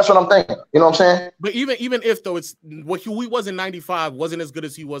years. That's what I'm thinking. You know what I'm saying? But even if though it's what he was in '95 wasn't as good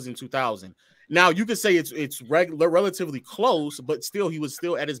as he was in 2000. Now you could say it's relatively close, but still he was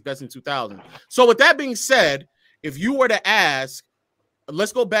still at his best in 2000. So with that being said, if you were to ask,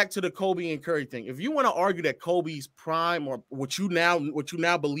 let's go back to the Kobe and Curry thing. If you want to argue that Kobe's prime or what you now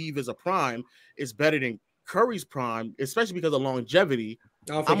believe is a prime is better than Curry's prime, especially because of longevity,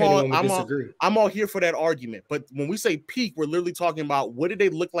 I'm all here for that argument. But when we say peak, we're literally talking about what did they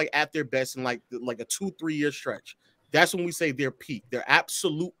look like at their best in like a 2-3 year stretch. That's when we say their peak, their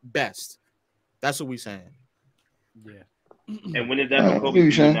absolute best. That's what we're saying. Yeah. And when is that for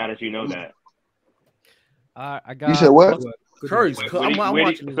Kobe? Now that you know that. I got. You said what? Curry's. Where do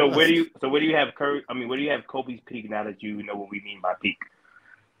you have Curry? I mean, where do you have Kobe's peak? Now that you know what we mean by peak.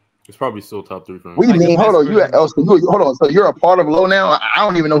 It's probably still top 3 for him. What do you mean? Hold on. Hold on. So you're a part of Low now? I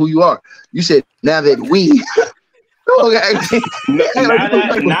don't even know who you are. You said now that we. Okay. Now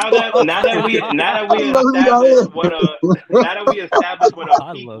that we established what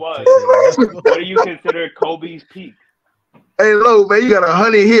a peak was, what do you consider Kobe's peak? Hey, Low, man, you got a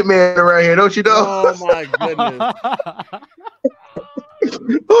honey hitman around here, don't you know? Oh my goodness. That's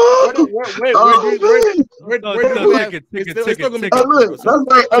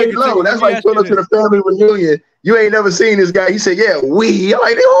like going up to the family reunion. You ain't never seen this guy. You say, yeah, we. I'm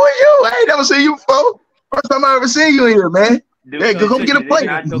like, who are you? I ain't never seen you before. First time I ever seen you here, man. Dude, hey, go get a plate.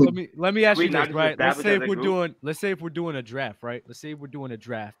 Let me ask you this, right? Let's say if we're doing a draft, right? Let's say we're doing a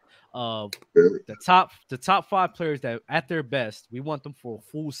draft of the top 5 players that at their best, we want them for a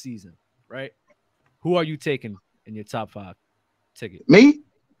full season, right? Who are you taking in your top 5 ticket? Me?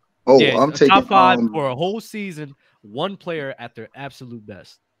 Oh, yeah, I'm taking top 5 for a whole season, one player at their absolute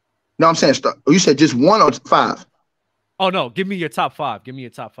best. No, I'm saying you said just 1 or 5. Oh no, give me your top 5. Give me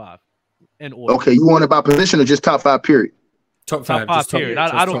your top 5 in order. Okay, you want it by position or just top 5 period? Top 5 period.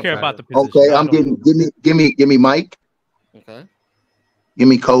 I don't care about the position. Okay, I'm getting give me Mike. Okay. Give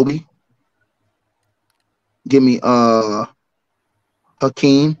me Kobe. Give me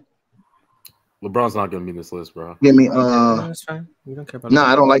Hakeem. LeBron's not gonna be in this list, bro. Give me that's fine. We don't care about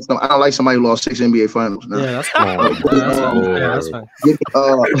I don't like somebody who lost 6 NBA finals. No. Yeah, that's fine. That's fine. Give me,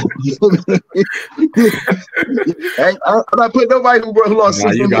 I'm not putting nobody who lost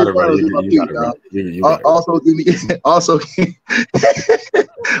 6 NBA finals. Also give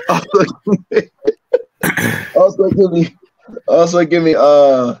me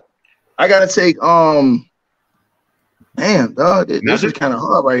I gotta take damn dog, this is kind of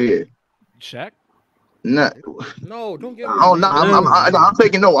hard right here. Shaq? No, don't get me. Oh no, I'm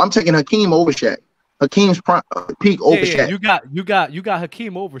taking Hakeem over Shaq. Hakeem's peak over Shaq. You got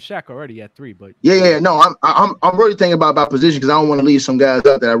Hakeem over Shaq already at 3, but no, I'm really thinking about position because I don't want to leave some guys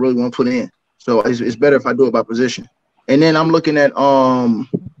out that I really want to put in. So it's better if I do it by position. And then I'm looking at I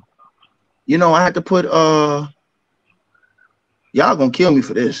had to put y'all gonna kill me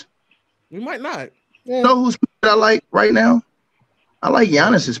for this. We might not. You know whose speed I like right now? I like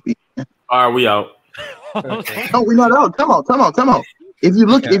Giannis's speed. All right, we out. No, we're not out. Come on. If you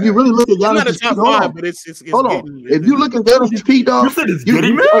really look at Giannis's peak, hold on. If you look at Giannis's peak, dog, you said it's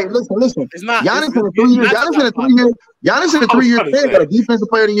goody, man. Hey, listen. It's not. Giannis in a 3 year. Giannis in a 3 year span got a Defensive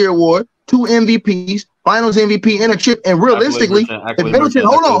Player of the Year award, 2 MVPs, Finals MVP, and a chip. And realistically, if Middleton,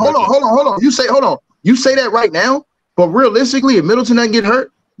 hold on. You say that right now, but realistically, if Middleton doesn't get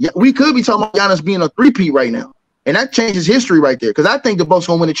hurt, we could be talking about Giannis being a 3-peat right now. And that changes history right there. Because I think the Bucks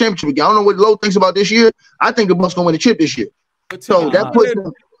gonna win the championship. I don't know what Lowe thinks about this year. I think the Bucks gonna win the chip this year. So that puts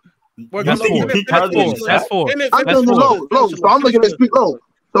them. That's four. I'm thinking Lowe. So I'm looking at his peak Lowe.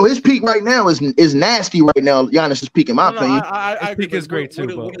 So his peak right now is nasty right now. Giannis's peak, in my opinion. His peak is great too,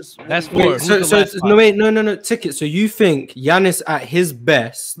 but that's four. No. Ticket. So you think Giannis at his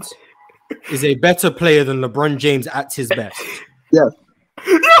best is a better player than LeBron James at his best? Yeah.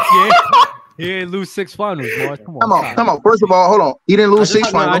 He didn't lose 6 finals, boy. Come on. First of all, hold on. He didn't lose 6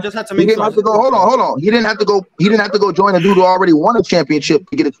 finals. I just had to make Hold on. He didn't have to go join a dude who already won a championship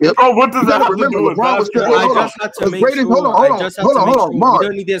to get a chip. Oh, what does that have to do with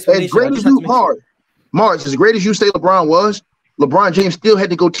Mars, as great as you say LeBron was, LeBron James still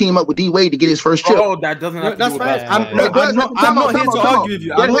had to go team up with D-Wade to get his first chip. Oh, that doesn't have to do with that. I'm not here to argue with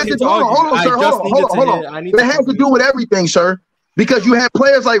you. Hold on. It has to do with everything, sir. Because you have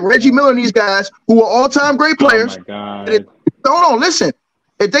players like Reggie Miller and these guys who are all-time great players. Oh my God. Hold on, listen.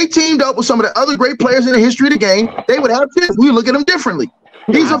 If they teamed up with some of the other great players in the history of the game, they would have chips. We look at them differently.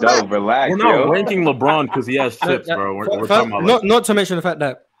 He's a fact. We're not ranking LeBron because he has chips, bro. We're talking about not to mention the fact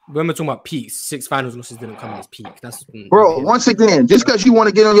that when we're talking about peaks, 6 finals losses didn't come as peak. That's once again, just because you want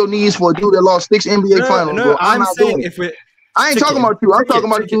to get on your knees for a dude that lost 6 NBA finals. No, I'm saying if we're I ain't talking about you. I'm talking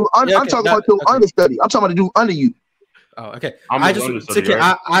about you. I'm talking about your understudy. I'm talking about the dude under you. Oh, okay. I'm not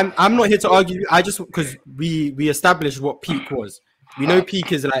here to argue. I just because we established what peak was. We know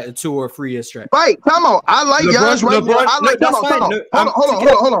peak is like a 2 or 3 year stretch. Right. Come on. I like Giannis right now. I like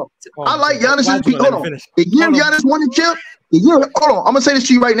hold on. I like Giannis's peak. Hold on. The year Giannis won the chip. Hold on. I'm gonna say this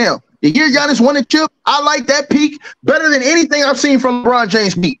to you right now. The year Giannis won the chip, I like that peak better than anything I've seen from LeBron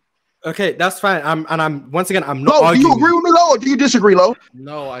James' peak. Okay, that's fine. I'm once again, I'm not arguing. Do you agree with me, Lo, or do you disagree, Lo?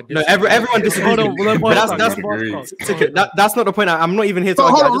 No, I disagree. No, everyone disagrees. That's not the point. I'm not even here to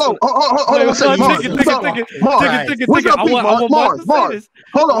argue. Hold on, Mars.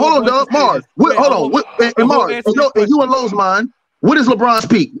 Hold on, Doug. Mars. Hold on. And Mars, in you and Lo's mind, what is LeBron's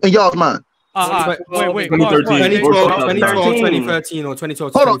peak in y'all's mind? Wait. 2013, 2013, or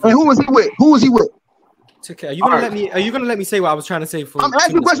 2012. Hold on, and who was he with? Okay, are you gonna let me say what I was trying to say? I'm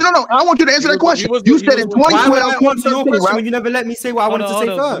asking a question. No, I want you to answer that question. You said in 2012, right? You never let me say what I wanted to say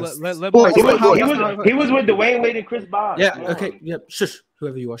first. He was with Dwayne Wade and Chris Bosh. Yeah. Okay. Yeah. Shush.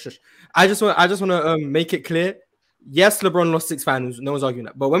 Whoever you are. Shush. I just want to make it clear. Yes, LeBron lost 6 finals. No one's arguing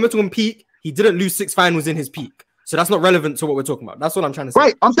that. But when we're talking peak, he didn't lose 6 finals in his peak. So that's not relevant to what we're talking about. That's what I'm trying to say.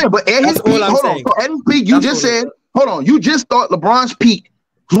 Right. I'm saying, but at his peak, hold on. So at his peak, you just said, hold on. You just thought LeBron's peak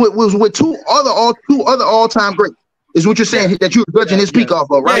was with two other all-time greats. Is what you're saying that you're judging his peak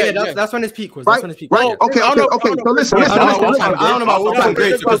off of, right? Yeah, that's when his peak was. Right? That's when his peak was. Okay. So listen. I don't know about all-time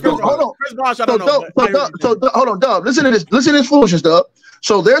greats. Hold on, Dub. Listen to this. Listen to this foolishness, Dub.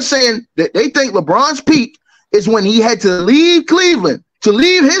 So they're saying that they think LeBron's peak is when he had to leave Cleveland, to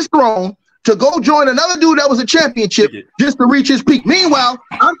leave his throne, to go join another dude that was a championship just to reach his peak. Meanwhile,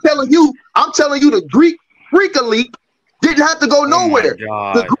 I'm telling you, the Greek elite didn't have to go nowhere.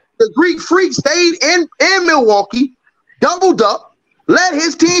 The Greek freak stayed in Milwaukee, doubled up, led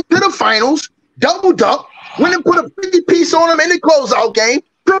his team to the finals, doubled up, went and put a 50-piece on him in the closeout game,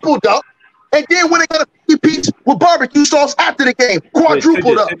 tripled up, and then when they got a 50-piece with barbecue sauce after the game,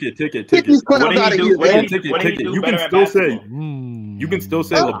 quadrupled up. Ticket. You can still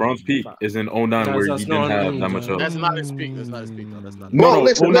say LeBron's peak is in 09 where he didn't have that much help. That's not his peak. No,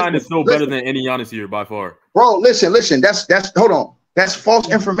 09 is still better than any Giannis year by far. Bro, listen. That's hold on. That's false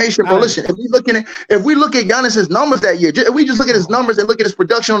information, bro. Listen, if we look at Giannis's numbers that year, if we just look at his numbers and look at his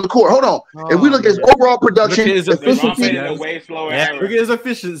production on the court, hold on. If we look at his overall production, efficiency, look at his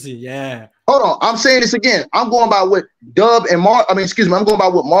efficiency. Yeah. Hold on. I'm saying this again. I'm going by what Dub and Mars. I'm going by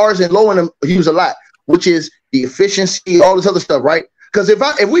what Mars and Low and them use a lot, which is the efficiency, all this other stuff, right? Because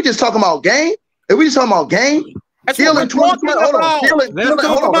if we just talking about game, Let's talk about game. Let's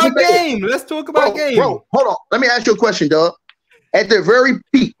talk about game. Bro, hold on. Let me ask you a question, Dub. At the very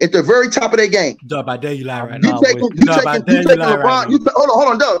peak, at the very top of their game. Dub, I dare you lie right now. You taking LeBron. Hold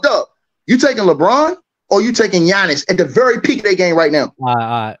on, Dub. You taking LeBron or you taking Giannis at the very peak of their game right now?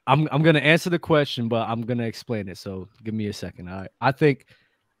 I'm gonna answer the question, but I'm gonna explain it. So give me a second. All right.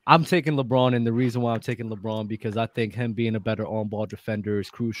 I I'm taking LeBron, and the reason why I'm taking LeBron because I think him being a better on-ball defender is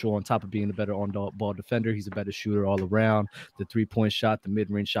crucial. On top of being a better on-ball defender, he's a better shooter all around. The three-point shot, the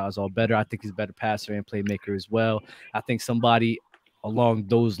mid-range shot is all better. I think he's a better passer and playmaker as well. I think somebody along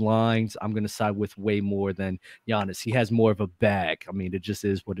those lines, I'm going to side with way more than Giannis. He has more of a bag. I mean, it just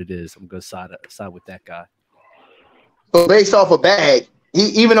is what it is. I'm going to side with that guy. So based off a bag,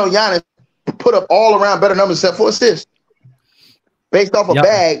 even though Giannis put up all around better numbers except for assists, based off a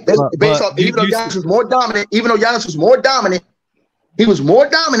bag, even though Giannis was more dominant, he was more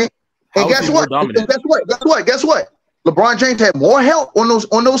dominant. And guess what? Guess what? LeBron James had more help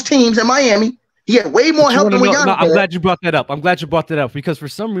on those teams in Miami. He had way more help than Giannis. No, I'm glad you brought that up. Because for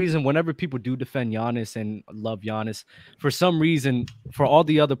some reason, whenever people do defend Giannis and love Giannis, for some reason, for all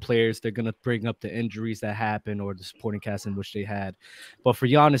the other players, they're going to bring up the injuries that happened or the supporting cast in which they had. But for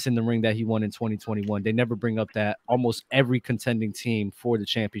Giannis in the ring that he won in 2021, they never bring up that almost every contending team for the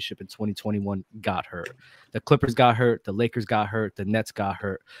championship in 2021 got hurt. The Clippers got hurt, the Lakers got hurt, the Nets got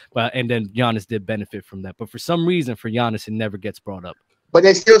hurt. And then Giannis did benefit from that. But for some reason, for Giannis, it never gets brought up. But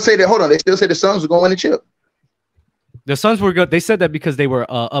they still say that. Hold on, they still say the Suns were going to win the chip. The Suns were good. They said that because they were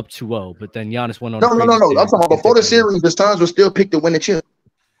up 2-0, but then Giannis went on. No. I'm talking about before the series. The Suns were still picked to win the chip.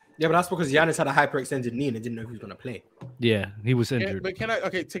 Yeah, but that's because Giannis had a hyperextended knee and they didn't know who was going to play. Yeah, he was injured.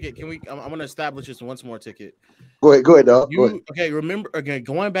 Ticket? Can we? I'm going to establish this once more. Ticket. Go ahead, dog. Remember again.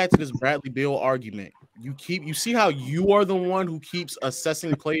 Going back to this Bradley Beal argument, you see how you are the one who keeps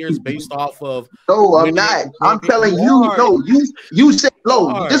assessing players based off of. No, I'm not. I'm telling you. No, you said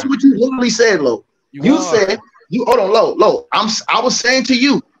Lo. This is what you literally said, Lo. You said you. Hold on, Lo. I was saying to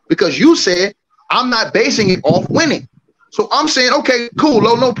you because you said I'm not basing it off winning. So I'm saying, okay, cool,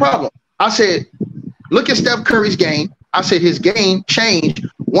 Lo, no problem. I said, look at Steph Curry's game. I said his game changed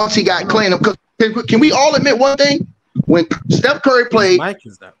once he got clean. Can we all admit one thing? When Steph Curry played, when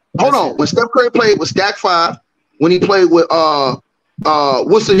Steph Curry played with Stack 5, when he played with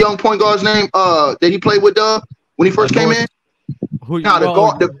what's the young point guard's name? That he played with when he first came in?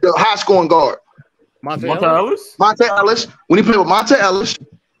 The high scoring guard. Monte Ellis? Monte Ellis. When he played with Monte Ellis,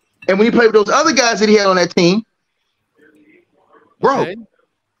 and when he played with those other guys that he had on that team. Bro, okay.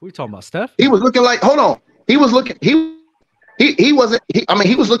 We talking about Steph? He was looking like. Hold on. He was looking. He wasn't. He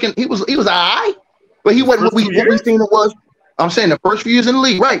was looking. He was all right, but he wasn't what we seen it was. I'm saying the first few years in the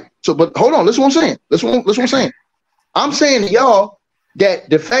league, right? So, but hold on. This is what I'm saying. This is what I'm saying. I'm saying to y'all that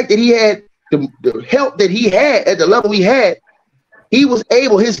the fact that he had the help that he had at the level he had, he was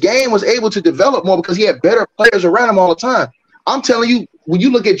able. His game was able to develop more because he had better players around him all the time. I'm telling you, when you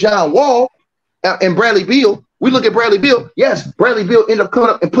look at John Wall and Bradley Beal. We look at Bradley Beal. Yes, Bradley Beal ended up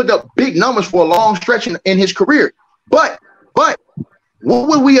coming up and putting up big numbers for a long stretch in his career. But what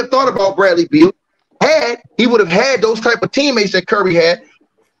would we have thought about Bradley Beal had he would have had those type of teammates that Curry had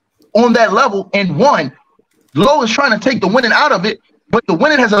on that level and won? Lo is trying to take the winning out of it, but the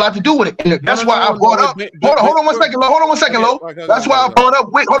winning has a lot to do with it. And that's why I brought up. Hold on one second, Lo. That's why I brought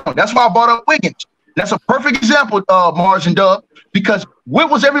up. That's why I brought up Wiggins. That's a perfect example, Mars and Dub, because what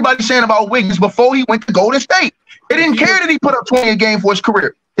was everybody saying about Wiggins before he went to Golden State? They didn't care that he put up 20 a game for his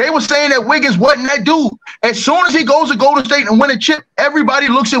career. They were saying that Wiggins wasn't that dude. As soon as he goes to Golden State and win a chip, everybody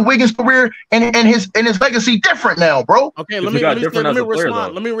looks at Wiggins' career and his legacy different now, bro. Okay, let me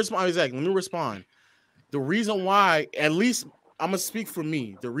respond. Let me respond. Exactly. Let me respond. The reason why, at least I'm gonna speak for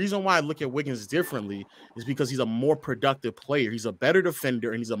me. The reason why I look at Wiggins differently is because he's a more productive player. He's a better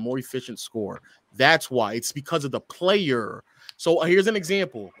defender and he's a more efficient scorer. That's why. It's because of the player. So here's an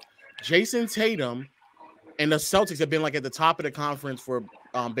example. Jason Tatum and the Celtics have been like at the top of the conference for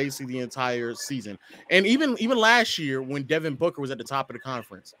basically the entire season. And even last year when Devin Booker was at the top of the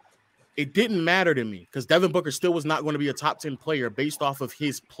conference, it didn't matter to me because Devin Booker still was not going to be a top 10 player based off of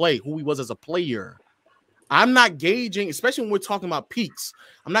his play, who he was as a player. I'm not gauging, especially when we're talking about peaks,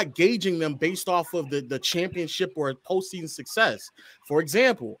 I'm not gauging them based off of the championship or postseason success. For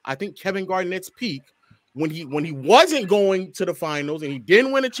example, I think Kevin Garnett's peak when he wasn't going to the finals and he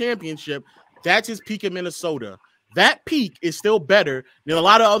didn't win a championship, that's his peak in Minnesota. That peak is still better than a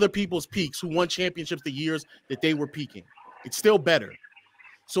lot of other people's peaks who won championships the years that they were peaking. It's still better.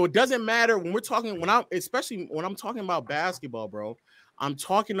 So it doesn't matter when we're talking, especially when I'm talking about basketball, bro, I'm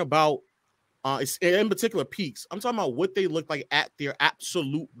talking about in particular peaks. I'm talking about what they look like at their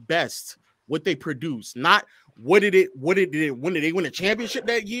absolute best, what they produce, not when did they win a championship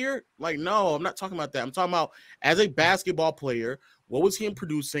that year? Like, no, I'm not talking about that. I'm talking about as a basketball player, what was he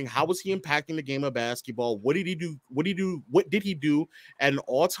producing? How was he impacting the game of basketball? What did he do? What did he do at an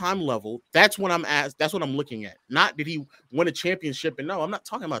all-time level? That's what I'm asked. That's what I'm looking at. Not did he win a championship? And no, I'm not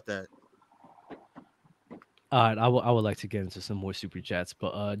talking about that. All right, I would like to get into some more super chats,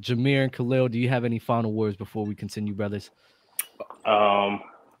 but Jameer and Khalil, do you have any final words before we continue, brothers? Well,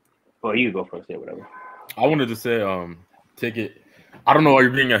 you go first, say whatever. I wanted to say, Ticket. I don't know why you're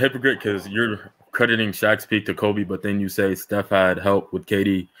being a hypocrite because you're crediting Shaq's peak to Kobe, but then you say Steph had help with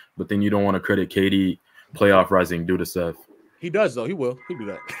KD, but then you don't want to credit KD playoff rising due to Steph. He does though. He will. He'll do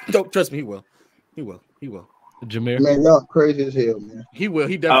that. Don't trust me. He will. He will. He will. Jameer, man, y'all crazy as hell, man. He will.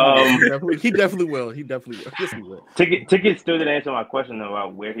 He definitely. He definitely will. He definitely will. Yes, he will. Ticket still didn't answer my question though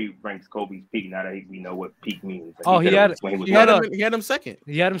about where he ranks Kobe's peak. Now that we know what peak means. Oh, he had him second.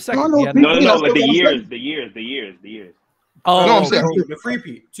 He had him second. No, like the years. Oh, no, I'm saying the free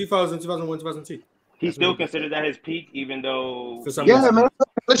peak, 2000, 2001, 2002. He still considered that his peak, even though. Yeah, man.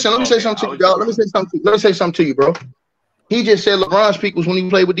 Listen, let me say something to you, dog. Let me say something to you, bro. He just said LeBron's peak was when he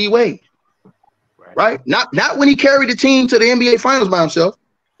played with D Wade. Right? Not when he carried the team to the NBA Finals by himself.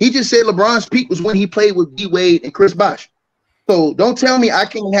 He just said LeBron's peak was when he played with D Wade and Chris Bosh. So don't tell me I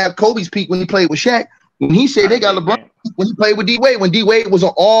can't have Kobe's peak when he played with Shaq. When he said they got LeBron when he played with D Wade, when D Wade was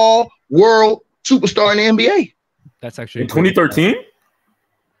an all-world superstar in the NBA. That's actually in 2013.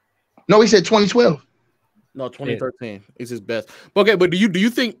 No, he said 2012. No, 2013 is his best. Okay, but do you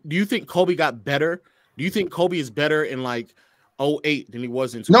think Kobe got better? Do you think Kobe is better in like 08 than he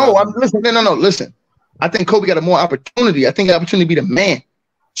was in 2000? No, listen. I think Kobe got a more opportunity. I think the opportunity to be the man.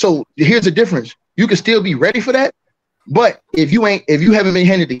 So here's the difference. You can still be ready for that, but if you haven't been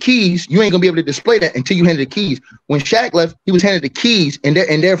handed the keys, you ain't gonna be able to display that until you handed the keys. When Shaq left, he was handed the keys, and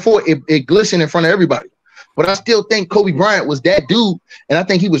therefore it glistened in front of everybody. But I still think Kobe Bryant was that dude, and I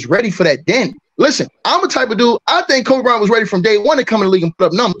think he was ready for that then. Listen, I'm a type of dude. I think Kobe Bryant was ready from day one to come in the league and put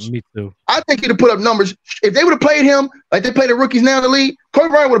up numbers. Me too. I think he'd have put up numbers. If they would have played him like they play the rookies now in the league, Kobe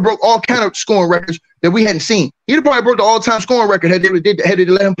Bryant would have broke all kind of scoring records that we hadn't seen. He'd have probably broke the all-time scoring record had they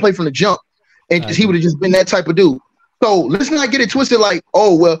let him play from the jump, and he would have just been that type of dude. So let's not get it twisted like,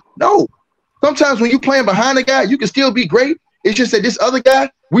 oh, well, no. Sometimes when you're playing behind a guy, you can still be great. It's just that this other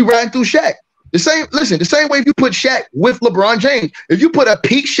guy, we riding through Shaq. The same way if you put Shaq with LeBron James. If you put a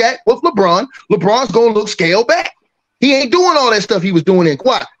peak Shaq with LeBron, LeBron's going to look scaled back. He ain't doing all that stuff he was doing in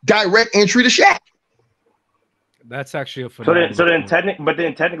quad. Direct entry to Shaq. That's actually a phenomenal. So then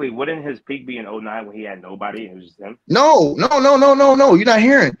technically, wouldn't his peak be in 09 when he had nobody and it was just him? No. You're not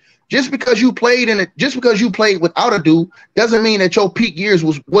hearing. Just because you played without a dude doesn't mean that your peak years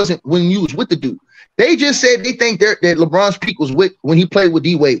wasn't when you was with the dude. They just said they think that LeBron's peak was when he played with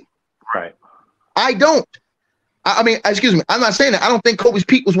D Wade. Right. I don't. I mean, excuse me. I'm not saying that. I don't think Kobe's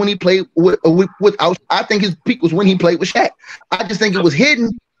peak was when he played without. I think his peak was when he played with Shaq. I just think it was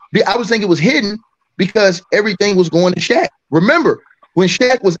hidden. I was thinking it was hidden because everything was going to Shaq. Remember, when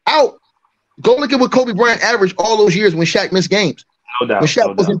Shaq was out, go look at what Kobe Bryant averaged all those years when Shaq missed games. No doubt. When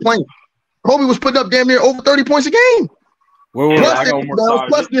Shaq wasn't playing. Kobe was putting up damn near over 30 points a game. I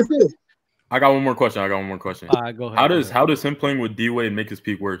got one more question. All right, go ahead. How does him playing with D Wade make his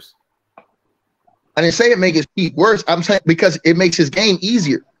peak worse? I didn't say it make his peak worse. I'm saying because it makes his game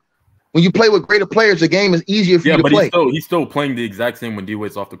easier. When you play with greater players, the game is easier for you to play. Yeah, but he's still playing the exact same when D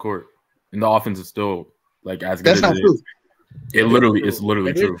Wade's off the court, and the offense is still like as good. That's not true. It's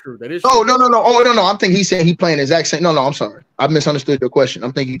literally true. That is true. Oh no! I'm thinking he's saying he playing the exact same. No, I'm sorry. I misunderstood your question.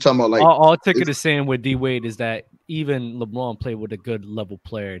 I'm thinking you're talking about like all Ticket is saying with D Wade is that even LeBron played with a good level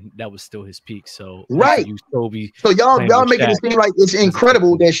player, and that was still his peak. So right. Kobe. So y'all making it seem like it's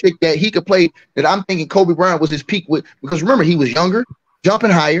incredible that he could play. That I'm thinking Kobe Bryant was his peak with because remember he was younger,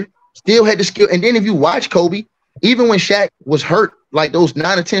 jumping higher, still had the skill. And then if you watch Kobe, even when Shaq was hurt, like those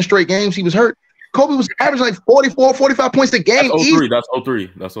 9 or 10 straight games he was hurt, Kobe was averaging like 44, 45 points a game. That's 03.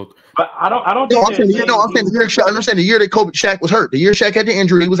 That's 03. But I don't. I'm saying the year that Shaq was hurt. The year Shaq had the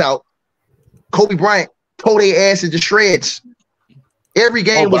injury, he was out. Kobe Bryant tore their asses to shreds. Every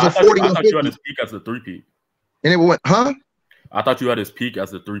game was a 40. I thought you had his peak as a 3-peat. And it went, huh? I thought you had his peak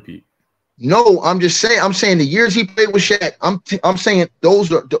as a 3-peat. No, I'm just saying. I'm saying the years he played with Shaq. I'm saying those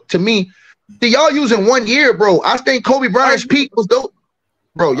are to me. Y'all using 1 year, bro. I think Kobe Bryant's peak was dope.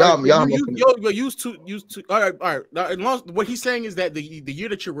 Bro, y'all used to. All right. Now, what he's saying is that the year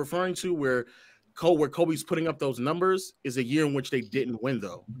that you're referring to, where Kobe's putting up those numbers, is a year in which they didn't win,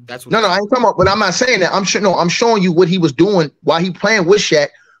 though. That's what. No, I ain't talking about. But I'm not saying that. I'm showing you what he was doing while he playing with Shaq,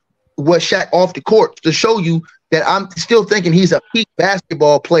 Shaq off the court to show you that I'm still thinking he's a peak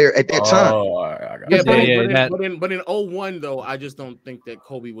basketball player at that time. But in 01 though, I just don't think that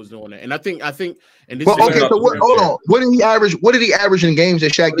Kobe was doing that. And I think and this hold on. What did he average? What did he average in games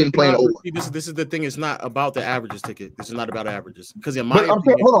that Shaq didn't play in 01? This is the thing. It's not about the averages, Ticket. This is not about averages. Because in my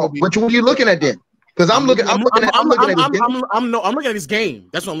opinion, hold on. But what are you looking at then? Because I'm looking at his game.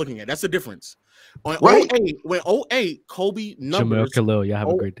 That's what I'm looking at. That's the difference. On Right. 08, when 08, Kobe numbers. Jamel Khalil, y'all have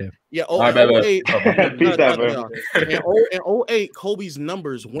a great day. Yeah, Right, 08, Peace out, bro. in 08, Kobe's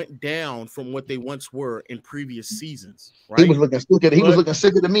numbers went down from what they once were in previous seasons. Right. He was looking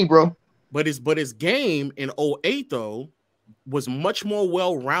sicker than me, bro. But his game in 08 though was much more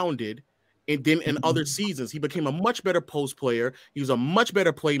well-rounded. And then in other seasons, he became a much better post player. He was a much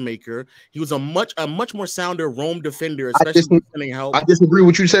better playmaker. He was a much more sounder roam defender, especially defending help. I disagree with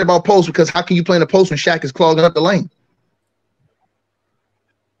what you said about post, because how can you play in a post when Shaq is clogging up the lane?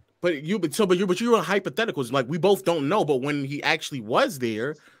 But you're in hypotheticals. Like, we both don't know. But when he actually was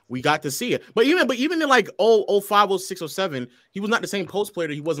there, we got to see it. But even in like 05, 06, 07, he was not the same post player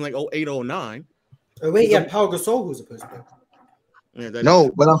that he was in like 08, 09. Oh, wait, yeah, Pau Gasol who's a post player. Yeah, no,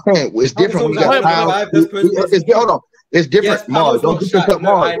 but I'm saying it's different. Hold on. It's different, yes, Mars. Don't get yourself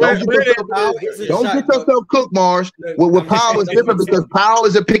Mars. Don't get yourself cooked, Mars. With Powell is different because Powell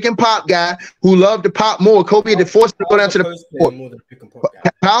is a pick and pop guy who loved to pop more. Kobe had to force him to go down to the court.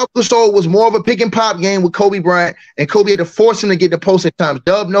 Powell Gasol was more of a pick and pop game with Kobe Bryant, and Kobe had to force him to get the post at times.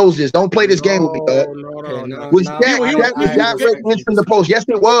 Dub knows this. Don't play this game with me, Dub. With Shaq was from the post. Yes,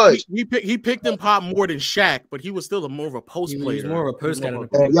 it was. He picked and pop more than Shaq, but he was still more of a post player. He was more of a post guy.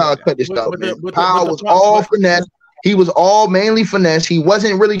 Y'all cut this stuff. Powell was all finesse. He was all mainly finesse. He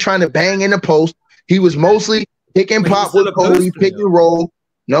wasn't really trying to bang in the post. He was mostly pick and pop with Kobe, pick and roll.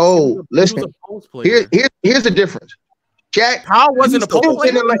 No, listen. Here's the difference. Shaq Powell wasn't a post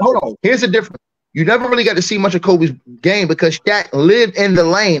player. Hold on. Here's the difference. You never really got to see much of Kobe's game because Shaq lived in the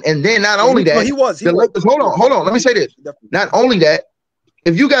lane. And then not only that, Lakers, hold on. Let me say this. Not only that,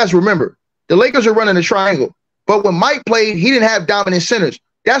 if you guys remember, the Lakers are running a triangle. But when Mike played, he didn't have dominant centers.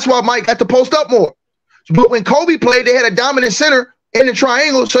 That's why Mike had to post up more. But when Kobe played, they had a dominant center in the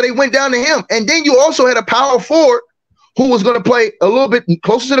triangle, so they went down to him. And then you also had a power forward who was going to play a little bit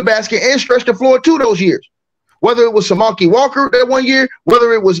closer to the basket and stretch the floor too those years. Whether it was Samaki Walker that one year,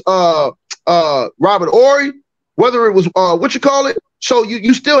 whether it was Robert Horry, whether it was So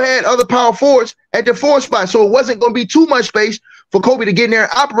you still had other power forwards at the four spot. So it wasn't going to be too much space for Kobe to get in there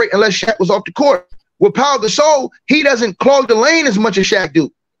and operate unless Shaq was off the court. With Pau Gasol, he doesn't clog the lane as much as Shaq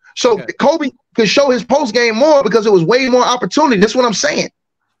do. So Kobe could show his post game more because it was way more opportunity. That's what I'm saying.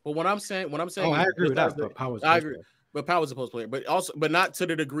 But what I'm saying, I agree with that. I agree. But Powell's a post player, but not to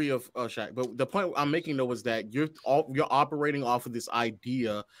the degree of Shaq. But the point I'm making though is that you're operating off of this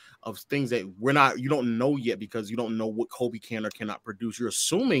idea of things that you don't know yet because you don't know what Kobe can or cannot produce. You're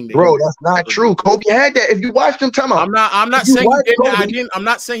assuming that. Bro, that's not true. Kobe had that. If you watched him, I'm not saying he didn't. I'm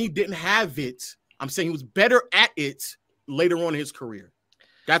not saying he didn't have it. I'm saying he was better at it later on in his career.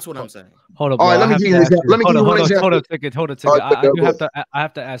 That's what I'm saying. Hold up. All right, let me give you an example. Hold on, ticket. I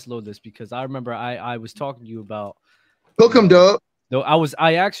have to ask Lo this because I remember I was talking to you about. Hook him, Dub. No,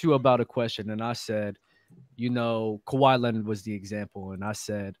 I asked you about a question and I said, Kawhi Leonard was the example, and I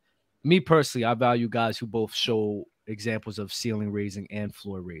said, me personally, I value guys who both show examples of ceiling raising and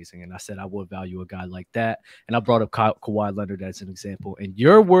floor raising, and I said I would value a guy like that, and I brought up Kawhi Leonard as an example, and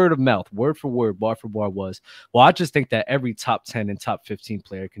your word of mouth, word for word, bar for bar was, well, I just think that every top 10 and top 15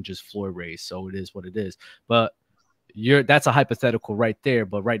 player can just floor raise, so it is what it is. But that's a hypothetical right there,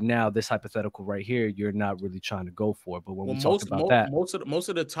 but right now this hypothetical right here you're not really trying to go for. But when we talk about that, most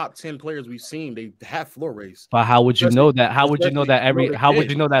of the top 10 players we've seen, they have floor raise. But how would you know that? How would you know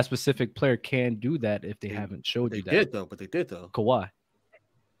that specific player can do that if they haven't showed you that? They did though. Kawhi.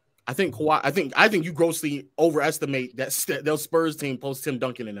 I think you grossly overestimate that Spurs team post Tim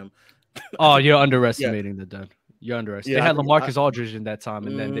Duncan in them. Oh, you're underestimating the done. You're underestimating. They had LaMarcus Aldridge in that time,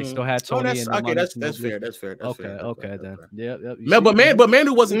 and then they still had Tony. That's fair. That's fair. Okay, then. Yeah. But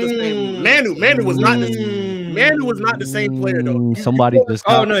Manu wasn't the same. Manu was not the same. Manu was not the same player though. Somebody just.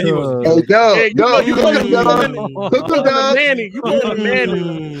 Oh no, he was. You put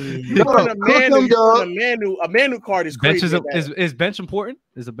a Manu card is crazy. Is bench important?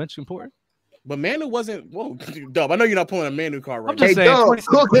 Is a bench important? But Manu wasn't. Whoa, Dub. I know you're not pulling a Manu card right I'm just saying.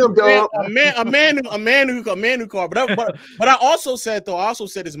 Cook him, Dub. A Manu card. But I also said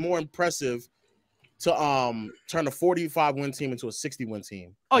it's more impressive to turn a 45 win team into a 60 win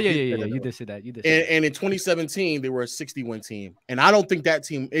team. Oh yeah. You did say that. And in 2017 they were a 60 win team, and I don't think that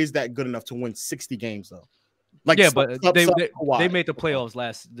team is that good enough to win 60 games though. But they made the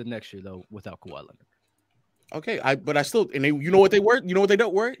playoffs the next year though without Kawhi Leonard. Okay, I still, and you know what they were? You know what they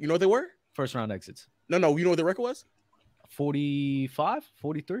were? First round exits. No, you know what the record was? 45,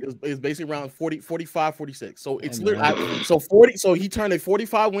 43. It's basically around 40, 45, 46. So it's literally so 40. So he turned a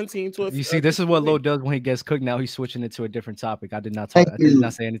 45 win team to a. You see, this is what Lo does when he gets cooked. Now he's switching it to a different topic. I did not talk. I did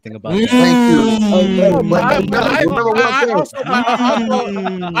not say anything about that.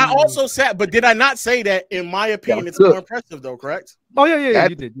 I also said, but did I not say that? In my opinion, it's more impressive, though. Correct? Oh yeah,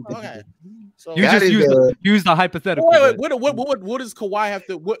 you did. Okay. So you just use the hypothetical. Wait, what does Kawhi have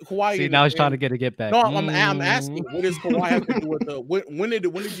to? What Kawhi? See, now he's trying to get back. No, I'm asking. What does Kawhi have to do with the? When did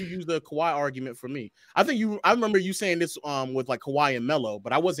you use the Kawhi argument for me? I remember you saying this with like Kawhi and Melo,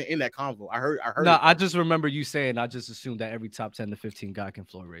 but I wasn't in that convo. I heard. No, I just remember you saying. I just assumed that every top 10 to 15 guy can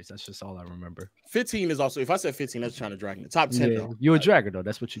floor raise. That's just all I remember. 15 is also. If I said 15, that's trying to drag it. Top 10 though. You're a dragger though.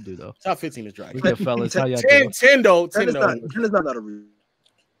 That's what you do though. Top 15 is dragging. Yeah, fellas. 10 though. 10 is not a reason.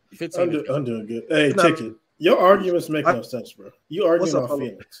 15. I'm doing good. Hey, Ticket, your arguments make no sense, bro. You arguing about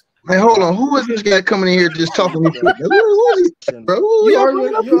feelings. Man, hold on. Who is this guy coming in here just talking to me? Who is he, bro?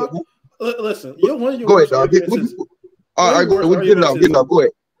 Listen, one of your go ahead, dog. All right, get it off. Go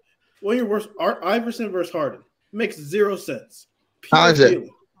ahead. One of your worst, Iverson versus Harden makes 0 sense. How is that?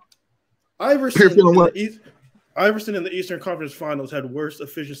 Iverson in the Eastern Conference Finals had worse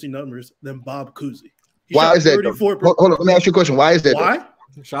efficiency numbers than Bob Cousy. Why is that? 34%. Hold on, let me ask you a question. Why is that? Why?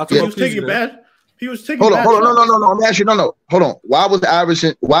 He was taking bad. Hold on. No. I'm asking. No. Hold on. Why was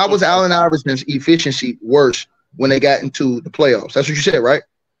Allen Iverson's efficiency worse when they got into the playoffs? That's what you said, right?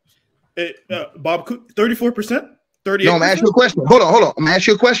 Bob, 34%, 38%. No, I'm asking you a question. Hold on. I'm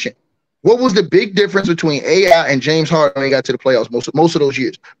asking you a question. What was the big difference between AI and James Harden when they got to the playoffs? Most of those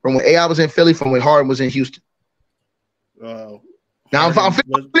years, from when AI was in Philly, from when Harden was in Houston. Now I'm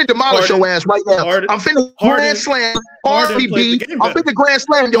finna demolish your ass right now. I'm finna grand slam RBB. I'm finna grand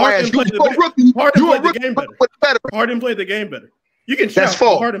slam your ass. You a rookie. You a rookie. Harden played the game better. You can shout. That's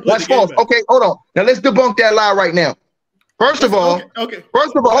false. That's false. Okay, hold on. Now let's debunk that lie right now. First of all, hold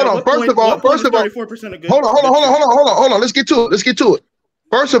on. Let's get to it.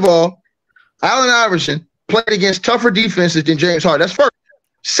 First of all, Allen Iverson played against tougher defenses than James Harden. That's first.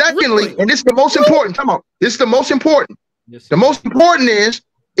 Secondly, and this is the most important. Come on, this is the most important. The most important is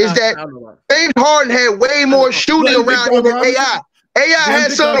that James Harden had way more shooting around him than AI. AI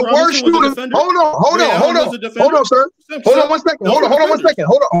had some of the worst shooters. Hold on, sir. Hold on 1 second. Hold on 1 second.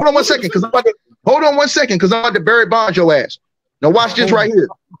 Hold on 1 second, because I'm about to Barry Bonds your ass. Now watch this right here.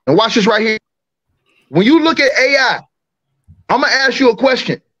 When you look at AI, I'm gonna ask you a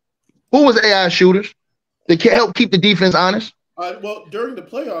question. Who was AI shooters that can help keep the defense honest? Well, during the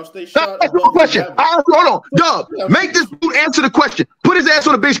playoffs, they shot. That's a question. Hold on, Dub. Make this dude answer the question. Put his ass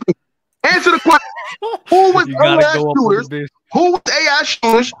on the big screen. Answer the question. Who was AI shooters? Who was AI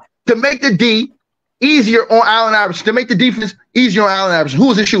shooters to make the D easier on Allen Iverson? To make the defense easier on Allen Iverson? Who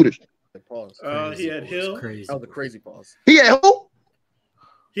was the shooters? He had Hill. That was a crazy pause. He had who?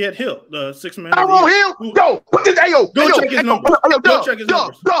 He had Hill, the 6-man. Tyrone Hill. Go. Put this. Go check his numbers. Go check his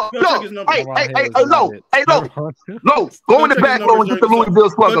numbers. Hey, Low. Go in the back, Low, and get the Louisville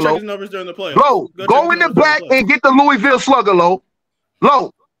Slugger, Low. Go check his numbers during the playoffs. Low. Go in the back and get the Louisville Slugger, Low.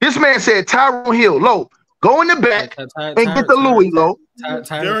 This man said Tyrone Hill. Low. Go in the back and get the Louis, Low.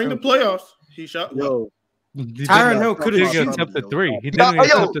 During the playoffs, he shot. Tyron Hill could have attempted 3. He didn't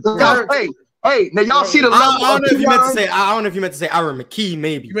attempt 3. Hey, now y'all see the level. I don't know if you meant to say Aaron McKee,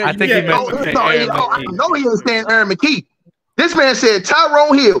 maybe. I think he meant to say Aaron McKee. I know he was saying Aaron McKee. This man said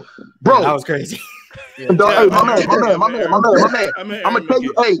Tyrone Hill. Bro. That was crazy. My man. I'm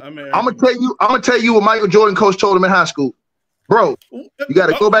gonna tell you what Michael Jordan coach told him in high school. Bro, you got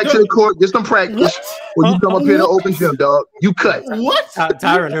to go back to the court, get some practice when you come up here to open gym, dog. You cut. What?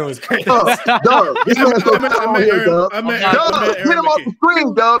 Tyron Hill was crazy. Dog, this man said Tyrone Hill, dog. Dog, hit him off the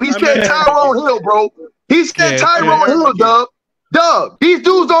screen, dog. He said Tyrone Hill, bro. He said Tyrone Hill, dog. Dog, these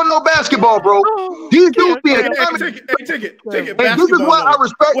dudes don't know basketball, bro. These dudes be Take it. This is why I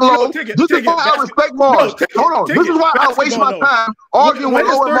respect Low. This is why I respect Mars. Hold on. This is why I waste my time arguing with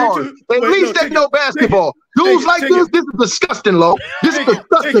Low and Mars. At least they know basketball. Dudes like this is disgusting, Low. This is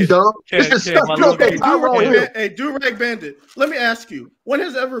disgusting, dog. This is disgusting. Hey, Do-Rag Bandit, let me ask you, when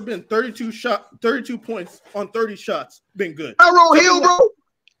has ever been 32 points on 30 shots been good? Tyrone Hill, bro.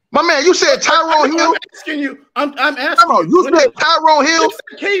 My man, you said Tyrone Hill. I'm asking you. I'm asking you. You said Tyrone Hill.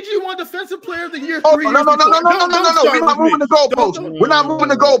 KG won Defensive Player of the Year. No. We're not moving the goalposts. We're not moving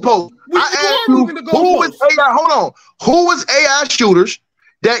the goalposts. I asked you, who was AI? Hold on. Who was AI shooters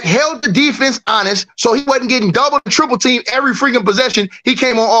that held the defense honest so he wasn't getting double and triple team every freaking possession he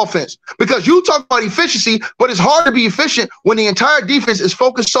came on offense? Because you talk about efficiency, but it's hard to be efficient when the entire defense is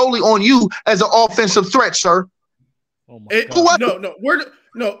focused solely on you as an offensive threat, sir.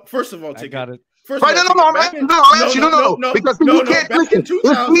 No. First of all, I got it. First Right? No, because you can't listen.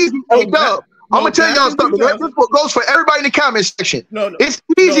 It's easy. Hey, Dub, I'm gonna tell y'all something. This goes for everybody in the comment section. It's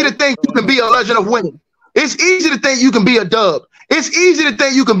easy to think you can be a legend of winning. It's easy to think you can be a Dub. It's easy to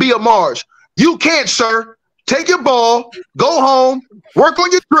think you can be a Mars. You can't, sir. Take your ball, go home, work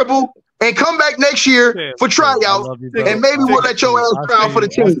on your dribble, and come back next year for tryouts, and maybe we'll let your ass try out for the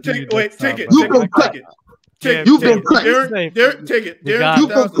team. Take it. You've been cut. You've been cut. Take it.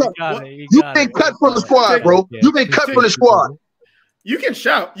 You've been cut from the squad, bro. You've been cut from the squad. You can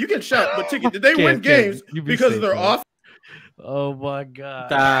shout, but Ticket, did they win games because of their off? Oh my God!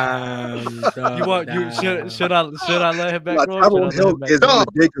 Damn, should I let him back?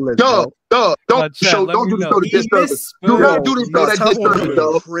 Ridiculous. Don't do the show that disservice. Do not do the show that disservice,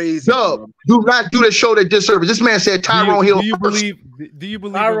 dog. Crazy. Do not do the show that disservice. This man said Tyrone Hill. Do you believe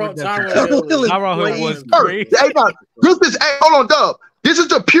Tyrone Hill was crazy? Hold on, Dub. This is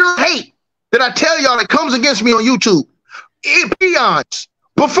the pure hate that I tell y'all that comes against me on YouTube. Peons,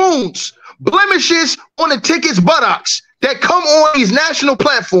 buffoons, blemishes on the Ticket's buttocks that come on these national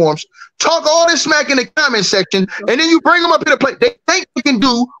platforms, talk all this smack in the comment section, and then you bring them up here to play. They think they can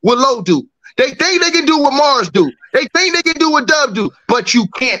do what Low do. They think they can do what Mars do. They think they can do what Dub do, but you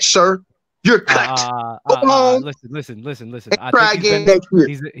can't, sir. You're cut. Go home. Listen. Try again next year.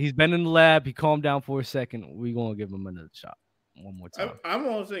 He's been in the lab. He calmed down for a second. We're going to give him another shot. One more time. I'm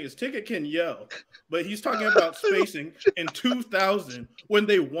only saying is Ticket can yell, but he's talking about spacing in 2000 when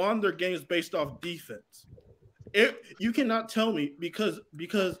they won their games based off defense. You cannot tell me because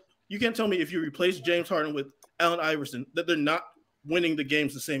you can't tell me if you replace James Harden with Allen Iverson that they're not winning the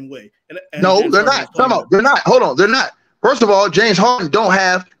games the same way. And no, they're not. They're not. Hold on, they're not. First of all, James Harden don't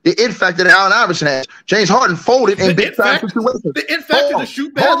have the it factor that Allen Iverson has. James Harden folded in big time situations. The it factor to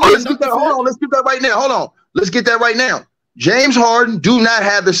shoot bad. Let's get that right now. Hold on. Let's get that right now. James Harden do not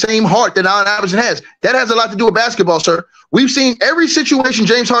have the same heart that Allen Iverson has. That has a lot to do with basketball, sir. We've seen every situation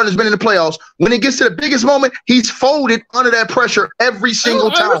James Harden has been in the playoffs. When it gets to the biggest moment, he's folded under that pressure every single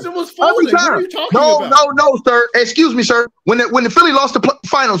time. Iverson was folding. Every time. What are you talking about? No, sir. Excuse me, sir. When the Philly lost the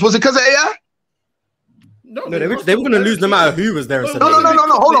finals, was it because of AI? No, they were going to lose no matter who was there. No. Hold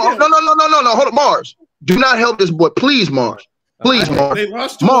on. No. Hold on, Mars. Do not help this boy, please, Mars. Please, Mars. They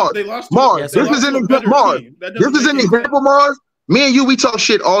lost. Mars. This is an example, Mars. This is an example, Mars. Me and you, we talk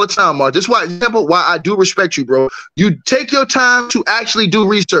shit all the time, Mars. This is why I do respect you, bro. You take your time to actually do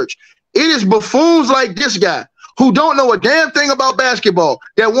research. It is buffoons like this guy who don't know a damn thing about basketball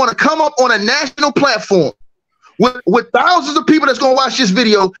that want to come up on a national platform with thousands of people that's going to watch this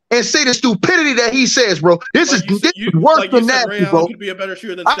video and say the stupidity that he says, bro. This is worse than nasty, bro.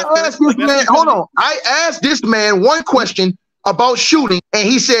 I asked this man one question about shooting, and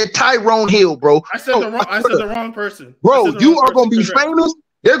he said Tyrone Hill, bro. I said the wrong person. Bro, you are going to be famous.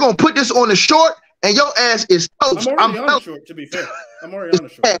 They're going to put this on the short, and your ass is toast. I'm already on the short, to be fair. I'm already on the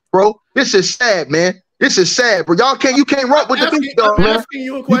short. Sad, bro. This is sad, man. This is sad, bro. You can't rock with the big dogs, man.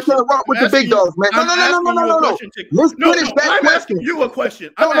 You can't rock with the big dogs, man. No. Let's finish that question. I'm asking you a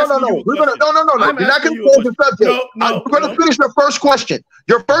question. No. You're not going to close the subject. I'm going to finish your first question.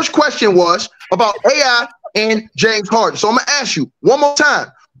 Your first question was about AI and James Harden. So I'm going to ask you one more time.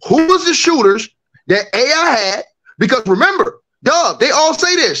 Who was the shooters that AI had? Because remember, Dub, they all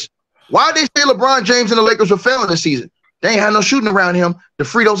say this. Why they say LeBron James and the Lakers were failing this season? They ain't had no shooting around him to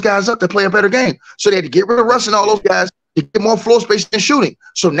free those guys up to play a better game. So they had to get rid of Russ and all those guys to get more floor space and shooting.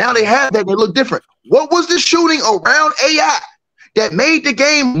 So now they have that and they look different. What was the shooting around AI that made the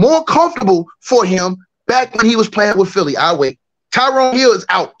game more comfortable for him back when he was playing with Philly? I'll wait. Tyrone Hill is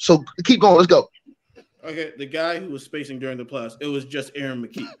out. So keep going. Let's go. Okay, the guy who was spacing during the playoffs, it was just Aaron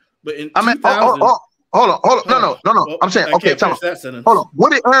McKee. But in hold on. No. I'm saying, okay, tell me. Hold on.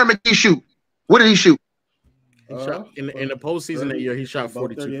 What did Aaron McKee shoot? What did he shoot? In the postseason that year, he shot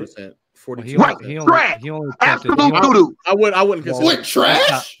 42%. 42%. Right. He only absolute doo-doo. I wouldn't consider what,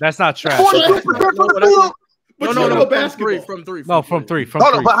 trash? That's not trash. 42% from the field. From three. From three.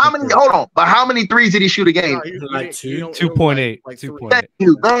 Hold on, but how many threes did he shoot a game? Like 2.8. Thank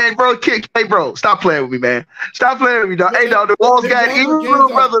you, man, bro. Hey, bro, stop playing with me, man. Stop playing with me, dog. Hey, dog, the Walls got little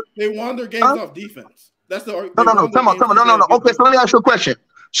brother. They won their games off defense. That's the argument. No. Come on. Okay, so let me ask you a question.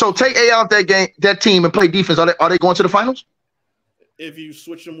 So take A out that team and play defense. Are they going to the finals? If you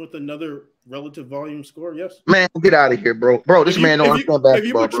switch them with another relative volume score, yes. Man, get out of here, bro. Bro, this man don't understand basketball. If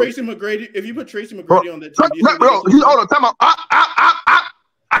you put Tracy McGrady on that team, bro, hold on, time out.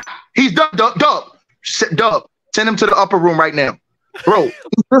 He's Dub. Send him to the upper room right now, bro.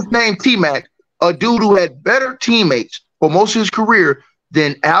 He's just named T-Mac, a dude who had better teammates for most of his career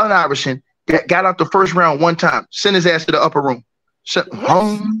than Allen Iverson. Got out the first round one time. Send his ass to the upper room.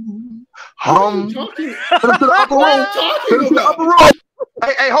 Send him to the upper room. Send him to the upper room.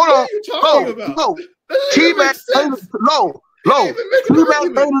 Hey, hold on. Low. T-Mac made it low.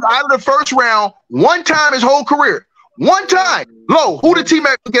 T-Mac made it out of the first round one time his whole career. One time. Low. Who did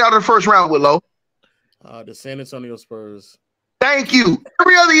T-Mac get out of the first round with, Low? The San Antonio Spurs. Thank you.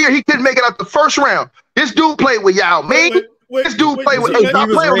 Every other year he couldn't make it out the first round. This dude played with Yao Ming. This dude played with. Hey, stop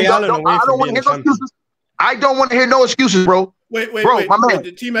playing with y'all. I don't want to hear no excuses. I don't want to hear no excuses, bro. Wait, my man.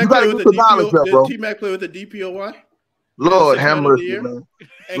 Did T-Mac play with the DPOY? Lord have mercy, man.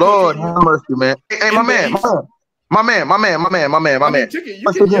 Lord have mercy, man. Hey, my man.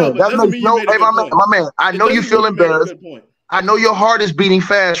 I know you feel embarrassed. I know your heart is beating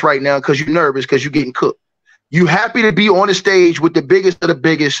fast right now because you're nervous because you're getting cooked. You happy to be on the stage with the biggest of the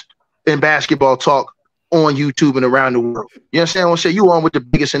biggest in basketball talk on YouTube and around the world. You understand what I'm saying? You on with the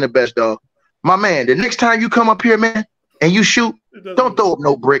biggest and the best, dog. My man, the next time you come up here, man, and you shoot, don't throw up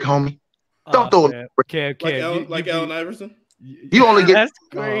no brick, homie. Don't throw up no brick. Like Allen Iverson? You only get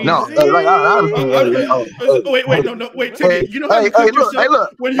wait. No. Wait. No. Wait. You know how you cook yourself?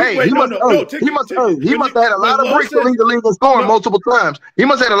 He must have had a lot of bricks to lead the league and scoring multiple times. He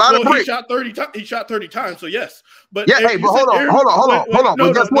must have had a lot of bricks. He shot 30 times. So yes. But yeah. Hey, but hold on.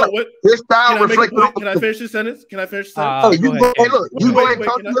 But guess what? His style reflects. Can I finish this sentence? Hey, you go ahead and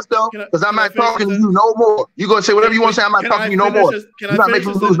talk to yourself because I'm not talking to you no more. You gonna say whatever you want to say. I'm not talking to you no more. You're not making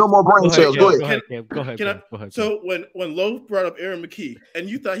me lose no more brain cells. Go ahead. So when Lowe brought up Aaron McKee, and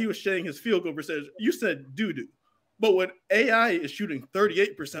you thought he was shedding his field goal percentage, you said doo-doo. But when AI is shooting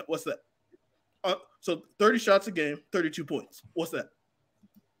 38%, what's that? So 30 shots a game, 32 points. What's that?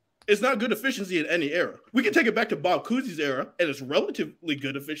 It's not good efficiency in any era. We can take it back to Bob Cousy's era, and it's relatively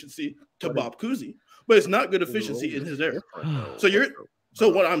good efficiency to Bob Cousy, but it's not good efficiency in his era. So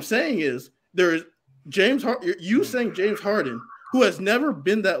what I'm saying is there is you saying James Harden, who has never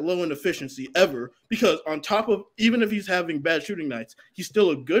been that low in efficiency ever, because on top of, even if he's having bad shooting nights, he's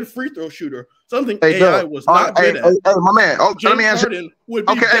still a good free throw shooter, something AI was not good at. Hey, my man. Oh, let me answer. Okay,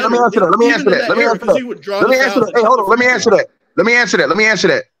 let me answer that. Hey, hold on. Let me answer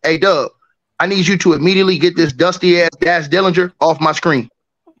that. Hey, Dub, I need you to immediately get this dusty ass Dash Dillinger off my screen.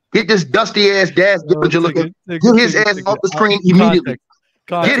 Get this dusty ass Dash Dillinger looking. Get his ass off the screen immediately.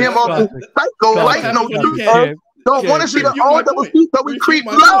 Get him off the psycho light no. Don't want to see the all double feet, but we creep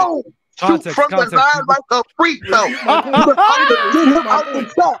low. Shoot from the line like a freak, though. Get him out the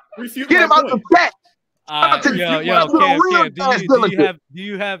chat. Get him out the chat. Cam, do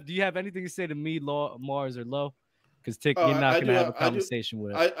you have anything to say to me, Mars, or Low? Because Tick, you're not gonna have a conversation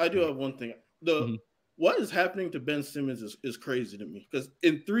with us. I do have one thing. What is happening to Ben Simmons is crazy to me. Because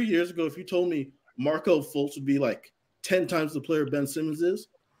in 3 years ago, if you told me Markelle Fultz would be like 10 times the player Ben Simmons is,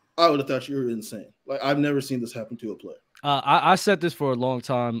 I would have thought you were insane. Like, I've never seen this happen to a player. I said this for a long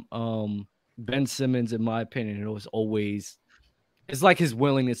time. Ben Simmons, in my opinion, it's like his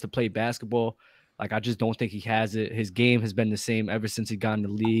willingness to play basketball. Like, I just don't think he has it. His game has been the same ever since he got in the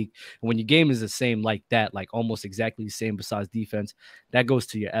league. And when your game is the same like that, like almost exactly the same besides defense, that goes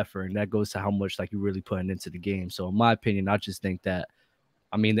to your effort and that goes to how much like you're really putting into the game. So in my opinion, I just think that,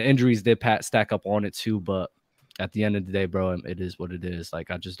 I mean, the injuries did stack up on it too, but at the end of the day, bro, it is what it is.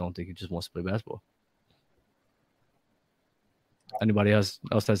 Like, I just don't think he just wants to play basketball. Anybody else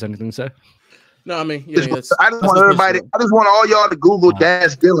has anything to say? No, I mean, I just want all y'all to Google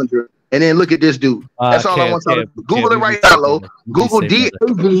Dash Dillinger and then look at this dude. That's all I want y'all to do. Google it right now, Lo. Google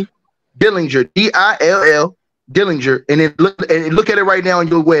D-A-V Dillinger, D-I-L-L Dillinger, and then look at it right now on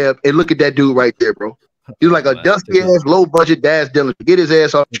your web and look at that dude right there, bro. He's like a dusty ass, low budget Dash Dillinger. Get his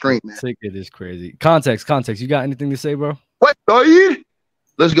ass off the screen, man. It is crazy. Context. You got anything to say, bro? What are you?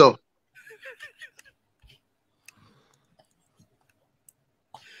 Let's go.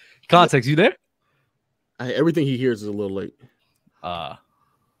 Context, you there? Everything he hears is a little late.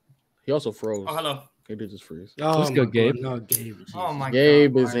 He also froze. Oh, hello. He did just freeze. Let's go, Gabe. No, Gabe. Oh my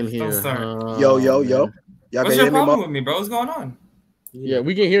Gabe God, is in here. Yo. Y'all what's your problem with me, bro? What's going on? Yeah,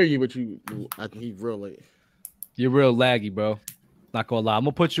 we can hear you, but he's real late. You're real laggy, bro. Not gonna lie. I'm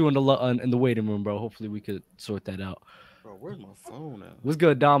gonna put you in the waiting room, bro. Hopefully we could sort that out. Bro, where's my phone at? What's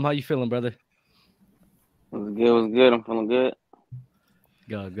good, Dom? How you feeling, brother? What's good? I'm feeling good.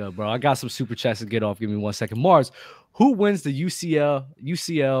 Good, bro. I got some super chats to get off. Give me 1 second. Mars, who wins the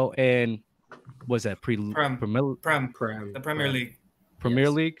UCL, and what's that? The Premier League. Premier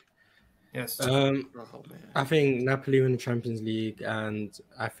League? Yes. I think Napoli win the Champions League, and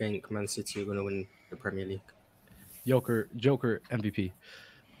I think Man City are going to win the Premier League. Joker MVP.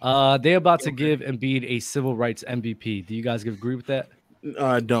 They're about to give Embiid a civil rights MVP. Do you guys agree with that?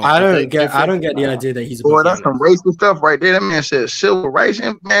 I don't get the idea that he's. Boy, that's some racist stuff right there. That man says civil rights.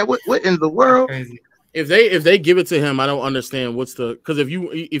 And man, what in the world? If they give it to him, I don't understand what's the because if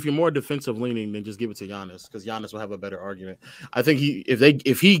you're more defensive leaning, then just give it to Giannis because Giannis will have a better argument. I think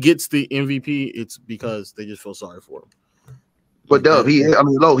if he gets the MVP, it's because they just feel sorry for him. But Dub, he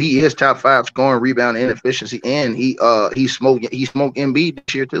is top 5 scoring, rebound, and efficiency, and he smoked Embiid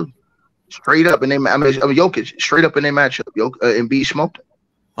this year too. Straight up in their Jokic, straight up in their matchup. Embiid smoked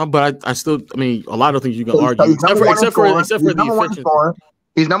him. But I still a lot of things you can argue, except for the efficiency.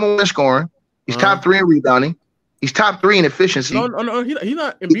 He's number 1 in scoring. He's top 3 in rebounding. He's top 3 in efficiency. No, he's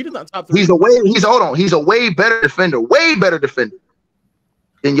not. Embiid is not top 3. He's a way better defender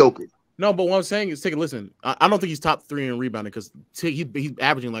than Jokic. No, but what I'm saying is, take a listen. I don't think he's top 3 in rebounding because he's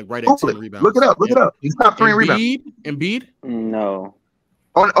averaging like right at 10 rebounds. Look it up. He's top 3 in rebounding. Embiid? No.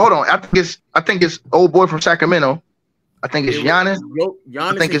 Hold on. I think it's old boy from Sacramento. I think it's Giannis.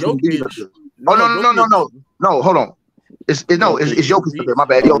 Giannis. I think it's Embiid. No. Hold on. It's Jokic. My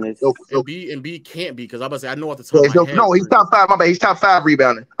bad. Embiid can't be because I'm about to say I know at the top of my head. No, he's top 5. My bad. He's top 5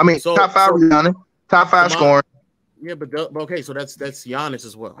 rebounding. I mean, top 5 rebounding, top 5 scoring. Yeah, but okay, so that's Giannis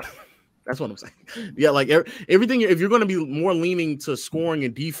as well. That's what I'm saying. Yeah, like everything. If you're going to be more leaning to scoring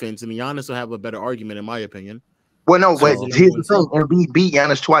and defense, and Giannis will have a better argument, in my opinion. Well, no, but here's the thing: Embiid beat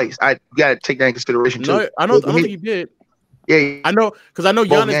Giannis twice. I got to take that in consideration too. No, I don't think he did. Yeah, I know because I know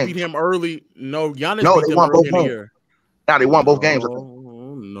Giannis beat him early. No, Giannis beat him early in the year. Now they won both games.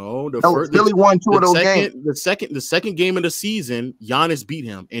 No, Philly won 2 of those games. The second game of the season, Giannis beat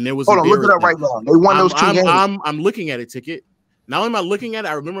him, and it was. Hold on, look it up right now. They won those 2 games. I'm looking at it, Ticket. Not only am I looking at it,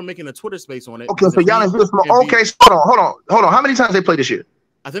 I remember making a Twitter space on it. Okay, so Giannis is okay. So hold on. How many times they played this year?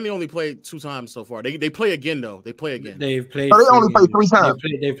 I think they only played 2 times so far. They play again though. They play again. They've played. So they only played 3 times.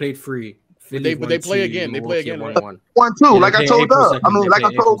 They played 3. They play again. They play again. 1-2. Like I told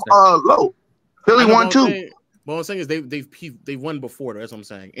Low. Philly 1-2. What I'm saying is they've won before. That's what I'm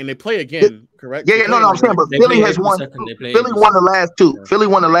saying, and they play again. Correct? Yeah. No. I'm saying, but Philly has won. Philly won the last 2. Philly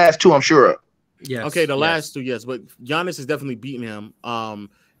won the last 2. I'm sure of. Yes. Okay, the last 2, yes, but Giannis has definitely beaten him.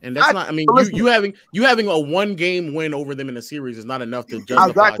 And that's not. I mean, you having a 1-game win over them in the series is not enough to justify.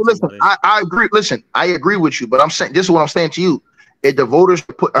 Exactly. Listen, I agree. Listen, I agree with you, but I'm saying this is what I'm saying to you. If the voters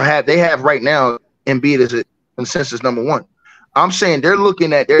they have right now Embiid as a consensus number 1. I'm saying they're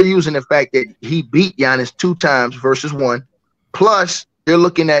using the fact that he beat Giannis 2 times versus 1. Plus, they're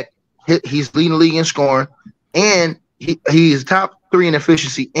looking at he's leading the league in scoring, and he is top 3 in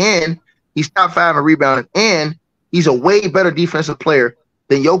efficiency, and he's top 5 in rebounding, and he's a way better defensive player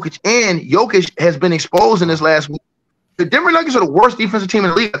than Jokic. And Jokic has been exposed in this last week. The Denver Nuggets are the worst defensive team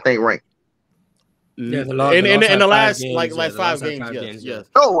in the league, I think, right? Yeah, in the last 5 games, yes.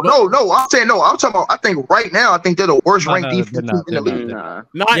 No. I'm saying no. I'm talking about. I think right now, I think they're the worst ranked defensive team in the league.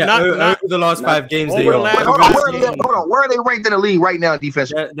 Not the last 5 games. They are. Hold on. Where are they ranked in the league right now?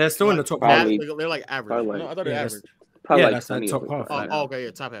 Defense? They're still in the top half. They're like average. No, I thought they're average. That's the top half. Okay,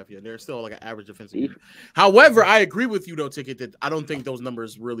 top half. Yeah, they're still like an average defensive unit. However, I agree with you though, Ticket, that I don't think those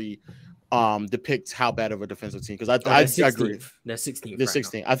numbers really depict how bad of a defensive team because I agree. They're 16th. They're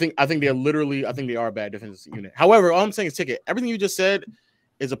 16. I think they are a bad defensive unit. However, all I'm saying is, Ticket, everything you just said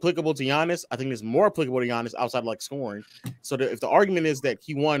is applicable to Giannis. I think it's more applicable to Giannis outside of like scoring. So if the argument is that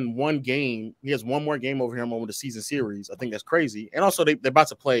he won 1 game, he has 1 more game over him over the season series. I think that's crazy. And also they're about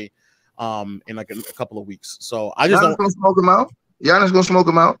to play in like a couple of weeks. So I just Giannis gonna smoke him out. Giannis gonna smoke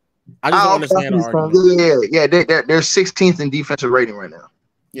him out. I just don't understand the argument. Yeah. They're 16th in defensive rating right now.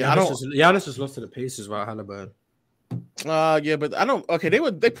 Yeah, Giannis just lost to the Pacers while Halliburton. Yeah, but I don't. Okay,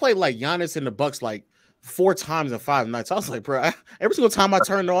 they played like Giannis and the Bucks like 4 times in 5 nights. I was like, bro, every single time I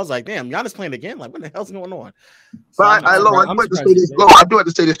turned on, I was like, damn, Giannis playing again. Like, what the hell's going on? So but I do have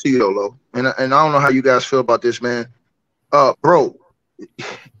to say this to you, though, Lo, and I don't know how you guys feel about this, man. Bro,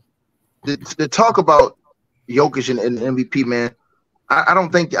 the talk about Jokic and MVP, man, I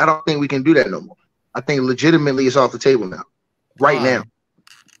don't think we can do that no more. I think legitimately it's off the table now, right now.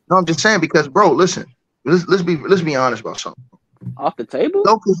 No, I'm just saying because, bro, listen, let's be honest about something. Off the table?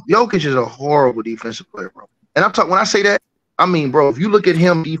 Jokic is a horrible defensive player, bro. And when I say that, I mean, bro, if you look at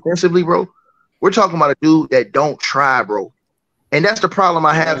him defensively, bro, we're talking about a dude that don't try, bro. And that's the problem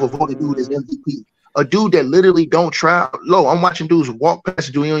I have with voting dude as MVP. A dude that literally don't try. Lo, I'm watching dudes walk past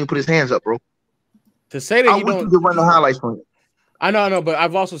the dude, he don't even put his hands up, bro. To say that you don't run the highlights from it. I know, but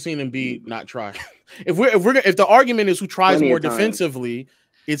I've also seen Embiid not try. If the argument is who tries more defensively,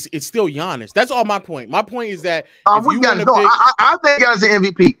 it's still Giannis. That's all my point. My point is that I think Giannis an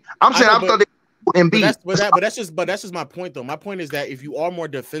MVP. I'm saying I thought Embiid. But that's just my point though. My point is that if you are more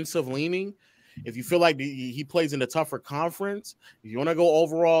defensive leaning, If you feel like he plays in a tougher conference, if you want to go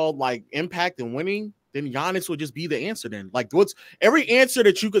overall like impact and winning, then Giannis would just be the answer. Then, like, what's every answer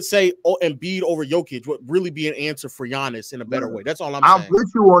that you could say, oh, Embiid over Jokic would really be an answer for Giannis in a better way. That's all I'm saying. I'm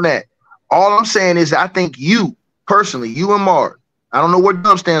with you on that. All I'm saying is, I think you personally, you and Mark, I don't know where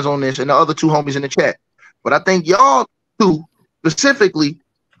Dub stands on this, and the other two homies in the chat, but I think y'all two specifically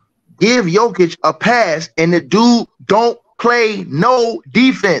give Jokic a pass, and the dude don't play no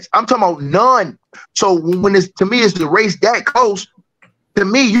defense. I'm talking about none. So when it's to me, it's the race that close. To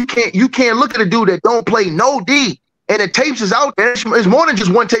me, you can't look at a dude that don't play no D, and the tapes is out there. It's more than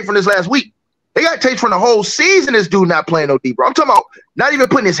just one tape from this last week. They got tapes from the whole season. This dude not playing no D, bro. I'm talking about not even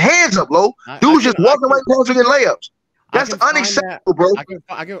putting his hands up low. Dude's just walking right past and getting layups. That's unacceptable, bro.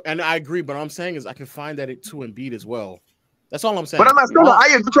 And I agree, but what I'm saying is I can find that it to Embiid as well. That's all I'm saying. But I'm not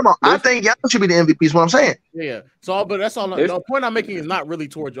saying I think Giannis should be the MVP. Is what I'm saying. Yeah. So, but that's all. The point I'm making is not really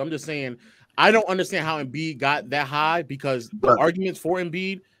towards you. I'm just saying I don't understand how Embiid got that high because the arguments for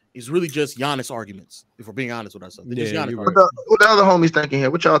Embiid is really just Giannis arguments. If we're being honest with ourselves, they're just Giannis. What the other homies thinking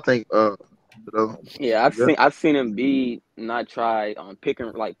here? What y'all think? Yeah, I've seen Embiid not try on pick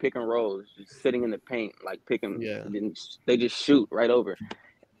and rolls, just sitting in the paint, like picking. Yeah, they just shoot right over.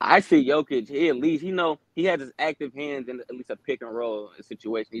 I see Jokic. He at least he has his active hands in at least a pick and roll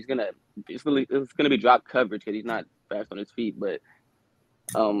situation. It's gonna be drop coverage because he's not fast on his feet. But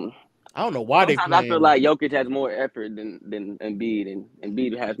I don't know why they. I feel like Jokic has more effort than Embiid, and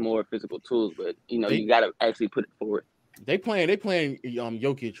Embiid has more physical tools. But you got to actually put it forward. They playing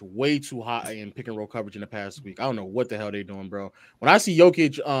Jokic way too high in pick and roll coverage in the past week. I don't know what the hell they doing, bro. When I see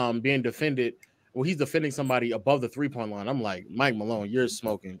Jokic being defended, he's defending somebody above the 3-point line. I'm like, Mike Malone, you're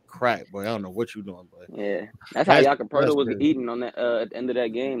smoking crack, boy. I don't know what you're doing, but yeah, that's how Jakob was eating on that at the end of that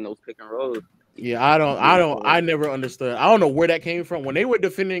game. Those pick and rolls. Yeah, I never understood. I don't know where that came from. When he was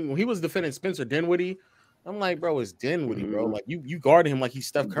defending Spencer Dinwiddie, I'm like, bro, it's Dinwiddie, bro. Like you guarded him like he's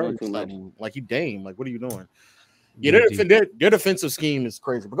Steph Curry level, like you Dame. Like, what are you doing? Yeah, their defensive scheme is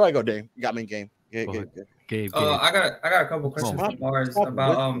crazy. But go ahead, Dame. You got me in game. Gabe. I got a couple questions for Mars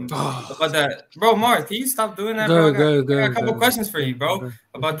about that. Bro, Mars, can you stop doing that, bro? I got a couple questions for you, bro,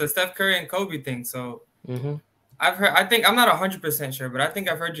 about the Steph Curry and Kobe thing. So I think I'm not 100% sure, but I think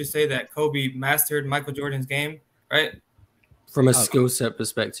I've heard you say that Kobe mastered Michael Jordan's game, right? From a skill set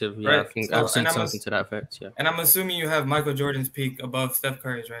perspective, yeah, right. I think I've seen something to that effect. Yeah, and I'm assuming you have Michael Jordan's peak above Steph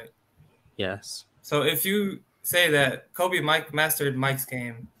Curry's, right? Yes. So if you say that Kobe mastered Mike's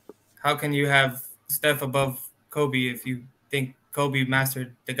game, how can you have Steph above Kobe if you think Kobe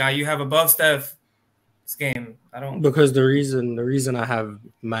mastered the guy you have above Steph's game? I don't. Because the reason I have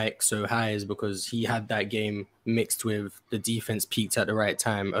Mike so high is because he had that game mixed with the defense peaked at the right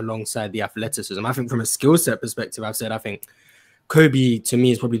time alongside the athleticism. I think from a skill set perspective, I think Kobe to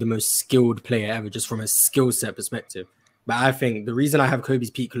me is probably the most skilled player ever, just from a skill set perspective. But I think the reason I have Kobe's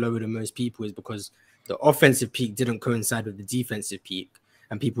peak lower than most people is because the offensive peak didn't coincide with the defensive peak,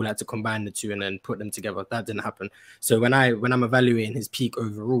 and people had to combine the two and then put them together. That didn't happen. So when I'm evaluating his peak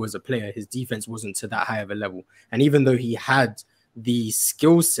overall as a player, his defense wasn't to that high of a level. And even though he had the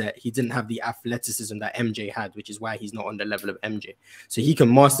skill set, he didn't have the athleticism that MJ had, which is why he's not on the level of MJ. So he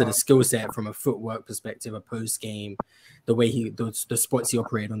can master the skill set from a footwork perspective, a post game, the way the spots he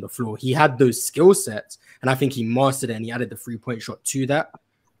operated on the floor. He had those skill sets, and I think he mastered it, and he added the 3-point shot to that.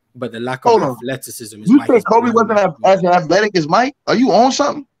 But the lack of athleticism is you think Kobe wasn't as athletic as Mike? Are you on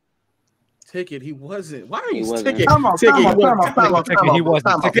something? Ticket, he wasn't. Why are you Ticket? He wasn't.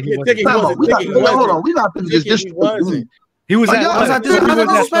 Hold on, we not finna just He was how's that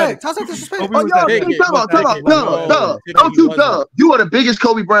disrespect? Don't you Dub. You are the biggest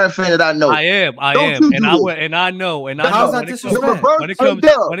Kobe Bryant fan that I know. I am. And I know. How's that disrespect? When it comes,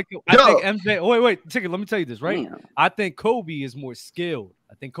 I think MJ. Wait, Ticket. Let me tell you this, right? I think Kobe is more skilled.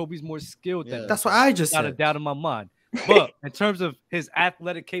 I think Kobe's more skilled than that's what I just said. Not a doubt in my mind. But in terms of his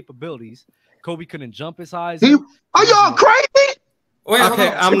athletic capabilities, Kobe couldn't jump as high as him. Are y'all crazy? Wait, okay,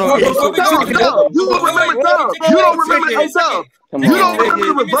 I'm not. You don't remember Dub. You don't remember Dub. You don't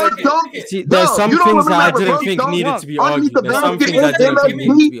remember reverse dunk. See, there's some things that I didn't think needed to be argued. There's some things I didn't think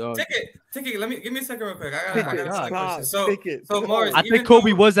needed to be argued. Ticket, give me a second real quick. I got a question. So Morris, I think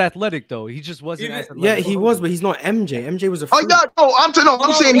Kobe was athletic though. He just wasn't athletic. Yeah, he was, but he's not MJ. MJ was a freak. I'm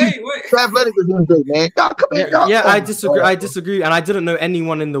saying he's athletic as MJ, man. Yeah, I disagree. And I didn't know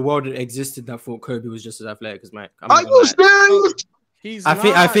anyone in the world that existed that thought Kobe was just as athletic as Mike. Are you serious?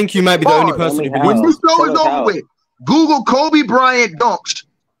 I think you might be the only person who believes when this show is over with. Google Kobe Bryant dunks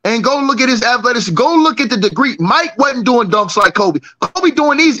and go look at his athleticism. Go look at the degree. Mike wasn't doing dunks like Kobe. Kobe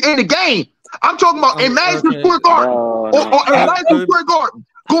doing these in the game. I'm talking about in Madison Square Garden or in Madison Square Garden.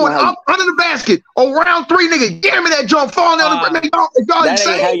 going up under the basket on round 3, nigga. Give me that jump, falling down the nigga. Y'all That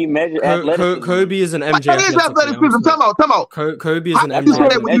insane. ain't how you measure athleticism. Kobe is an MJ. That is athleticism. Come out. Kobe is an How can you say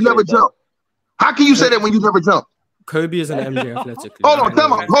that when you never jump? How can you say that when you never jump? Kobe is an MJ athletically. Hold on,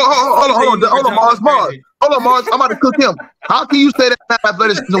 come on. Hold on, Mars. Hold on, Mars. I'm about to cook him. How can you say that's not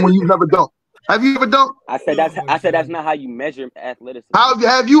athleticism when you've never dunked? Have you ever dunked? I said that's not how you measure athleticism.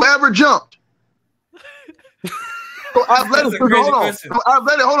 Have you ever jumped? So athleticism,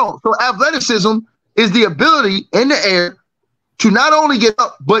 hold on. So athleticism is the ability in the air to not only get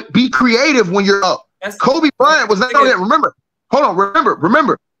up, but be creative when you're up. Kobe Bryant was not only that. Remember.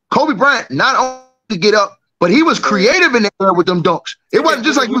 Kobe Bryant not only get up, but he was creative in the air with them dunks. It wasn't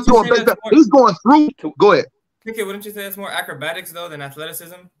just like he was going baseball. He's going through. Go ahead. Okay, wouldn't you say that's more acrobatics though than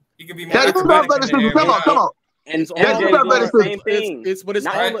athleticism? You could be more acrobatic. Come on. And it's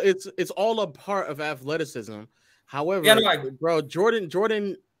all a part of athleticism. However, bro,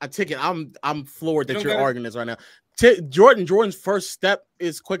 Jordan, I take it. I'm floored that you're arguing this right now. Jordan's first step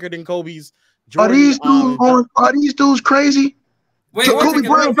is quicker than Kobe's. Are these dudes crazy? Wait, Kobe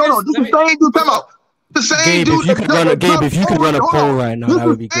Bryant, this is the same dude. Come out. The same dude. If you could run a poll right now, that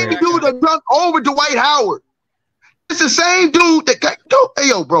would be great. The same dude that jumped over Dwight Howard. It's the same dude that got. Hey,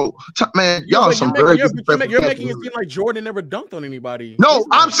 yo, bro, man, y'all some very. You're making it seem like Jordan never dunked on anybody. No,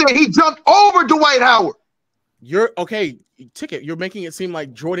 I'm saying he jumped over Dwight Howard. You're okay. Ticket. You're making it seem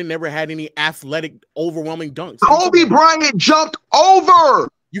like Jordan never had any athletic, overwhelming dunks. Kobe Bryant jumped over.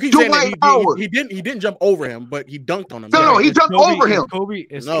 You can say that he didn't jump over him, but he dunked on him. No, he jumped over him.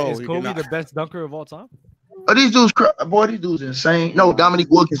 Is Kobe the best dunker of all time? These dudes, these dudes insane. No, Dominique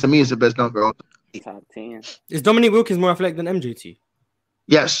Wilkins to me is the best dunker of all time. Top 10. Is Dominique Wilkins more athletic than MJT?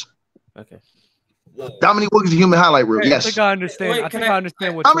 Yes. Okay. Dominique Wilkins is a human highlight reel. Yes. I think I understand. I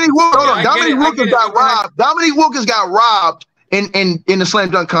understand what Dominique Wilkins got robbed. Dominique Wilkins got robbed in the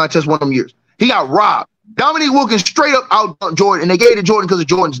slam dunk contest one of them years. He got robbed. Dominique Wilkins straight up out Jordan, and they gave it to Jordan because of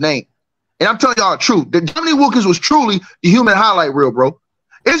Jordan's name. And I'm telling y'all the truth. That Dominique Wilkins was truly the human highlight reel, bro.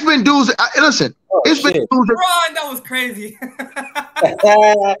 It's been dudes. Listen, it's been dudes. Ron, that was crazy.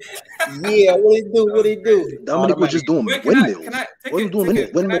 Yeah, what he do? Dominique was just doing windmills. Can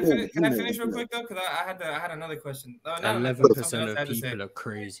I finish real quick though? Because I had another question. 11% of people are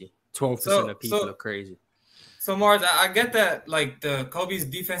crazy. 12% of people are crazy. So Mars, I get that like the Kobe's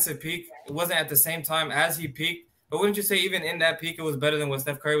defensive peak, it wasn't at the same time as he peaked, but wouldn't you say even in that peak it was better than what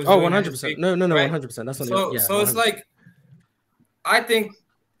Steph Curry was doing? 100%. No, 100%. That's so. So it's like I think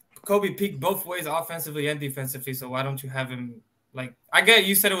Kobe peaked both ways, offensively and defensively. So why don't you have him? Like I get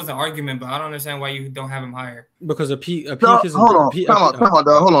you said it was an argument, but I don't understand why you don't have him higher. Because a peak is hold on,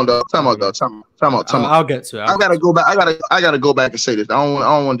 dog. Time out. I'll get to it. I gotta go back. I gotta go back and say this. I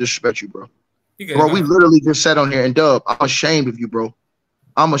don't want to disrespect you, bro. Bro, we literally just sat on here and Dub, I'm ashamed of you, bro.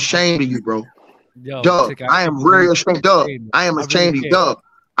 I'm ashamed of you, bro. Dub, I am very ashamed. Dub, I am ashamed of you, Dub.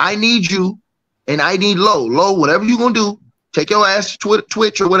 I need you, and I need Low, whatever you gonna do, take your ass to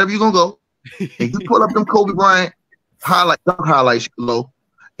Twitch or whatever you gonna go, and you pull up them Kobe Bryant highlights, Low,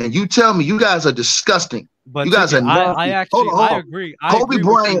 and you tell me you guys are disgusting. But you guys are nasty. I agree. Kobe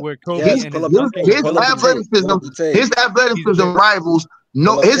Bryant, his athleticism rivals.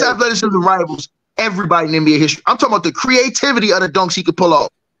 No, his athleticism rivals everybody in NBA history. I'm talking about the creativity of the dunks he could pull off.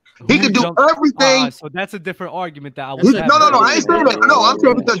 He could do everything. So that's a different argument that I was. No, I ain't saying that. No, I'm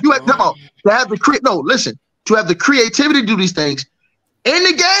saying because you have to have the to have the creativity to do these things in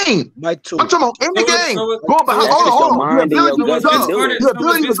the game. I'm talking about in the game. Going behind. Hold on. The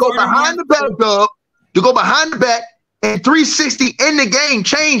ability to go behind the back, Dub. To go behind the back. And 360 in the game,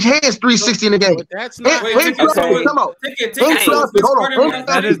 change hands 360 in the game. That's not. Come on.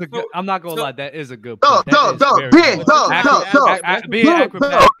 That is a good. I'm not gonna lie. That is a good. Kobe's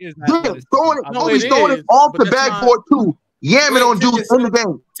throwing it off the backboard too. Yamming on dudes in the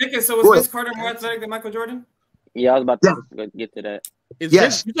game. So is Vince Carter more athletic than Michael Jordan? Yeah, I was about to get to that.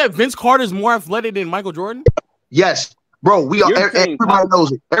 Yes. You said Vince Carter's more athletic than Michael Jordan? Yes. Bro, everybody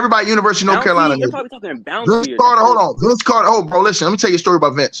knows it. Everybody, University of North Carolina knows it. Vince Carter, hold on. Vince Carter, bro, listen, let me tell you a story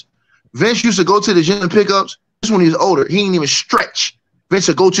about Vince. Vince used to go to the gym and pickups. This when he was older. He didn't even stretch. Vince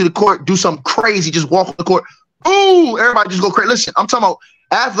would go to the court, do something crazy, just walk on the court. Ooh, everybody just go crazy. Listen, I'm talking about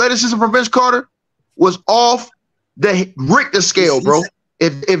athleticism from Vince Carter was off the Richter scale, bro.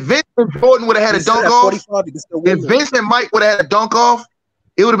 If Vince and Jordan would have had a dunk off, if Vince and Mike would have had a dunk off,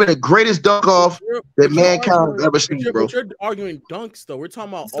 it would have been the greatest dunk off that mankind has ever seen, bro. You're arguing dunks, though. We're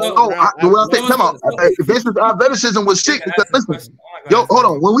talking about Vince's athleticism was sick. Because, listen, hold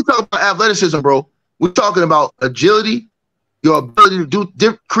on. When we talk about athleticism, bro, we're talking about agility, your ability to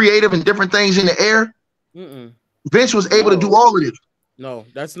do creative and different things in the air. Vince was able to do all of this. No,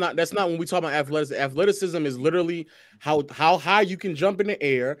 that's not when we talk about athleticism. Athleticism is literally how high you can jump in the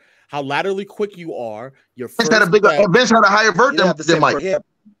air, how laterally quick you are. Vince had a higher vert than Mike.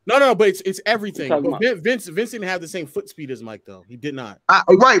 No, but it's everything. Vince didn't have the same foot speed as Mike, though. He did not.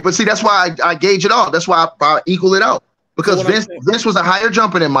 Right, but see, that's why I gauge it out. That's why I equal it out because Vince was a higher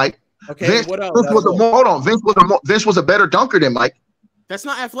jumper than Mike. Okay, Vince was a better dunker than Mike. That's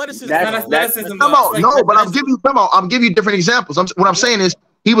not athleticism. But I'm giving you different examples. What I'm saying is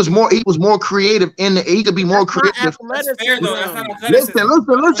he was more creative he could be more creative. That's fair, though. That's not Listen.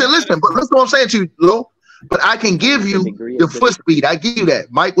 But listen what I'm saying to you, Lou. But I can give you the foot speed. I give you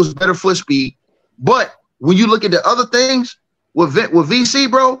that. Mike was better foot speed. But when you look at the other things with VC,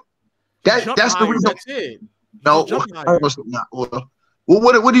 bro, that's the reason. That's it. No,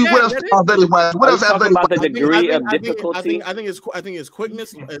 what else about the degree of difficulty? I think it's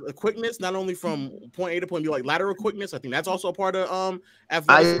quickness, not only from point A to point B, like lateral quickness. I think that's also a part of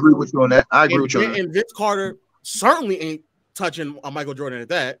athleticism. I agree with you on that. And Vince Carter certainly ain't touching Michael Jordan at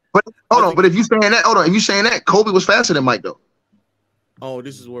that. But but if you saying that, Kobe was faster than Mike though. Oh,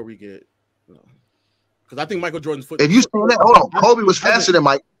 this is where we get because I think Michael Jordan's foot. If you saying that, Kobe was faster than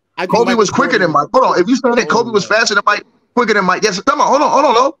Mike. Kobe was quicker than Mike. Hold on, if you saying that Kobe was faster than Mike. Quicker than Mike. Yes, come on. Hold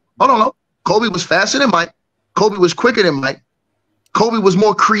on. Kobe was faster than Mike. Kobe was quicker than Mike. Kobe was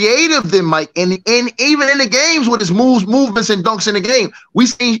more creative than Mike. And even in the games with his movements and dunks in the game, we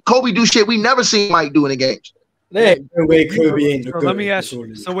seen Kobe do shit we never seen Mike do in the games. Let me ask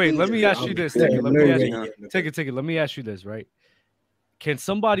you. So wait, let me ask you this. Take it. Let me ask you this, right? Can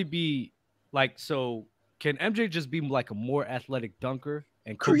somebody be like so? Can MJ just be like a more athletic dunker?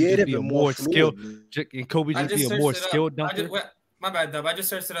 And Kobe creative be a and more skilled, and Kobe just be a more skilled dunker. My bad, Dub. I just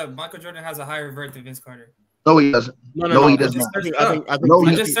searched it up. Michael Jordan has a higher vert than Vince Carter. No, he doesn't. No, he doesn't. I just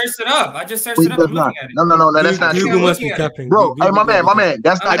searched it up. No, that's not true. Must be capping. Bro, hey, my man.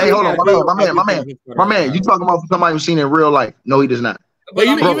 That's not. Hey, hold on, my man. You talking about somebody who's seen it in real life? No, he does not. But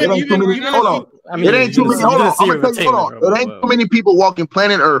hold on. It ain't too many. Hold on. I'm gonna tell you. Hold on. It ain't too many people walking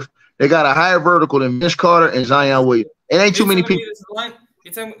planet Earth. They got a higher vertical than Vince Carter and Zion Williamson. It ain't too many people. You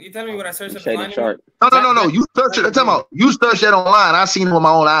tell me what I searced up. No. You search it. You search that online. I seen it with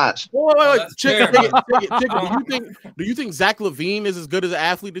my own eyes. Wait. Do you think Zach LaVine is as good as an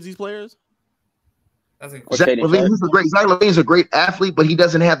athlete as these players? Zach LaVine's a great athlete, but he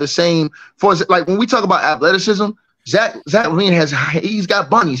doesn't have the same. Like when we talk about athleticism, Zach LaVine he's got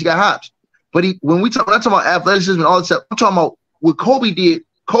bunnies, he got hops. But when I'm talking about athleticism and all that stuff, I'm talking about what Kobe did.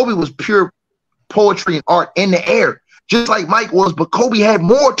 Kobe was pure poetry and art in the air. Just like Mike was, but Kobe had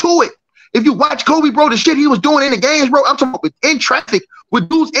more to it. If you watch Kobe, bro, the shit he was doing in the games, bro, I'm talking about in traffic with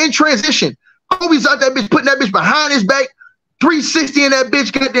dudes in transition. Kobe's out that bitch, putting that bitch behind his back, 360 in that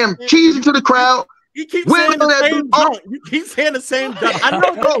bitch, goddamn cheesing to the crowd. You keep saying the same dunk. You keep saying the same dunk. I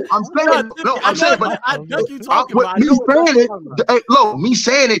know, bro. I'm saying, but I know you talking about. Me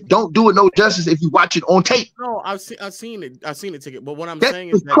saying it don't do it no justice if you watch it on tape. No, I've seen it. I've seen the ticket. But what I'm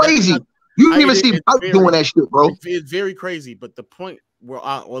saying is crazy. You didn't even see Mike doing that shit, bro. It's very crazy. But the point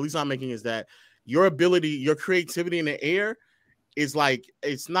at least I'm making is that your ability, your creativity in the air is like,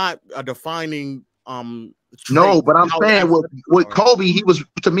 it's not a defining no, but I'm saying with Kobe,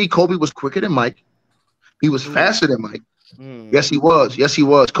 Kobe was quicker than Mike. He was faster than Mike. Yes, he was.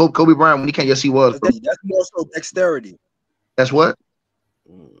 Kobe Bryant, when he came, yes, he was. That's more so dexterity. That's what?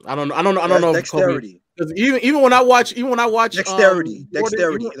 I don't know. Dexterity. Even when I watch dexterity,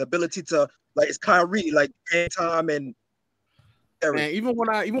 the ability to like it's Kyrie, like time and even when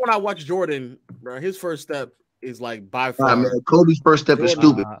I watch Jordan, bro, his first step is like by far. Man, Kobe's first step is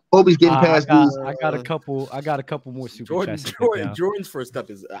stupid. Kobe's getting past these. I got a couple more super chats. Jordan's first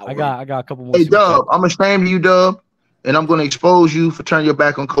step is. I got a couple more. Hey, Dub, I'm ashamed of you, Dub. And I'm gonna expose you for turning your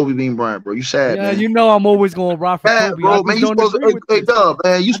back on Kobe Bean Bryant, bro. You sad, man. You know I'm always gonna rock for Kobe, bro. Man, you supposed to, Dub,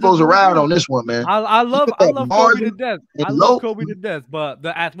 man. You supposed to ride on this one, man. I love Kobe to death. I love Kobe to death, but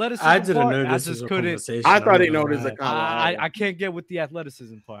the athleticism I didn't part, know this I just was a couldn't. conversation. I thought he noticed a comment. I can't get with the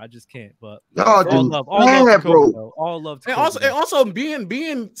athleticism part. I just can't. But all love to Kobe, bro. All love to Kobe. And also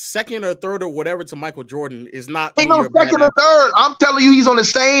being second or third or whatever to Michael Jordan is not. Ain't no second or third. I'm telling you, he's on the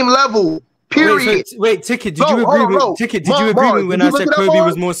same level. Period. Wait, Ticket. Did you agree with Ticket? Did you agree with when I said Kobe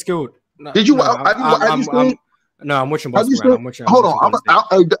was more skilled? Did you? Have you seen? No, I'm watching basketball. I'm watching. Hold on.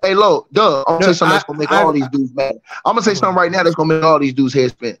 Hey, Lo, I'm gonna say something that's gonna make all these dudes mad. I'm gonna say something right now that's gonna make all these dudes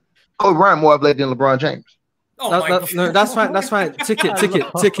head spin. Kobe Bryant more athletic than LeBron James. No, that's fine. That's fine. Ticket. Did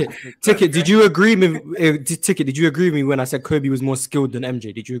you agree with me? Ticket. Did you agree with me when I said Kobe was more skilled than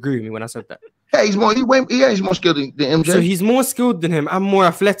MJ? Did you agree with me when I said that? Yeah, he's more skilled than MJ. So he's more skilled than him. I'm more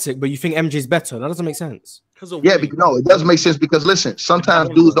athletic, but you think MJ's better? That doesn't make sense. Yeah, because, no, it does make sense because listen, sometimes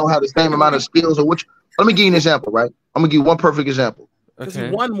dudes don't have the same amount of skills or which. Let me give you an example, right? I'm gonna give you one perfect example. Because he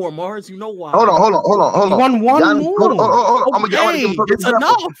won more, Mars. You know why? Hold on. He won one more. Hold on. I'm gonna give him an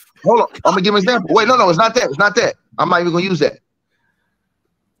example. Hold on. I'm gonna give him an example. Wait, no, it's not that. It's not that. I'm not even gonna use that.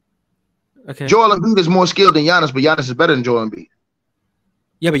 Okay. Joel Embiid is more skilled than Giannis, but Giannis is better than Joel Embiid.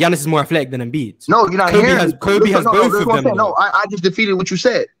 Yeah, but Giannis is more athletic than Embiid. No, you're not hearing. Kobe has both of them. No, I just defeated what you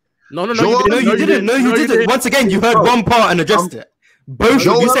said. No, you didn't. No, you didn't. Once again, you heard one part and addressed it. Both.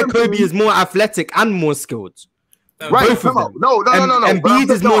 You said Kobe is more athletic and more skilled. Right. Both of them. No. Embiid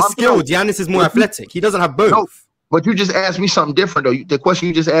is more skilled. Giannis is more athletic. He doesn't have both. No, but you just asked me something different, though. The question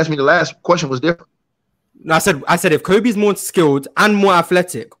you just asked me, the last question was different. No, I said if Kobe's more skilled and more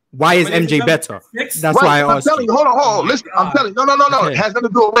athletic, why is MJ better? That's why I asked. I'm telling you. Hold on. Listen, I'm telling you. No. Okay. It has nothing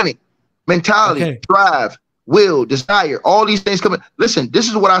to do with winning. Mentality, drive, will, desire, all these things coming. Listen, this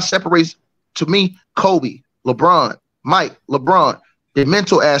is what I separate to me: Kobe, LeBron, Mike, LeBron, the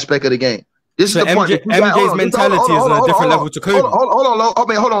mental aspect of the game. This is the part that MJ's mentality is on a different level to Kobe.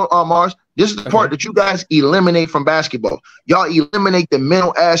 Hold on, Mars. This is the part that you guys eliminate from basketball. Y'all eliminate the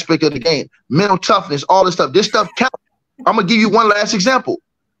mental aspect of the game, mental toughness, all this stuff. This stuff counts. I'm gonna give you one last example.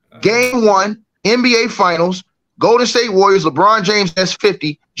 Game 1, NBA Finals, Golden State Warriors, LeBron James has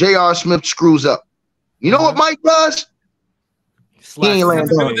 50, J.R. Smith screws up. You know what Mike does? He ain't laying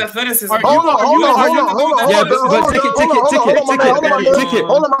down. Hold on. Yeah, but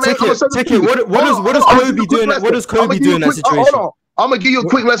ticket. What does Kobe do in that? What does Kobe do in that situation? Hold on. I'm gonna give you a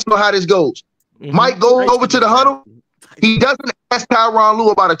quick lesson on how this goes. Mike goes over to the huddle. He doesn't ask Tyronn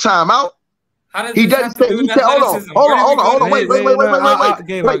Lue about a timeout. He doesn't say. He said, "Hold on. Wait.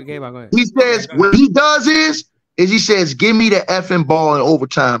 He says what he does is he says, "Give me the effing ball in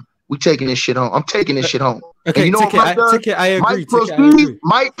overtime. We taking this shit home. I'm taking this shit home." Okay, you know I agree.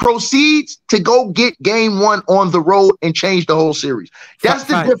 Mike proceeds to go get game 1 on the road and change the whole series. That's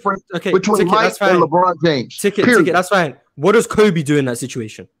the difference between Mike and LeBron James. Ticket, that's fine. What does Kobe do in that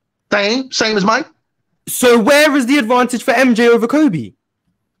situation? Same as Mike. So where is the advantage for MJ over Kobe?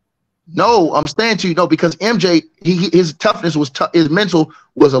 No, I'm saying to you, no, because MJ, his toughness was his mental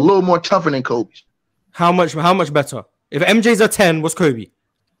was a little more tougher than Kobe's. How much better? If MJ's a 10, what's Kobe?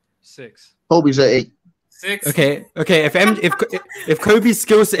 6. Kobe's a 8. 6. Okay. If Kobe's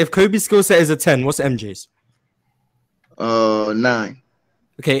skill set is a 10, what's MJ's? 9.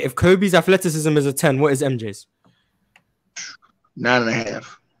 Okay, if Kobe's athleticism is a 10, what is MJ's? 9.5.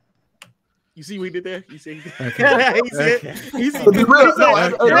 You see what he did there? You see? Okay. To be real, I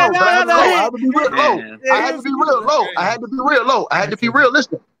had to be real low. I had to be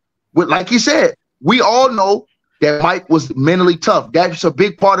realistic. But like you said, we all know that Mike was mentally tough. That's a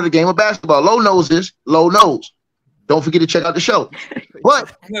big part of the game of basketball. Low knows this. Low knows. Don't forget to check out the show.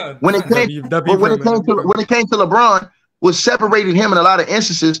 But when it came to LeBron, what separated him in a lot of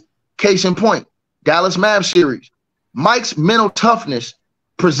instances, case in point, Dallas Mavs series. Mike's mental toughness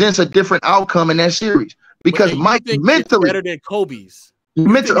presents a different outcome in that series because Mike mentally better than Kobe's.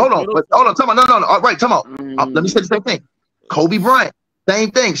 Hold on. No. All right, time out. Let me say the same thing. Kobe Bryant,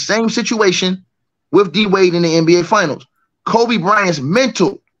 same thing, same situation with D Wade in the NBA Finals. Kobe Bryant's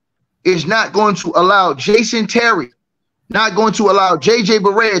mental is not going to allow Jason Terry, not going to allow JJ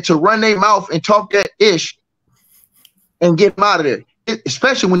Barea to run their mouth and talk that ish and get him out of there.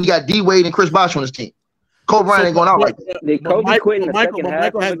 Especially when you got D Wade and Chris Bosh on his team. Kobe Bryant ain't going out like that. Did Kobe quit in the second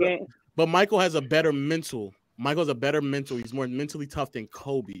half of the game? But Michael has a better mental. Michael's a better mental. He's more mentally tough than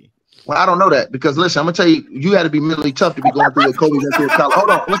Kobe. Well, I don't know that because listen, I'm gonna tell you, you had to be mentally tough to be going through what Kobe went through in college. Hold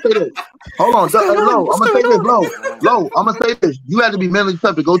on, I'm gonna say this. Hold on, low. I'm gonna say this, low. I'm gonna say this. You had to be mentally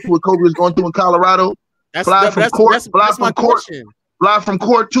tough to go through what Kobe was going through in Colorado. Fly from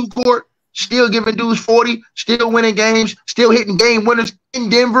court to court, still giving dudes 40, still winning games, still hitting game winners in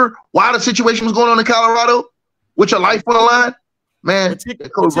Denver while the situation was going on in Colorado with your life on the line. Man,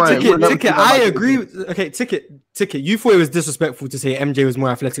 Ticket, I agree. Okay, Ticket. You thought it was disrespectful to say MJ was more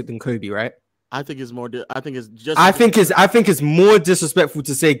athletic than Kobe, right? I think it's more. I think it's more disrespectful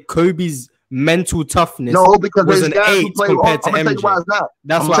to say Kobe's mental toughness was an 8 compared to MJ.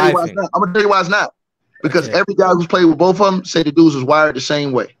 That's why I think. I'm gonna tell you why it's not. Because every guy who's played with both of them say the dudes was wired the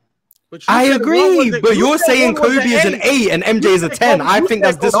same way. I agree, but you're saying Kobe is an 8 and MJ is a 10. I think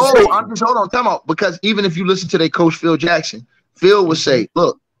that's disrespectful. No, I'm just hold on, time out. Because even if you listen to their coach Phil Jackson, Phil would say,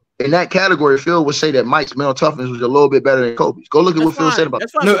 look, in that category, Phil would say that Mike's mental toughness was a little bit better than Kobe's. Go look at what Phil said about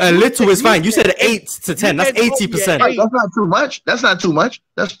that. No, a little is fine. You said 8 to 10. That's 80%. That's not too much. That's not too much.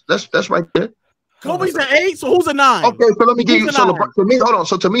 That's right there. Kobe's an 8, so who's a 9? Okay, so let me give you. So to me, hold on.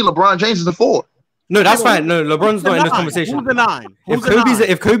 So to me, LeBron James is a 4. No, that's fine. No, LeBron's not in this conversation. Who's a 9?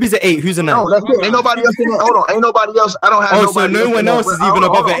 If Kobe's an 8, who's a 9? No, that's it. Ain't nobody else in there. Hold on. Ain't nobody else. I don't have. Oh, so no one else is even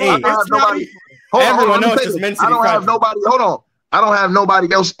above an 8. Everyone else is mentally. I don't have nobody. Hold on. I don't have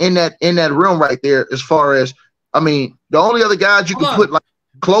nobody else in that realm right there. As far as the only other guys you can put like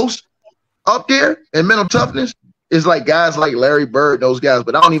close up there in mental toughness is like guys like Larry Bird, those guys.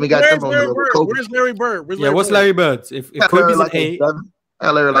 But I don't even got them on the level. Where's Larry Bird? What's Larry Bird? If Kobe's an 8,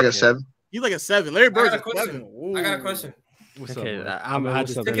 Larry like a 7. He's like a 7. Larry Bird's a 7. I got a question. What's okay, up?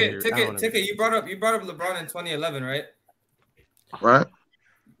 Ticket. You brought up LeBron in 2011, right? Right.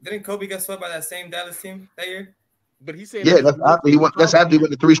 Didn't Kobe get swept by that same Dallas team that year? But he said, that's after he went. That's after he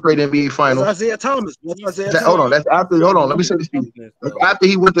went to 3 straight NBA finals. That's Isaiah Thomas. Hold on. That's after. Hold on. Let me say this to you. That's after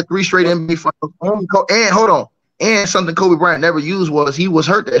he went to 3 straight NBA finals. And hold on. And something Kobe Bryant never used was he was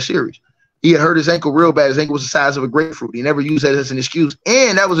hurt that series. He had hurt his ankle real bad. His ankle was the size of a grapefruit. He never used that as an excuse.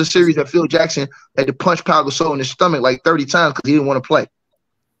 And that was a series that Phil Jackson had to punch Pau Gasol in his stomach like 30 times because he didn't want to play.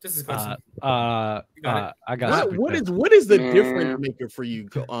 Just a question. I got what is the difference maker for you?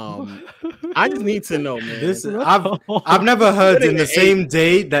 I just need to know, man. I've never heard in the same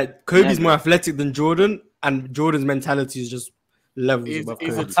day that Kobe's more athletic than Jordan, and Jordan's mentality is just levels above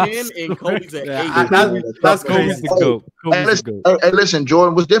Kobe. Is a 10 and Kobe's an 8. That's Kobe's the GOAT. Hey, listen,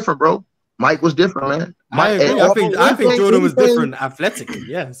 Jordan was different, bro. Mike was different, man. I think Jordan was different athletically.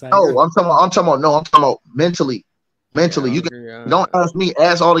 Yes. I'm talking about mentally. Mentally, you can don't ask me.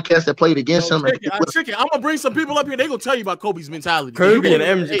 Ask all the cats that played against him. I'm gonna bring some people up here. They gonna tell you about Kobe's mentality. Kobe and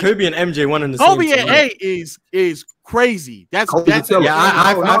MJ won in the Kobe same at 8 is crazy. I think that's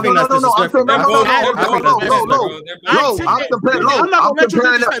disrespectful. I'm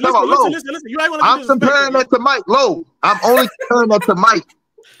comparing that to Mike. Low. I'm only comparing that to Mike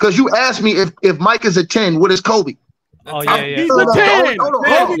because you asked me if Mike is a 10, what is Kobe? Oh yeah. He's a 10.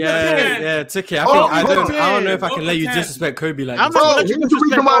 Yeah, Ticket. I don't know if I can let you disrespect Kobe like that.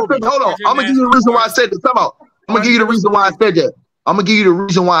 Hold on. I'm gonna give you the reason why I said that. I'm gonna give you the reason why I said that. I'm gonna give you the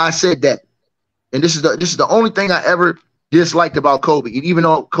reason why I said that. And this is the only thing I ever disliked about Kobe, even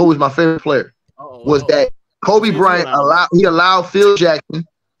though Kobe's my favorite player, was that Kobe Bryant allowed Phil Jackson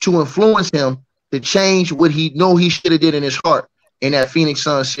to influence him to change what he should have did in his heart in that Phoenix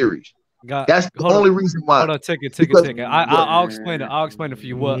Suns series. That's the only reason why. Hold on, Ticket. I'll explain it. I'll explain it for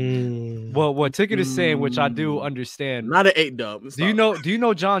you. What Ticket is saying, which I do understand. Not an 8 dub. Do you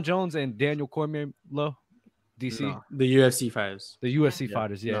know John Jones and Daniel Cormier? DC? No. The UFC fighters. The UFC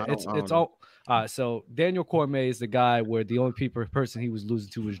fighters. Yeah, no, it's all. So Daniel Cormier is the guy where the only person he was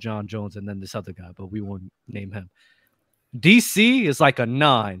losing to was John Jones, and then this other guy, but we won't name him. DC is like a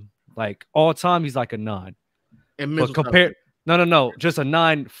 9. Like all time, he's like a 9. But compare. No, just a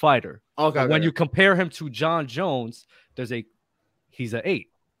 9 fighter. Okay. When you compare him to John Jones, he's an 8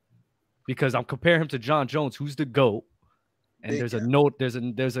 because I'm comparing him to John Jones, who's the GOAT, and there's a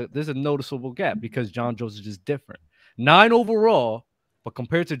noticeable gap because John Jones is just different. 9 overall, but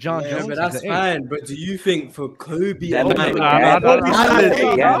compared to John Jones, but that's fine. But do you think for Kobe, if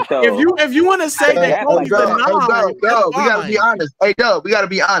you want to say that Kobe's the 9, we gotta be honest. Hey, Dub, we gotta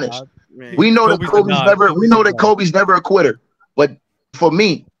be honest. We know that Kobe's never a quitter. But for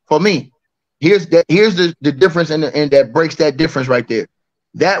me, here's the difference, and that breaks that difference right there.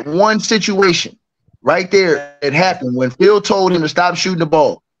 That one situation right there, it happened when Phil told him to stop shooting the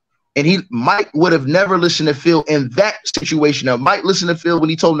ball, and Mike would have never listened to Phil in that situation. Now, Mike listened to Phil when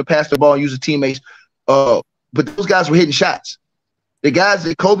he told him to pass the ball and use his teammates, but those guys were hitting shots. The guys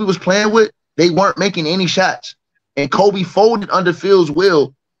that Kobe was playing with, they weren't making any shots, and Kobe folded under Phil's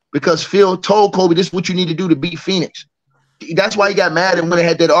will because Phil told Kobe, "This is what you need to do to beat Phoenix." That's why he got mad and when they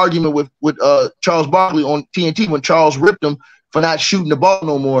had that argument with Charles Barkley on TNT when Charles ripped him for not shooting the ball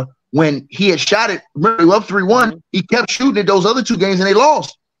no more. When he had shot it, remember, he was up 3-1. He kept shooting it those other 2 games and they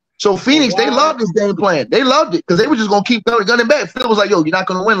lost. So Phoenix, they loved this game plan. They loved it because they were just gonna keep gunning back. Phil was like, "Yo, you're not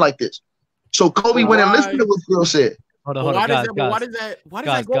gonna win like this." So Kobe went and listened to what Phil said. Why does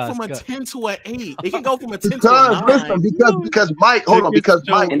that go from a 10 to an 8? It can go from a 10 to a 9. Because Mike, hold on, because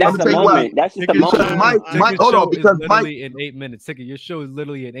Mike, and that's the moment. That's just the moment. Mike, hold on, because Mike, in 8 minutes. Your show is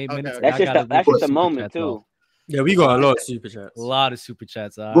literally in 8 minutes. That's just a moment too. Yeah, we got a lot of super chats. A lot of super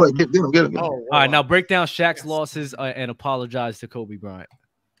chats. Go ahead, get him. All right, now break down Shaq's losses and apologize to Kobe Bryant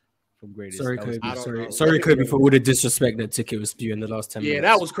from greatest. Sorry, Kobe. Sorry, Kobe, for all the disrespect that Ticket was spewing the last 10 minutes. Yeah,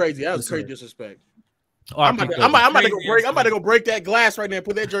 that was crazy. That was crazy disrespect. I'm about to go break that glass right there.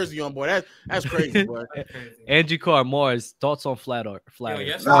 Put that jersey on, boy. That's crazy, boy. Angie Carr, Mars, thoughts on Flat Earth? That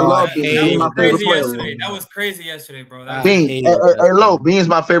was crazy yesterday, bro. Bean, hey, Low, Bean's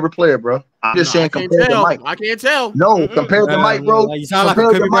my favorite player, bro. I'm just saying compared to Mike. I can't tell. No, compared to Mike, bro.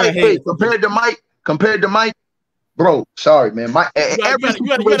 Compared to Mike, bro. Sorry, man. Mike. You got a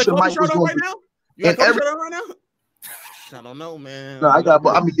Kobe shirt on right now? You got a Kobe shirt on right now? I don't know, man. No, I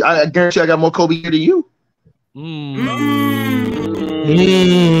guarantee I got more Kobe here than you.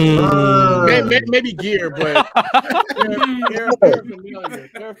 Maybe gear, but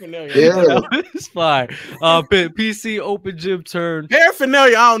paraphernalia. Yeah, it's fine. PC open gym turn.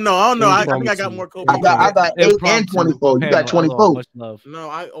 Paraphernalia. I don't know. I think I got more Kobe. I got 8 and 24. You got 24. Much love. No,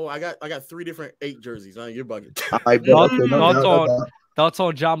 I got 3 different 8 jerseys. You're bugging. Thoughts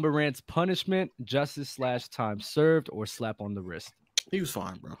on John Morant's punishment, justice / time served, or slap on the wrist? He was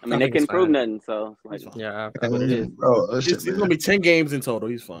fine, bro. I mean, they couldn't prove nothing, so like, yeah, bro. It's gonna be 10 games in total.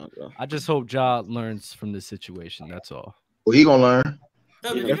 He's fine, bro. I just hope Ja learns from this situation. That's all. Well, he gonna learn.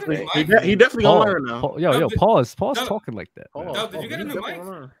 He definitely gonna learn now. Yo, pause talking like that. Did you get a new mic?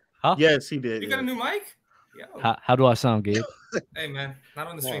 Huh? Yes, he did. You got a new mic? How do I sound, Gabe? Hey, man, not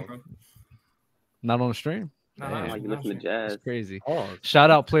on the stream, bro. Not on the stream? Like you listen to jazz. That's crazy.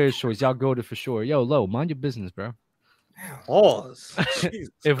 Shout out Players' Choice. Y'all go to for sure. Yo, Low, mind your business, bro.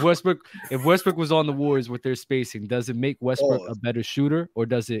 If Westbrook was on the Warriors with their spacing, does it make Westbrook a better shooter or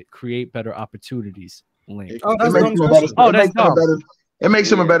does it create better opportunities? It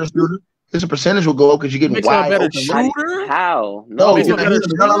makes him a better shooter. His percentage will go up because you're getting wide open. Shooter? How? No, listen. His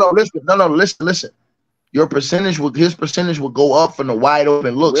percentage will go up from the wide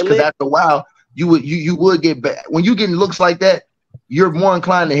open looks because after a while you would get back when you getting looks like that. You're more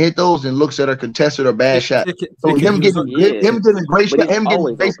inclined to hit those than looks that are contested or bad shots. So him getting great shots, him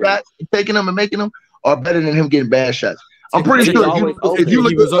getting great shots, taking them and making them are better than him getting bad shots. I'm pretty sure if you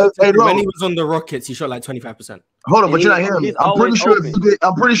look when he was on the Rockets, he shot like 25%. Hold on, but you're not hearing me. I'm pretty sure if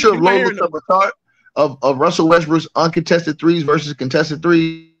Low looks up a chart of Russell Westbrook's uncontested threes versus contested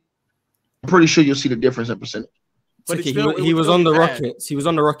threes, I'm pretty sure you'll see the difference in percentage. But he was on the Rockets. He was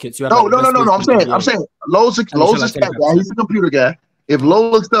on the Rockets. No. I'm saying Low's a stat guy. He's a computer guy. If Low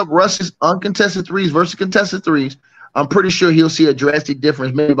looks up Russ's uncontested threes versus contested threes, I'm pretty sure he'll see a drastic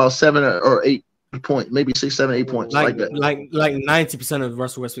difference, maybe about 7 or 8 points, maybe 6, 7, 8 points, like that. Like 90% of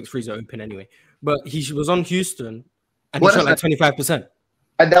Russell Westbrook's threes are open anyway. But he was on Houston and he shot like 25%.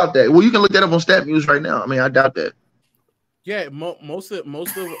 I doubt that. Well, you can look that up on StatMuse right now. I mean, I doubt that. Yeah, most of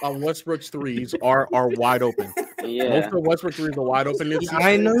Westbrook's threes are wide open. Yeah. Most of Westbrook's threes are wide open.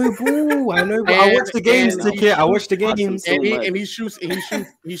 I know, boo. I watched the games, Ticket. I watched the games. And he shoots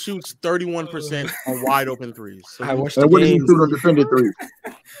 31% on wide open threes. So I watched the games. What did he shoot on defended threes?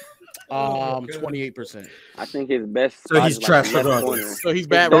 28%. I think his best. So he's trash regardless. So he's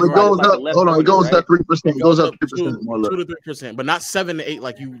bad. So it goes up. Hold on, it goes up 3%. It goes up 3%. 2 to 3%, but not 7 to 8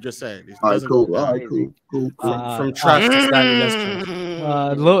 like you just said. All right, cool. From trash to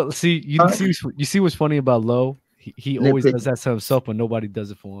standard. Low, see, you see what's funny about Low? He always does that to himself, but nobody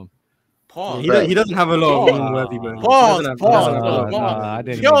does it for him. Pause. He doesn't have a lot of worthy moments. Pause.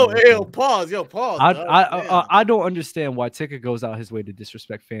 I don't understand why Ticket goes out his way to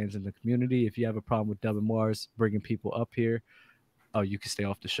disrespect fans in the community. If you have a problem with Dub and Mars bringing people up here, you can stay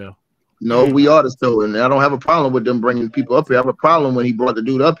off the show. No, we are the show, and I don't have a problem with them bringing people up here. I have a problem when he brought the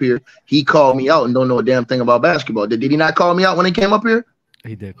dude up here. He called me out and don't know a damn thing about basketball. Did he not call me out when he came up here?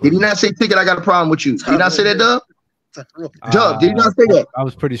 He did. Did he not say, Ticket, I got a problem with you? Did he not say that, Dub? Dub, did he not say that? I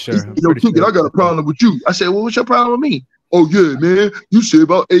was pretty sure. Ticket, I got a problem with you. I said, well, what's your problem with me? Oh, yeah, man. You said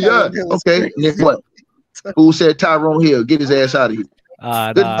about AI. Okay, and then what? Who said Tyrone Hill? Get his ass out of here.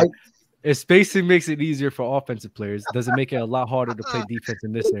 If spacing makes it easier for offensive players, does it make it a lot harder to play defense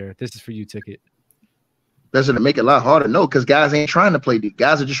in this era? This is for you, Ticket. Doesn't it make it a lot harder? No, because guys ain't trying to play defense.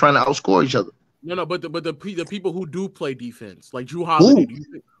 Guys are just trying to outscore each other. No, but the people who do play defense, like Drew Holiday.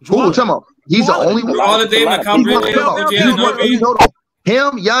 Who? Tell me, he's the only one.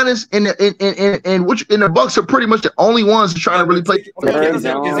 Him, Giannis, and which in the Bucks are pretty much the only ones trying to really play. Is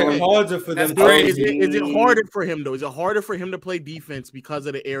it harder for them? Is it harder for him though? Is it harder for him to play defense because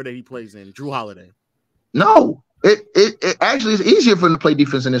of the era that he plays in? Drew Holiday. No, it actually is easier for him to play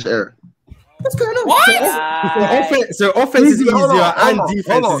defense in this era. What's going on? What? So offense is easier and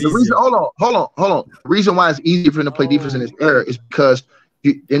defense is easier. Hold on. The reason why it's easier for him to play defense in this era is because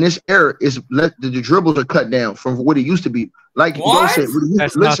in this era the dribbles are cut down from what it used to be. Like you said,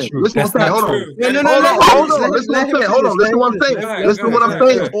 listen to what I'm saying. Hold on.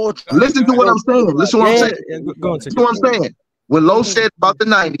 Listen to what I'm saying. When Lowe said about the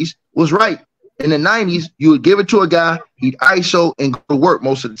 90s was right. in the 90s, you would give it to a guy, he'd ISO and go to work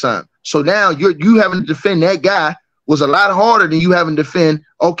most of the time. So now you having to defend that guy was a lot harder than you having to defend.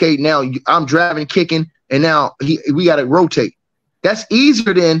 Okay, now I'm driving, kicking, and now we got to rotate. That's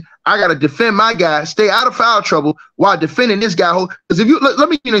easier than I got to defend my guy, stay out of foul trouble while defending this guy. Because if you let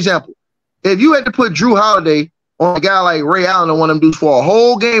me give you an example. If you had to put Drew Holiday on a guy like Ray Allen and one of them dudes for a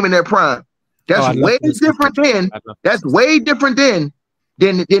whole game in their prime, that's way different then. That's way different than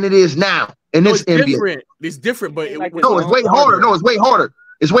it is now in this NBA. It's different, but no, it's way harder. No, it's way harder.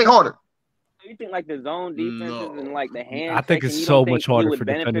 It's way harder. You think like the zone defenses and like the hand? I think it's so much harder for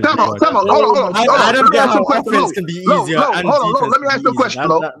defenders. Come on. Hold on. I don't know how offense can be easier. Hold on. Let me ask you a question,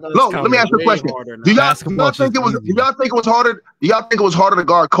 let me ask you a question. Do y'all think it was harder? Do y'all think it was harder to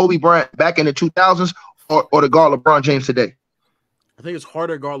guard Kobe Bryant back in the 2000s or to guard LeBron James today? I think it's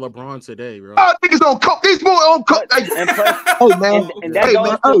harder to guard LeBron today, bro. I think it's on coke. These boys on coke. Hey man, and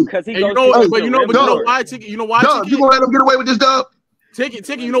that goes because he goes. But you know why? Ticket. You know why? Dub, you gonna let him get away with this, Dub?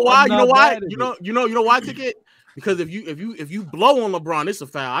 Ticket. You know why? You know why? You know why? Ticket. Because if you blow on LeBron, it's a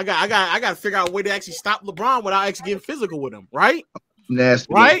foul. I got to figure out a way to actually stop LeBron without actually getting physical with him, right?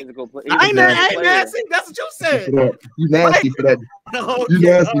 Nasty, right? I ain't nasty. That's what you said. You nasty for that. Okay, you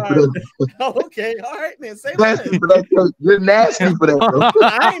nasty for that. Okay, all right, man. Say nasty for that. You're nasty for that, bro.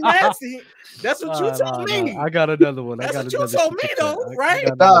 I ain't nasty. That's what you told me. I got another one. That's what you told me, though, right?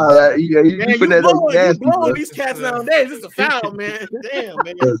 You blowing these cats nowadays. It's a foul, man. Damn,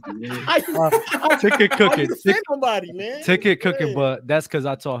 man. Ticket cooking. Defend somebody, man. Ticket cooking, but that's because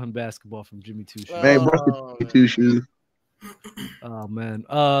I taught him basketball from Jimmy Two Shoes. Man, bro, Two Shoes. Oh man,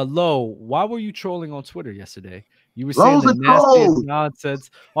 Lo, why were you trolling on Twitter yesterday? You were saying the nastiest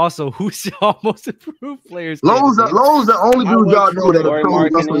nonsense. Also, who's your most improved players? Lowe's the only dude y'all know that trolls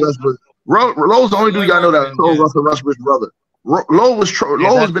Russell Westbrook. Lowe's the only dude y'all know that trolls Russell Westbrook's brother. Lowe's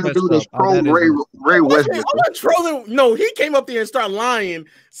has been the dude that's trolled Ray Westbrook. I'm not trolling. No, he came up there and started lying,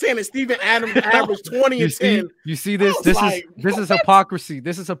 saying that Steven Adams averaged 20 and 10. You see this? This is hypocrisy.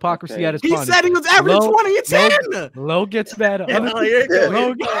 This is hypocrisy at its finest. He said he was averaging 20 and 10. Low gets mad. He was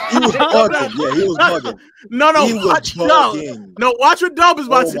bugging. No, watch what Dub is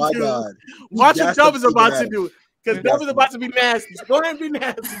about to do. Watch what Dub is about to do. Because Dub is about to be nasty. Go ahead and be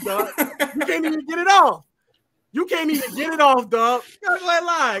nasty, dog. You can't even get it off. You can't even get it off, dog. Go ahead,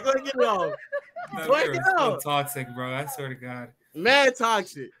 lie. Go ahead, get it off. Go ahead, get it off. So toxic, bro. I swear to God. Mad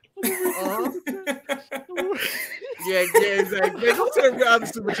toxic. Yeah, exactly. Man, go to the other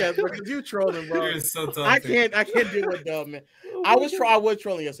super chats, bro. Because you trolling, bro. You're so toxic. I can't deal with Dub, man. I was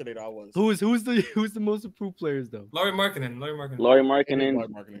trolling yesterday, though. I was. Who's the most improved players though? Laurie Markkinen,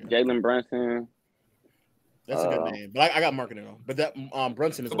 Jalen Brunson. That's a good name, but I got Markkinen on. But that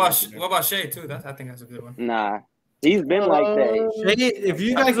Brunson is. What about Shea too? I think that's a good one. Nah, he's been like that. Shea, if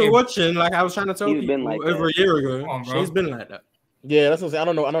you guys are watching, like I was trying to tell you like over a year ago, Shea's been like that. Yeah, that's what I'm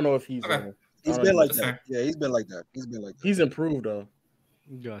saying. I don't know if he's. Okay. He's been like that. Yeah, he's been like that. He's improved though.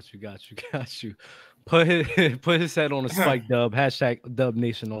 Got you. Put his head on a spike, Dub. # Dub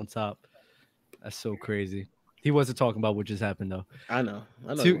Nation on top. That's so crazy. He wasn't talking about what just happened though. I know.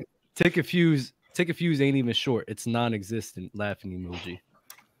 Take a fuse ain't even short. It's non-existent. Laughing emoji.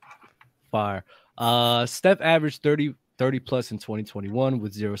 Fire. Steph averaged 30 plus in 2021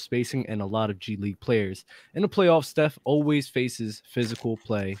 with zero spacing and a lot of G League players. In the playoffs, Steph always faces physical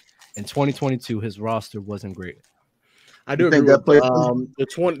play. In 2022, his roster wasn't great. I do agree with the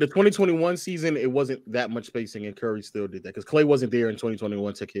 2021 season. It wasn't that much spacing, and Curry still did that because Clay wasn't there in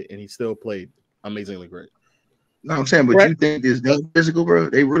 2021 ticket, and he still played amazingly great. No, I'm saying, but you think this is physical, bro?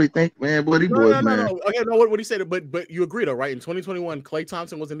 They really think, man, boy, these boys, man. No. Okay, no, what he said, but you agree though, right? In 2021, Klay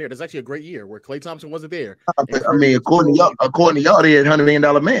Thompson wasn't there. That's actually a great year where Klay Thompson wasn't there. I mean, according to y'all, they had $100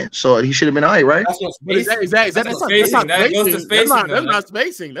 million man, so he should have been all right, right? That's not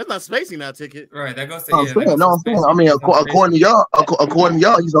spacing. That's not spacing now, ticket. Right, that goes to I'm saying. I mean, according to y'all,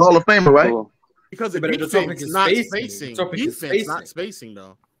 he's a Hall of Famer, right? Because the defense is not spacing. Defense not spacing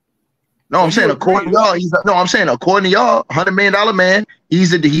though. No, I'm saying according to y'all, $100 million man.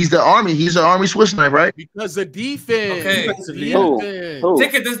 He's the army. He's the army Swiss knife, right? Because the defense. Okay.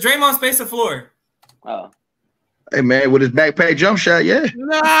 Ticket. Does Draymond space the floor? Oh. Hey man, with his backpack jump shot, yeah.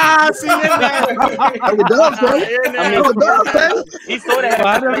 Nah, see that. He saw that.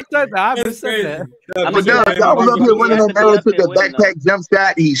 I never said that. I never said that. I was up here running that arrow, took a backpack jump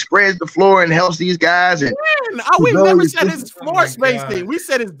shot. He spreads the floor and helps these guys. And we never said his floor spacing. We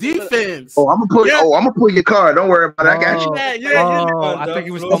said his defense. Oh, I'm gonna pull your card. Don't worry about it. I got you. I think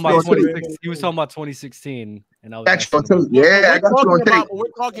he was talking about 2016. He was talking about 2016. And I was I got you on tape. We're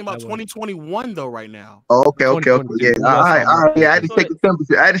talking about 2021 though, right now. Oh, okay. Yeah. All right. Yeah, I had to check the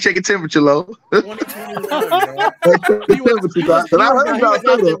temperature. I had to check the temperature, low. 2021, bro.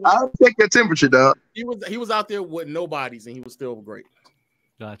 I had to check your temperature, dog. He was out there with nobodies, and he was still great.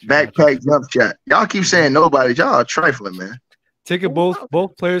 Gotcha. Backpack jump shot. Y'all keep saying nobody. Y'all are trifling, man. Ticket.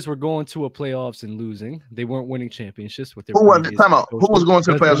 Both players were going to a playoffs and losing. They weren't winning championships with their. Who was time out? Who was going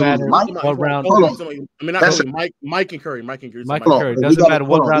to the playoffs and losing? Mike. Mike and Curry. Mike and Curry. Doesn't matter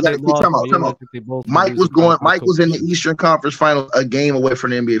what round they lost. Mike was in the Eastern Conference Finals, a game away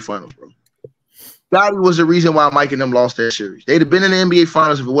from the NBA Finals, bro. Scotty was the reason why Mike and them lost that series. They'd have been in the NBA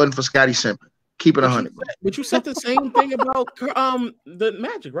Finals if it wasn't for Scotty Simpson. Keep it 100. But you said the same thing about the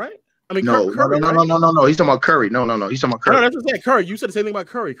Magic, right? I mean, no. He's talking about Curry. No. He's talking about Curry. No, that's what I said. Curry. You said the same thing about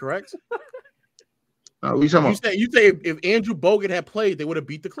Curry, correct? No, you say if Andrew Bogut had played, they would have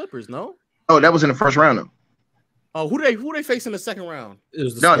beat the Clippers. No. Oh, that was in the first round, though. Oh, who they faced in the second round? They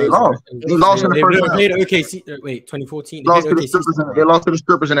lost. They lost in the first round. They played OKC. Wait, 2014. They lost to the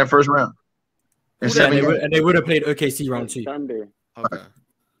Strippers in that first round. And they would have played OKC round 2. Thunder. Okay.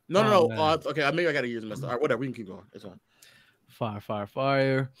 No. Okay, maybe I got to use messed up. All right, whatever. We can keep going. It's fine.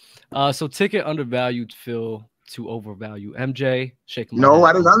 Fire. So Ticket undervalued Phil to overvalue MJ. No,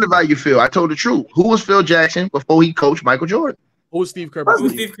 I didn't undervalue Phil. I told the truth. Who was Phil Jackson before he coached Michael Jordan? Who was Steve Kerr?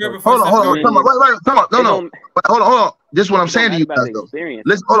 Hold on. Come on. No. Hold on. This is what I'm saying to you guys, though.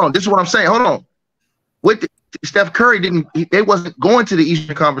 Listen, hold on. This is what I'm saying. Hold on. Steph Curry they wasn't going to the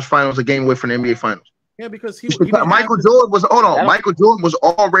Eastern Conference Finals a game away from the NBA Finals. Yeah, because Michael Jordan was Michael Jordan was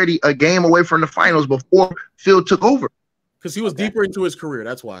already a game away from the finals before Phil took over. Because he was deeper into his career,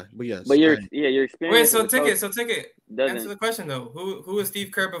 that's why. But yes. But your experience. Wait, so Ticket. Answer the question though. Who was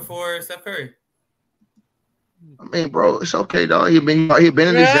Steve Kerr before Steph Curry? I mean, bro, it's okay, dog. He been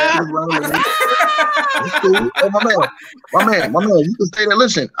in this around. Cool. Oh, my man. You can say that.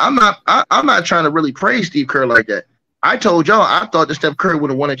 Listen, I'm not trying to really praise Steve Kerr like that. I told y'all I thought that Steph Curry would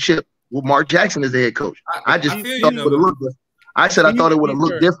have won a chip with Mark Jackson as the head coach. I just thought it would have looked different. I said I thought it would have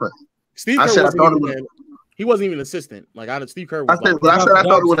looked different. Steve Kerr he wasn't even an assistant. Steve Kerr was. I thought it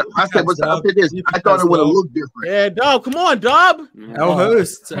would have. I thought it would have looked different. Yeah, Dub. Come on, Dub. Our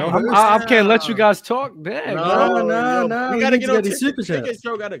host. I can't let you guys talk. Dang. No. We gotta get on the super chat.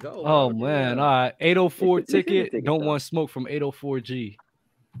 Show gotta go. Oh man. All right. 804 Ticket. Don't want smoke from 804G.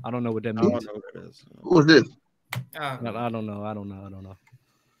 I don't know what that means. I don't know what that is. Who is this? I don't know.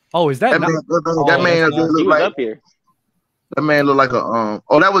 Oh, is that that man look like up here? That man look like a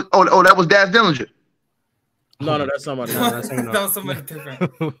that was Daz Dillinger. No, that's somebody. That was somebody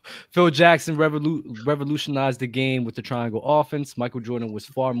different. Phil Jackson revolutionized the game with the triangle offense. Michael Jordan was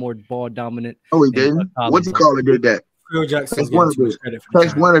far more ball dominant. Oh, he didn't. What's he call it? Did that? Phil Jackson.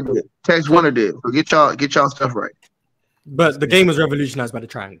 Tex Winter did. So get y'all stuff right. But the game was revolutionized by the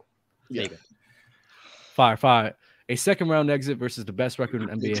triangle. Yeah. Fire. A second round exit versus the best record in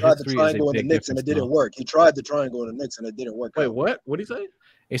NBA history. He tried the triangle on the Knicks and it didn't work. He tried the triangle on the Knicks and it didn't work. Wait, what? What did he say?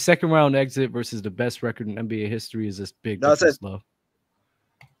 A second round exit versus the best record in NBA history is this big difference, love.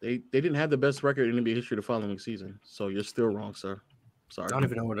 They didn't have the best record in NBA history the following season, so you're still wrong, sir. Sorry. I don't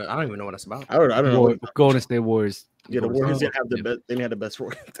even know what that's about. I don't know. Golden State Warriors. Yeah, the Warriors didn't have the best. They didn't have the best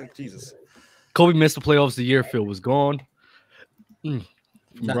record. Jesus. Kobe missed the playoffs the year Phil was gone.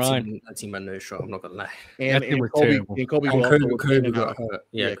 That team had no shot. I'm not gonna lie. And Kobe got hurt.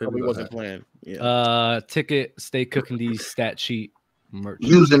 Yeah, Kobe wasn't playing. Yeah. Ticket, stay cooking these stat sheet merch.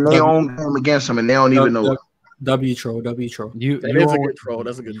 Using their own game against them, and they don't even know. W troll. That is a good troll.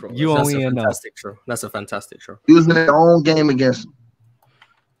 That's a good troll. That's a fantastic troll. That's a fantastic troll. Using their own game against them.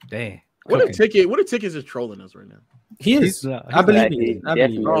 Dang. What a ticket is trolling us right now. He is. I believe he is.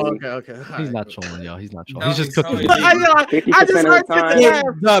 Oh, okay. He's not trolling, y'all. He's not trolling. He's just cooking. I just heard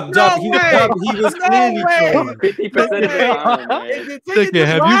Dub. He was clearly trolling. 50% of the time. Ticket,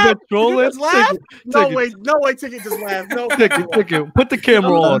 have you been trolling? No way. Ticket just laughed. No. Ticket. Put the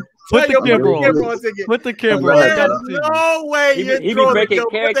camera on. Put the camera on. Put the camera on. No way. He be breaking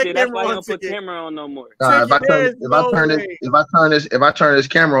character. That's why he don't put camera on no more. If I turn this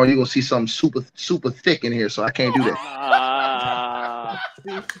camera on, you're gonna see something super thick in here, so I can't do that.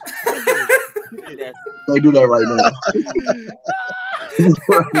 They do that right now.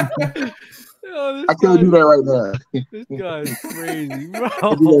 I can't do that right now. This guy's crazy, bro. I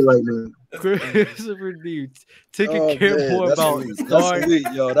can't do that right now. Christopher Deeds. Ticket care more about that's elite,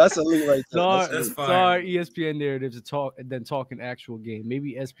 yo. That's elite right there. That's Star ESPN narratives and then talking actual game.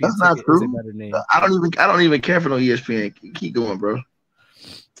 Maybe ESPN that's not true. Is a better name. I don't even care for no ESPN. Keep going, bro.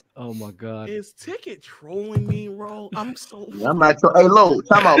 Oh my God. Is Ticket trolling me, bro? I'm so. I'm not. Hey, Low.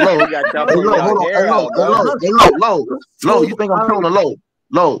 Time out, Low. Hey, Low. Hold on. Hey, Low. Low. You think I'm trolling, Low?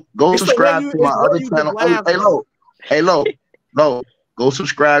 Low. Go subscribe to my other channel. Hey, Low. Hey, Low. Low. Go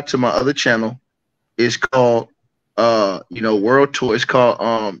subscribe to my other channel. It's called World Tour. It's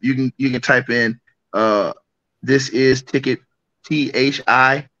called you can type in this is Ticket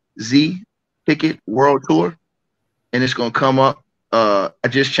THIZ Ticket World Tour, and it's gonna come up. I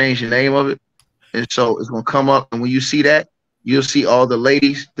just changed the name of it, and so it's gonna come up. And when you see that, you'll see all the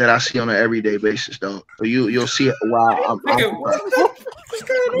ladies that I see on an everyday basis, though. So you'll see it. Wow,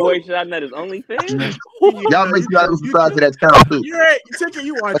 boy, should I know his OnlyFans? Y'all make sure y'all subscribe to that channel too. Yeah, Ticket,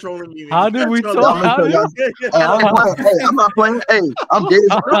 you are trolling me. How did we talk? I'm not playing. Hey, I'm dead.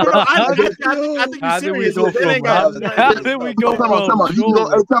 I think you're serious. How did we go from?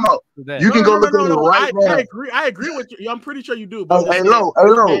 You can go look at it right now. I agree with you. I'm pretty sure you do. Hey, Low.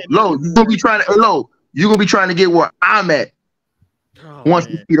 You gonna be trying to get where I'm at. Once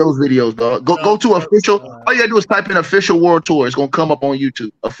you see those videos, dog, go to official. All you gotta do is type in official World Tour. It's gonna come up on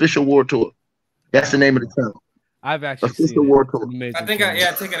YouTube. Official World Tour. That's the name of the channel. I've actually official seen World Tour. I think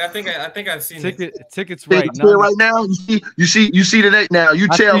I've seen Tickets right now. Right now, you see the next now. You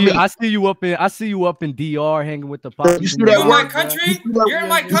tell me. I see you up in DR hanging with the pop. You see that You're in my country. You're in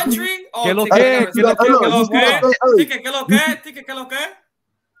my country. Oh,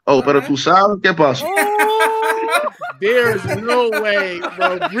 Oh, pero tú sabes qué pasó. There's no way,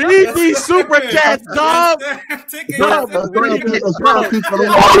 bro. Read these super chats, dog.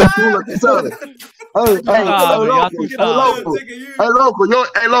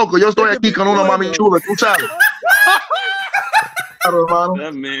 Loco, yo estoy aquí con una mami chula, tú sabes.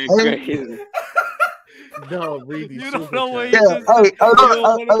 That man crazy. No, read these. You don't know what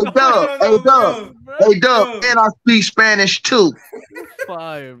Hey, Dub, and I speak Spanish too.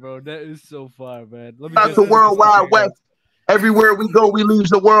 Fire, bro. That is so fire, man. Let me out to World Wide West. Everywhere we go, we leave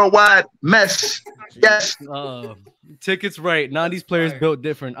the worldwide mess. Yes. Tickets right. 90s players built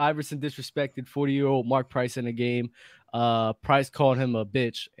different. Iverson disrespected 40-year-old Mark Price in a game. Price called him a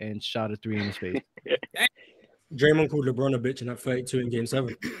bitch and shot a 3 in his face. Draymond called LeBron a bitch in that 32 in Game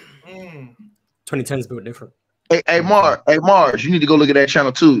 7. 2010's built different. Hey, Mars, you need to go look at that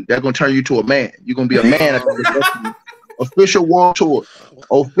channel too. That's gonna turn you to a man. You're gonna be a man. Official World Tour.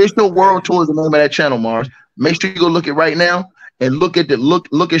 Official World Tour is the name of that channel, Mars. Make sure you go look it right now and look at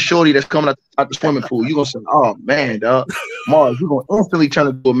Shorty that's coming out the swimming pool. You're gonna say, oh man, dog. Mars, you're gonna instantly turn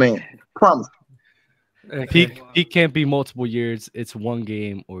into a man. Promise. Okay. Peak can't be multiple years. It's one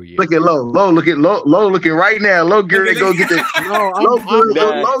game or year. Look at Low looking right now. Low getting ready to go get the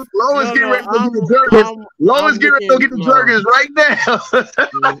Low is getting ready to go get the jerkins. Low is getting ready to go get the jerkins right now.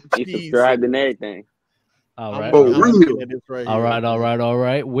 He subscribed and everything. All right. All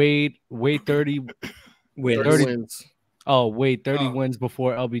right. Wade 30 wins. Oh, wait, 30 wins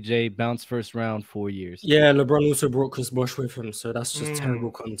before LBJ bounced first round 4 years. Yeah, LeBron also brought Chris Bosh with him, so that's just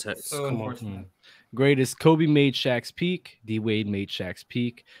terrible context. So come on. Greatest, Kobe made Shaq's peak. D-Wade made Shaq's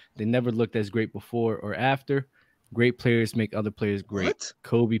peak. They never looked as great before or after. Great players make other players great. What?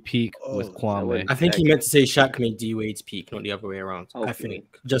 Kobe peak with Kwame. I think he meant to say Shaq made D-Wade's peak, not the other way around. I think,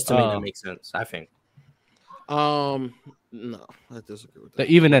 just to make that make sense. I think. No, I disagree with that.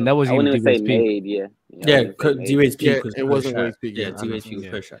 Even then, that was even D-Wade's peak. Made, yeah, D-Wade's peak was it wasn't Wade's peak. Yeah, D-Wade's peak was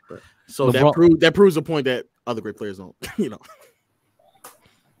push Shaq. So that proves the point that other great players don't,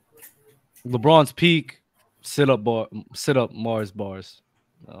 LeBron's peak, sit up Mars bars.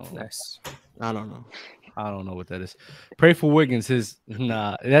 Nice. I don't know. I don't know what that is. Pray for Wiggins. That's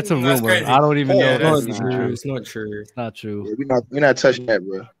a rumor. Crazy. I don't even know. That's not true. It's not true. It's not true. Yeah, we're not touching that,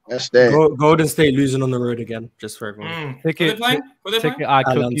 bro. That's that. Golden State losing on the road again, just for everyone. Ticket I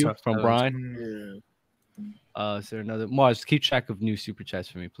cooked you from Brian. Is there another? Mars, keep track of new super chats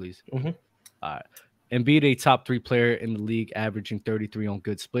for me, please. All right. Embiid, a top 3 player in the league, averaging 33 on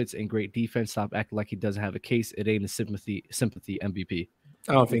good splits and great defense. Stop acting like he doesn't have a case. It ain't a sympathy MVP.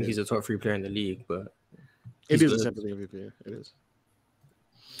 I don't think he's a top 3 player in the league, but it is a sympathy MVP. It is.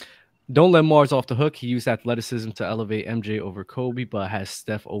 Don't let Mars off the hook. He used athleticism to elevate MJ over Kobe, but has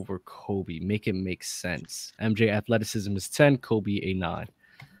Steph over Kobe. Make it make sense. MJ athleticism is 10, Kobe a 9.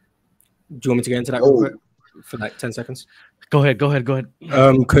 Do you want me to get into that real quick for like 10 seconds? Go ahead.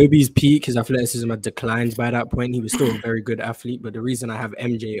 Kobe's peak, his athleticism had declined by that point. He was still a very good athlete, but the reason I have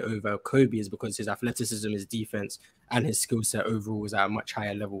MJ over Kobe is because his athleticism, his defense, and his skill set overall was at a much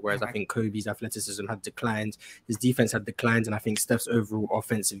higher level, whereas I think Kobe's athleticism had declined, his defense had declined, and I think Steph's overall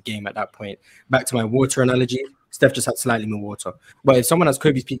offensive game at that point. Back to my water analogy, Steph just had slightly more water. But if someone has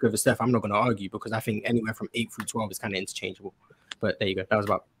Kobe's peak over Steph, I'm not going to argue because I think anywhere from 8 through 12 is kind of interchangeable. But there you go. That was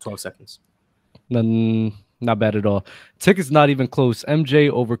about 12 seconds. Not bad at all. Ticket's not even close. MJ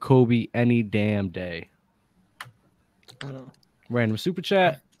over Kobe any damn day. Random super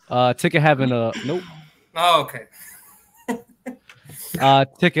chat. Ticket having a nope. Oh, okay.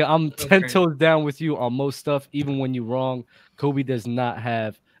 Ticket, I'm 10 toes down with you on most stuff, even when you're wrong. Kobe does not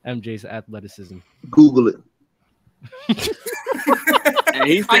have MJ's athleticism. Google it. I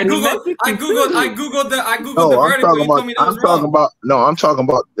googled the verdict. I'm talking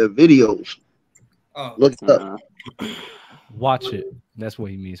about the videos. Oh. Look it up. Watch it. That's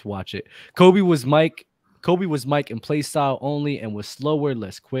what he means. Watch it. Kobe was Mike in play style only and was slower,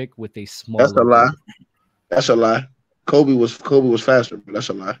 less quick with a smaller. That's a lie. That's a lie. Kobe was faster, but that's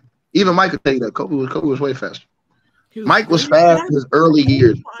a lie. Even Mike could tell you that Kobe was way faster. Mike was fast in his early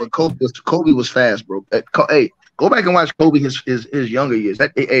years, but Kobe was fast, bro. Hey, go back and watch Kobe his younger years.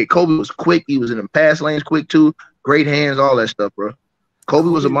 Kobe was quick. He was in the pass lanes quick too. Great hands, all that stuff, bro. Kobe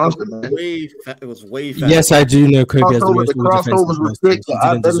was a monster, man. It was way fast. Yes, I do know Kobe has the most crossovers was thick.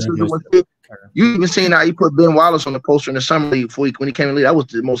 You even seen how he put Ben Wallace on the poster in the summer league when he came in the league. That was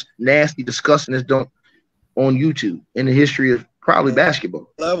the most nasty, disgustingest dunk on YouTube in the history of probably basketball.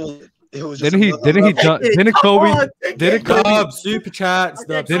 Didn't Kobe super chats?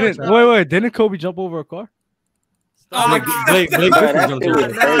 Didn't Kobe jump over a car? Blake Come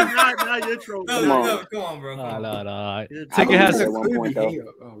on, bro. No.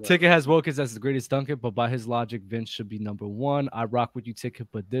 Ticket has Wilkins as the greatest dunker, but by his logic, Vince should be number one. I rock with you, Ticket,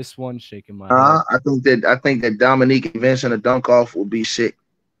 but this one shaking my head. I think that Dominique and Vince in a dunk off will be sick.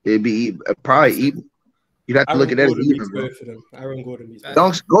 It'd be probably even. You'd have to look at that even, bro.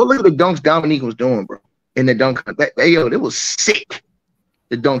 Dunks. Go look at the dunks Dominique was doing, bro. In the dunk, it was sick.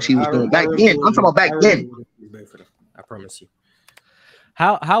 The dunks he was doing back then. I'm talking about back then. I promise you.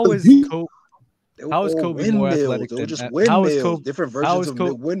 How is Kobe more athletic than different versions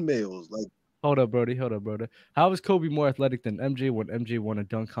of windmills? Like, hold up, Brody. How is Kobe more athletic than MJ when MJ won a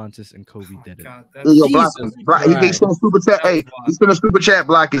dunk contest and Kobe didn't? He sent a super chat. Hey, he sent a super chat.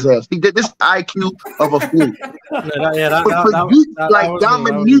 Block his ass. He did this IQ of a fool. Like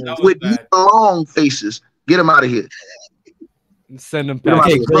Dominique with long faces. Get him out of here. Send him back.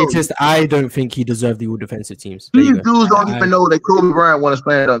 Okay, greatest. I don't think he deserved the all defensive teams. These dudes don't even know that Kobe Bryant won a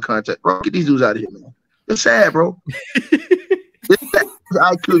slam dunk contest, bro. Get these dudes out of here, man. It's sad, bro. This is the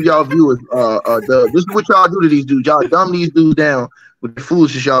IQ of y'all viewers. This is what y'all do to these dudes. Y'all dumb these dudes down with the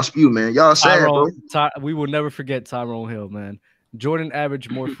foolishness y'all spew, man. Y'all sad, bro. We will never forget Tyrone Hill, man. Jordan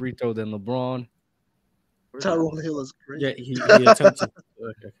averaged more free throw than LeBron. Tyrone Hill is crazy. Yeah, he attempted.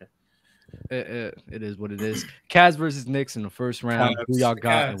 Okay. It is what it is. Cavs versus Knicks in the first round. Who y'all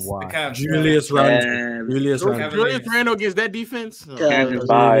got and why? Julius Randle. Julius Randle against that defense.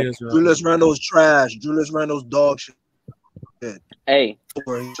 Julius Randle's trash. Julius Randle's dog shit. Hey,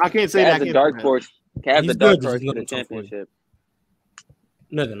 I can't say that. The dark horse. Cavs the dark horse for the championship.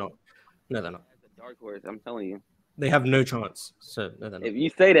 No, they're not. The dark horse. I'm telling you. They have no chance. So no, they're not. If you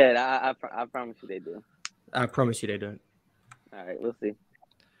say that, I promise you they do. I promise you they don't. All right, we'll see.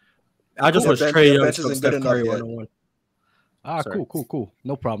 I just watched Trey Young from Steph Curry 101. Cool.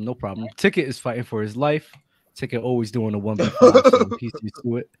 No problem. Ticket is fighting for his life. Ticket always doing a 1v5, so he's used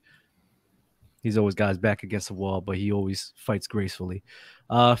to it. He's always got his back against the wall, but he always fights gracefully.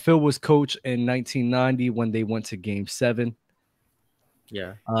 Phil was coach in 1990 when they went to Game 7.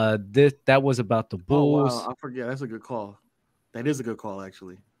 Yeah. That was about the Bulls. Oh, wow. I forget. That's a good call. That is a good call,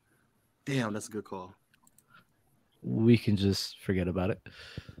 actually. Damn, that's a good call. We can just forget about it.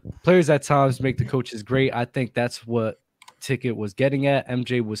 Players at times make the coaches great. I think that's what Ticket was getting at.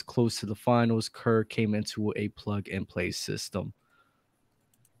 MJ was close to the finals. Kerr came into a plug-and-play system.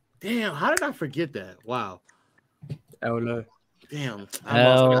 Damn, how did I forget that? Wow. Hello. Damn.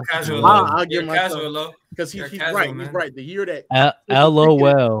 I'll give myself because he's right. Man. He's right. The year that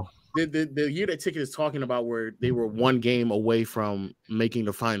LOL. The year that Ticket is talking about where they were one game away from making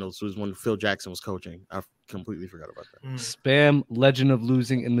the finals was when Phil Jackson was coaching. I completely forgot about that. Spam legend of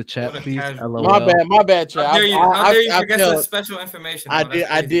losing in the chat, please. LOL. My bad, chat. How dare you forget some special information? I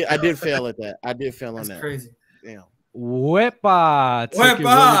did fail at that. I did fail on that. That's crazy. Damn. Wepa.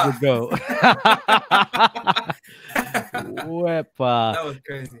 Go. Wepa. That was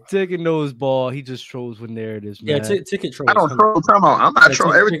crazy. Ticket knows ball. He just trolls when narratives, man. Yeah, Ticket trolls. I don't troll. I'm not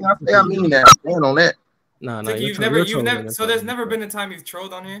trolling. Everything I say, I mean that. I stand on that. No. You've never. So there's never been a time you've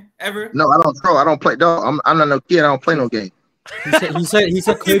trolled on here ever. No, I don't troll. I don't play. Dog. I'm not no kid. I don't play no game. He said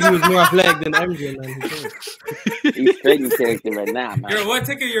Kobe was more athletic than MJ, man. He's straight character right now, man. You're what,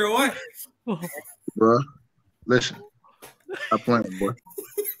 Ticket? You're what? Bro, listen. I'm playing, boy.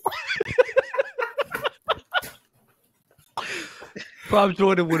 Prime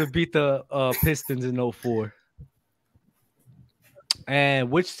Jordan would have beat the Pistons in 04. And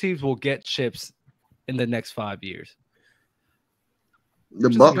which teams will get chips in the next 5 years? The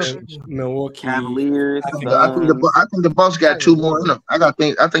Bucks, Milwaukee, Cavaliers. I think the Bucks got 2 more in them. I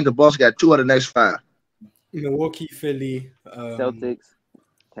think the Bucks got 2 of the next 5. Milwaukee, Philly, Celtics.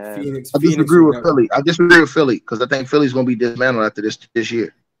 Phoenix. I disagree with Philly. Because I think Philly's gonna be dismantled after this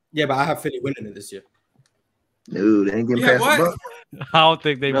year. Yeah, but I have Philly winning it this year. No, they ain't getting past the Bucks. I don't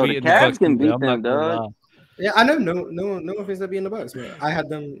think they beat the Bucks. Can beat them, dog. Yeah, I know. No one thinks they'll be in the Bucks, man. I had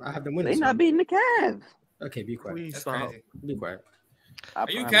them winning. They not beating the Cavs. Okay, be quiet. That's crazy. Be quiet. Are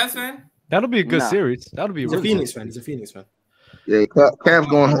you a Cavs fan? That'll be a good series. That'll be. He's a Phoenix fan. He's a Phoenix fan. Yeah, Cavs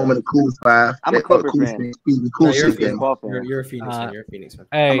going home in a cool 5. I'm a Clipper fan. You're a Phoenix fan. You're a Phoenix fan.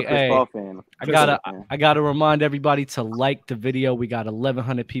 Hey, I gotta remind everybody to like the video. We got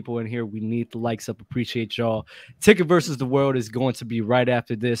 1,100 people in here. We need the likes up. Appreciate y'all. Ticket versus the World is going to be right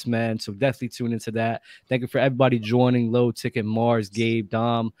after this, man. So definitely tune into that. Thank you for everybody joining. Low Ticket, Mars, Gabe,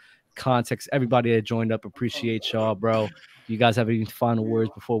 Dom, Context, everybody that joined up. Appreciate y'all, bro. You guys have any final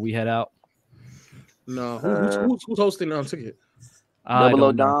words before we head out? No. Who's hosting Ticket? Double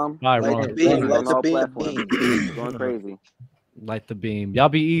O Dom. Going crazy. Light the beam. Y'all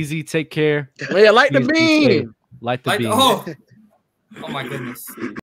be easy. Take care. Yeah, light the beam. Light the beam. Oh my goodness.